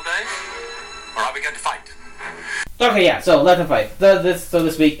here all day? Or are we going to fight? Okay, yeah, so Let Them Fight.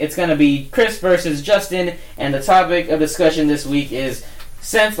 This week, it's going to be Chris versus Justin, and the topic of discussion this week is,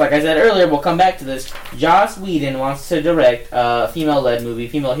 since, like I said earlier, we'll come back to this, Joss Whedon wants to direct a female-led movie,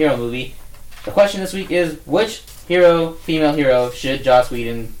 female hero movie. The question this week is, which female hero, should Joss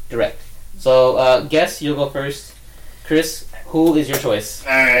Whedon direct? So, guess you'll go first. Chris, who is your choice?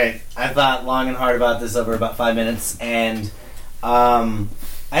 Alright, I thought long and hard about this over about 5 minutes, and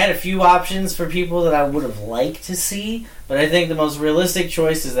I had a few options for people that I would have liked to see, but I think the most realistic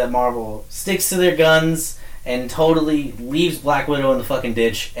choice is that Marvel sticks to their guns and totally leaves Black Widow in the fucking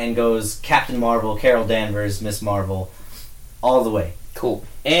ditch and goes Captain Marvel, Carol Danvers, Miss Marvel, all the way. Cool.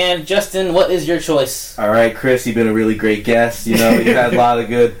 And Justin, what is your choice? All right, Chris, you've been a really great guest. You know, you had a lot of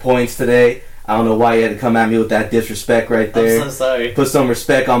good points today. I don't know why you had to come at me with that disrespect right there. I'm so sorry. Put some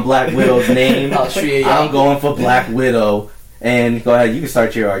respect on Black Widow's name. Oh, sure, yeah. I'm going for Black Widow. And go ahead, you can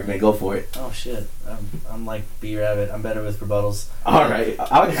start your argument. Go for it. Oh shit, I'm like B-Rabbit. I'm better with rebuttals. All right,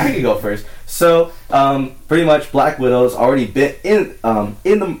 I can go first. So, pretty much, Black Widow's already been in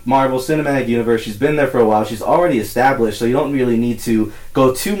the Marvel Cinematic Universe. She's been there for a while. She's already established, so you don't really need to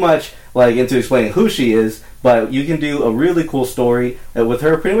go too much into explaining who she is. But you can do a really cool story with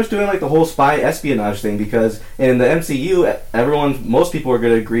her pretty much doing like the whole spy espionage thing, because in the MCU, most people are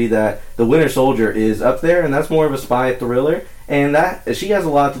going to agree that the Winter Soldier is up there, and that's more of a spy thriller, and that she has a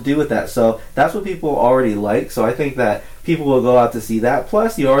lot to do with that. So that's what people already like. So I think that people will go out to see that.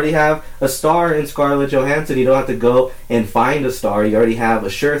 Plus, you already have a star in Scarlett Johansson. You don't have to go and find a star. You already have a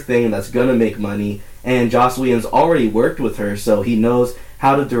sure thing that's going to make money. And Joss Whedon's already worked with her, so he knows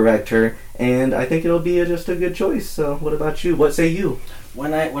how to direct her. And I think it'll be just a good choice. So what about you? What say you?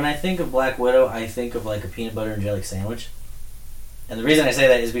 When I think of Black Widow, I think of like a peanut butter and jelly sandwich. And the reason I say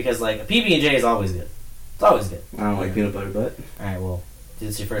that is because like a PB&J is always good. It's always good. I don't like peanut butter, but... Alright, well,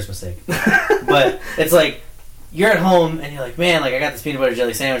 it's your first mistake. But it's like, you're at home and you're like, man, like I got this peanut butter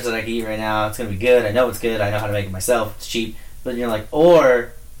jelly sandwich that I can eat right now. It's going to be good. I know it's good. I know how to make it myself. It's cheap. But you're like,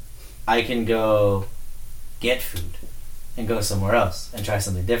 or I can go get food and go somewhere else and try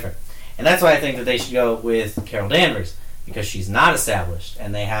something different. And that's why I think that they should go with Carol Danvers, because she's not established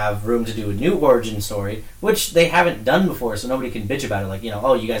and they have room to do a new origin story, which they haven't done before, so nobody can bitch about it. Like,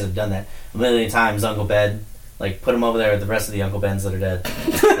 oh, you guys have done that a million times, Uncle Ben. Like, put him over there with the rest of the Uncle Bens that are dead.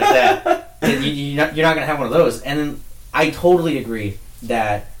 Like that. You're not going to have one of those. And then I totally agree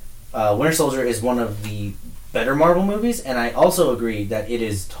that Winter Soldier is one of the better Marvel movies, and I also agree that it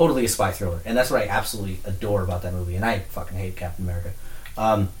is totally a spy thriller. And that's what I absolutely adore about that movie. And I fucking hate Captain America.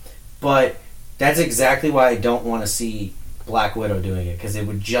 But that's exactly why I don't want to see Black Widow doing it, because it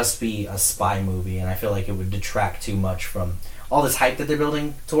would just be a spy movie, and I feel like it would detract too much from all this hype that they're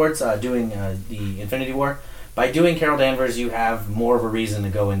building towards doing the Infinity War. By doing Carol Danvers, you have more of a reason to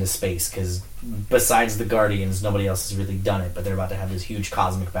go into space, because besides the Guardians, nobody else has really done it, but they're about to have this huge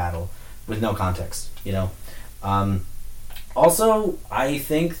cosmic battle with no context, Also, I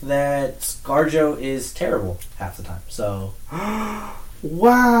think that ScarJo is terrible half the time. So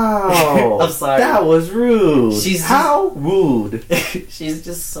Wow. I'm sorry. That was rude. She's How rude. she's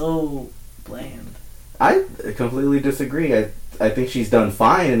just so bland. I completely disagree. I think she's done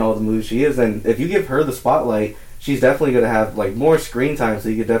fine in all the movies she is, and if you give her the spotlight, she's definitely going to have like more screen time, so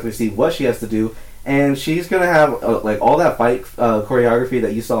you can definitely see what she has to do. And she's going to have like all that fight choreography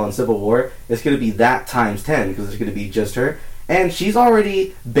that you saw in Civil War. It's going to be that times 10 because it's going to be just her. And she's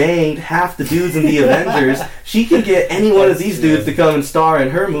already banged half the dudes in the Avengers. She can get any one of these dudes to come and star in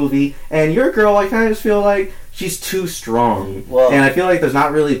her movie. And your girl, I kind of just feel like she's too strong. Well- and I feel like there's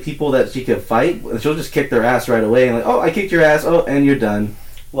not really people that she could fight. She'll just kick their ass right away. And like, oh, I kicked your ass. Oh, and you're done.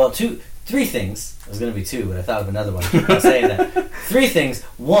 Well, three things. It was going to be two, but I thought of another one. I was saying that. Three things.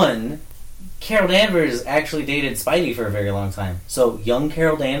 One, Carol Danvers actually dated Spidey for a very long time. So, young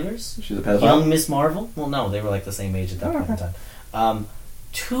Carol Danvers, She's a pedophile. young Miss Marvel. Well, no, they were like the same age at that point in time.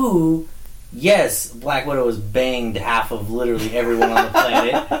 Two, yes, Black Widow has banged half of literally everyone on the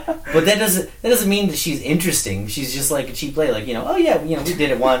planet, but that doesn't mean that she's interesting. She's just like a cheap play, like, oh yeah, we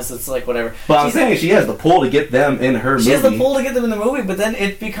did it once. It's like whatever. But I'm She's- saying she has the pull to get them in her movie. she has the pull to get them in the movie, but then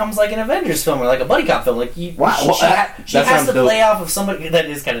it becomes like an Avengers film or like a buddy cop film. Like Wow, well, she that has sounds to dope. play off of somebody that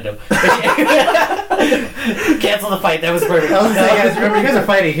is kind of dope. Cancel the fight. That was perfect. I was gonna say, guys, remember, you guys are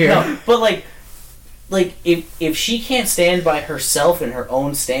fighting here. No, but like if she can't stand by herself in her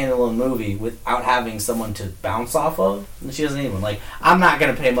own standalone movie without having someone to bounce off of, then she doesn't need one. Like, I'm not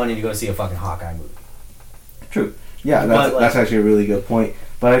gonna pay money to go see a fucking Hawkeye movie. True. Yeah, But, like- that's actually a really good point.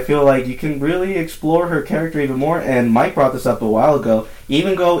 But I feel like you can really explore her character even more, and Mike brought this up a while ago,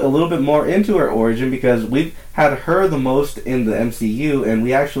 even go a little bit more into her origin, because we've had her the most in the MCU, and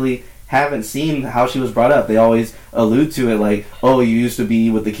we actually haven't seen how she was brought up. They always allude to it like, oh, you used to be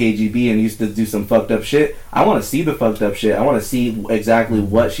with the KGB and used to do some fucked up shit. I want to see the fucked up shit. I want to see exactly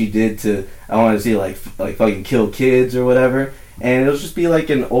what she did to, I want to see like fucking kill kids or whatever. And it'll just be like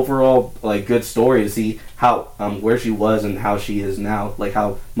an overall like good story to see how where she was and how she is now, like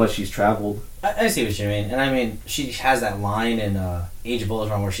how much she's traveled. I see what you mean, and I mean she has that line in Age of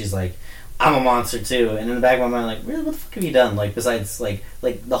Ultron where she's like, "I'm a monster too," and in the back of my mind, like, really, what the fuck have you done? Like, besides, like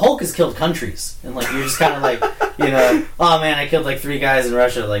the Hulk has killed countries, and like you're just kind of like, oh man, I killed like 3 guys in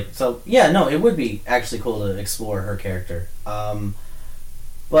Russia, like, so yeah, no, it would be actually cool to explore her character,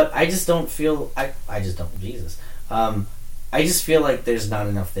 but I just don't feel, I just don't, Jesus, I just feel like there's not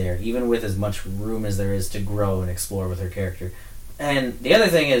enough there, even with as much room as there is to grow and explore with her character. And the other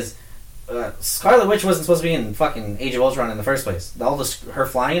thing is, Scarlet Witch wasn't supposed to be in fucking Age of Ultron in the first place. All her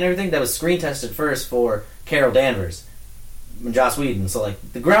flying and everything, that was screen tested first for Carol Danvers and Joss Whedon. So,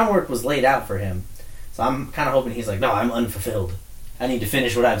 like, the groundwork was laid out for him. So I'm kind of hoping he's like, no, I'm unfulfilled. I need to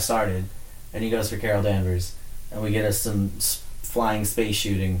finish what I've started. And he goes for Carol Danvers. And we get us some flying space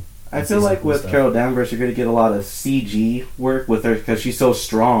shooting. I and feel see some like cool with stuff. Carol Danvers, you're going to get a lot of CG work with her because she's so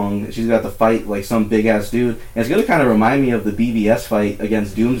strong. She's got to fight like some big ass dude. And it's going to kind of remind me of the BVS fight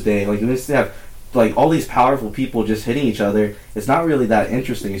against Doomsday. Like, you just have like all these powerful people just hitting each other. It's not really that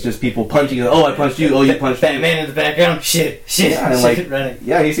interesting. It's just people punching. Oh, I punched you. Oh, you punched me. Batman in the background. Shit. Yeah, and shit, like, running.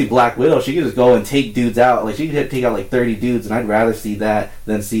 yeah, you see Black Widow. She could just go and take dudes out. Like, she could take out like 30 dudes, and I'd rather see that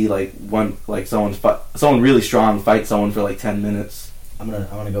than see like someone really strong fight someone for like 10 minutes. I'm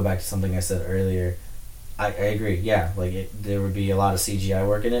gonna go back to something I said earlier. I agree. Yeah, like there would be a lot of CGI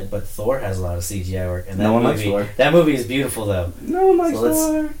work in it, but Thor has a lot of CGI work, and that No one likes movie, Thor. that movie is beautiful though. No one likes So let's-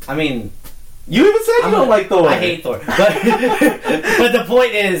 Thor. I mean, You even said you don't like Thor. I hate Thor, but but the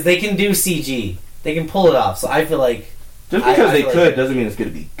point is they can do CG. They can pull it off. So I feel like, Just because I they feel could like- doesn't mean it's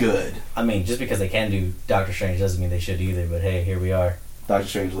going to be good. I mean, just because they can do Doctor Strange doesn't mean they should either. But hey, here we are. Doctor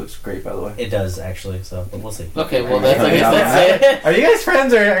Strange looks great, by the way. It does actually. So but we'll see. Okay, well, that's, I guess Yeah. that's it. Are you guys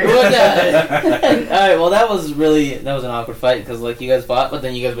friends or? Are you Well, yeah. Alright, well, that was an awkward fight because, like, you guys fought, but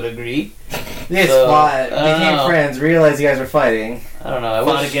then you guys would agree. You guys So, fought, I don't became know. friends, realized you guys were fighting. I don't know.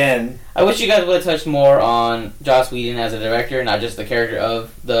 Fought again. I wish you guys would have touched more on Joss Whedon as a director, not just the character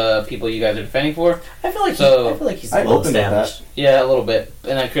of the people you guys are defending for. I feel like So, I feel like he's I well opened with established. Yeah, a little bit.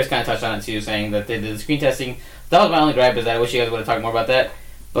 And then Chris kind of touched on it too, saying that they did the screen testing. That was my only gripe, is that I wish you guys would have talked more about that.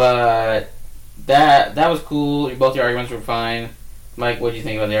 But that was cool. Both your arguments were fine. Mike, what do you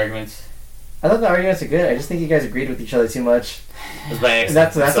think about the arguments? I thought the arguments are good. I just think you guys agreed with each other too much. It was by And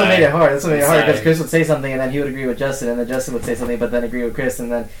accident. that's what Sorry. made it hard. That's what made it hard Sorry. because Chris would say something and then he would agree with Justin, and then Justin would say something but then agree with Chris,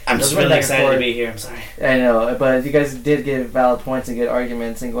 and then I'm it just was going really back and excited to forth. be here. I'm sorry. I know, but you guys did give valid points and good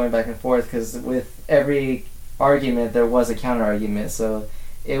arguments and going back and forth because with every argument there was a counter argument, so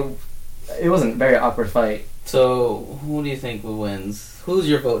it wasn't a very awkward fight. So, who do you think wins? Who's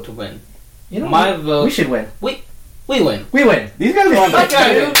your vote to win? You know, My vote- we should win. Wait, We win. We win. These guys were on Like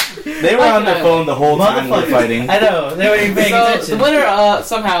I their, do. they were Like on their I phone the whole time we were Motherfucker. fighting. I know. They weren't even paying So attention. the winner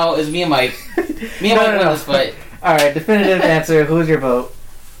somehow is me and Mike. Me and Mike win this fight. All right, definitive answer. Who's your vote?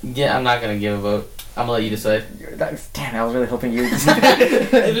 Yeah, I'm not gonna give a vote. I'm gonna let you decide. Damn, I was really hoping you.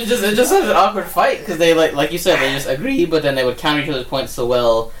 It was just such an awkward fight because they like you said, they just agree, but then they would counter each other's points so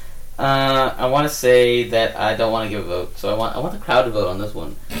well. I want to say that I don't want to give a vote, so I want the crowd to vote on this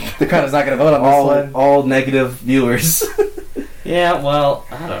one. The crowd is not going to vote on this one. All negative viewers. Yeah, well,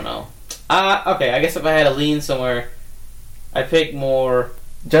 I don't know. Okay, I guess if I had to lean somewhere, I'd pick more.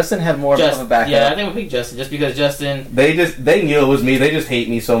 Justin had more of a backup. Yeah, I think I'd pick Justin, just because Justin. they knew it was me. They just hate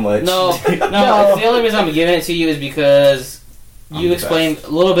me so much. No, No. the only reason I'm giving it to you is because I'm you the explained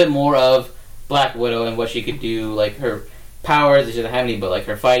a little bit more of Black Widow and what she could do, like her powers. She doesn't have any, but like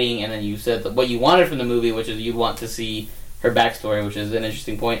her fighting, and then you said what you wanted from the movie, which is you want to see her backstory, which is an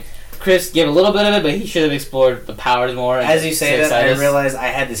interesting point. Chris gave a little bit of it, but he should have explored the powers more. And As you say to that, I excite us. realized I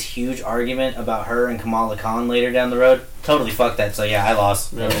had this huge argument about her and Kamala Khan later down the road. Totally fucked that, so yeah, I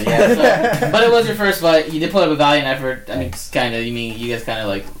lost. Really, yeah, so, but it was your first fight. You did put up a valiant effort. I mean, kind of. You mean you guys kind of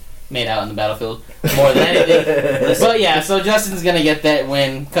like made out in the battlefield more than anything. But yeah, so Justin's gonna get that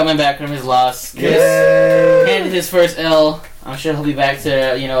win, coming back from his loss. Chris handed his first L. I'm sure he'll be back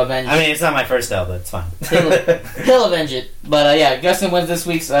to avenge. I mean, it's not my first L, but it's fine. He'll avenge it. But yeah, Justin wins this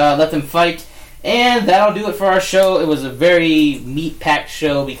week's Let Them Fight. And that'll do it for our show. It was a very meat-packed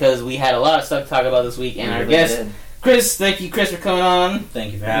show because we had a lot of stuff to talk about this week. And our guest, Chris, thank you, Chris, for coming on.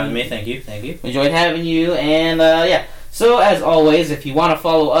 Thank you for having me. Thank you. Enjoyed having you. And yeah, so as always, if you want to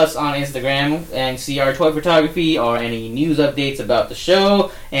follow us on Instagram and see our toy photography or any news updates about the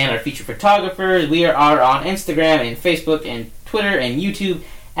show and our featured photographers, we are on Instagram and Facebook and Twitter and YouTube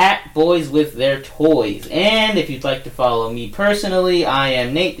at Boys With Their Toys. And if you'd like to follow me personally, I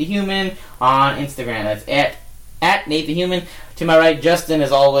am Nate the Human on Instagram. That's at Nate the Human. To my right, Justin,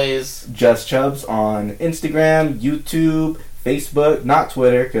 as always. Just Chubbs on Instagram, YouTube, Facebook, not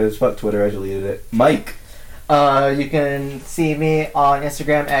Twitter, because fuck Twitter, I deleted it. Mike. You can see me on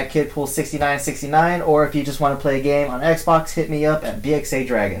Instagram at Kidpool6969, or if you just want to play a game on Xbox, hit me up at BXA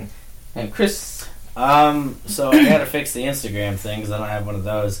Dragon. And Chris. So I gotta fix the Instagram thing because I don't have one of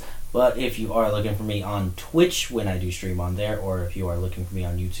those. But if you are looking for me on Twitch when I do stream on there, or if you are looking for me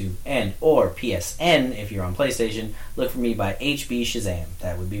on YouTube and or PSN if you're on PlayStation, look for me by HB Shazam.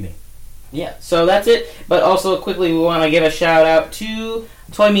 That would be me. Yeah, so that's it. But also, quickly, we want to give a shout out to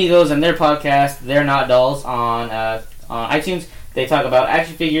Toy Migos and their podcast, They're Not Dolls, on iTunes. They talk about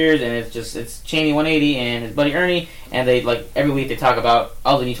action figures, and it's Cheney 180 and his buddy Ernie, and they every week they talk about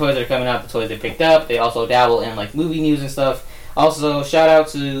all the new toys that are coming out, the toys they picked up. They also dabble in movie news and stuff. Also, shout out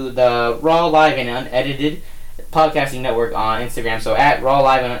to the Raw Live and Unedited podcasting network on Instagram. So at Raw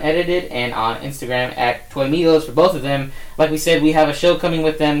Live and Unedited, and on Instagram at Toy Migos for both of them. Like we said, we have a show coming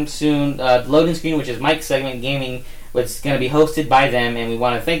with them soon, Loading Screen, which is Mike's segment, Gaming, which is going to be hosted by them, and we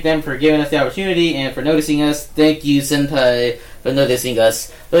want to thank them for giving us the opportunity and for noticing us. Thank you, Senpai, for noticing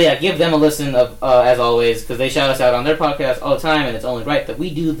us. So yeah, give them a listen, as always, because they shout us out on their podcast all the time, and it's only right that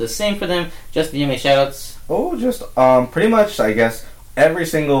we do the same for them. Justin, you have any shout-outs? Oh, just pretty much, I guess, every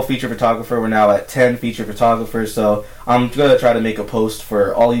single feature photographer. We're now at 10 feature photographers, so I'm going to try to make a post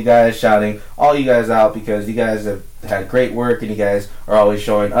for all you guys, shouting all you guys out, because you guys have had great work, and you guys are always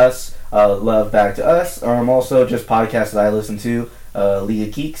showing us love back to us. I'm also just podcasts that I listen to, League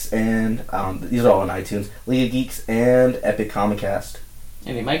of Geeks, and these are all on iTunes, League of Geeks and Epic Comic Cast.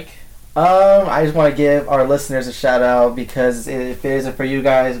 Any Mike? I just want to give our listeners a shout out, because if it isn't for you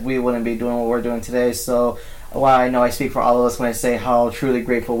guys, we wouldn't be doing what we're doing today. So, well, I know I speak for all of us when I say how truly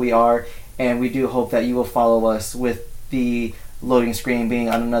grateful we are, and we do hope that you will follow us with the Loading Screen being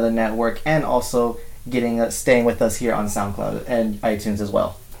on another network, and also staying with us here on SoundCloud and iTunes as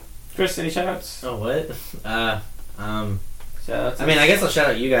well. Chris, any shout-outs? Oh, what? Shout-outs? I mean, I guess I'll shout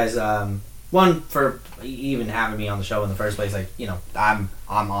out you guys. One, for even having me on the show in the first place. I'm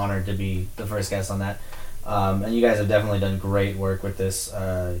honored to be the first guest on that. And you guys have definitely done great work with this.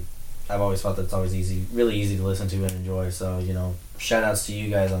 I've always felt that it's always really easy to listen to and enjoy. So, shout outs to you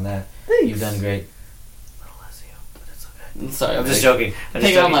guys on that. Thanks. You've done great. But it's okay. Sorry, I'm just joking.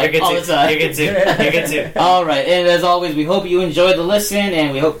 Take it on You're good all too. the time. You're good too. You're good too. All right, and as always, we hope you enjoyed the listen,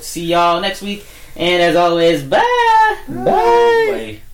 and we hope to see y'all next week. And as always, bye! Bye! Bye.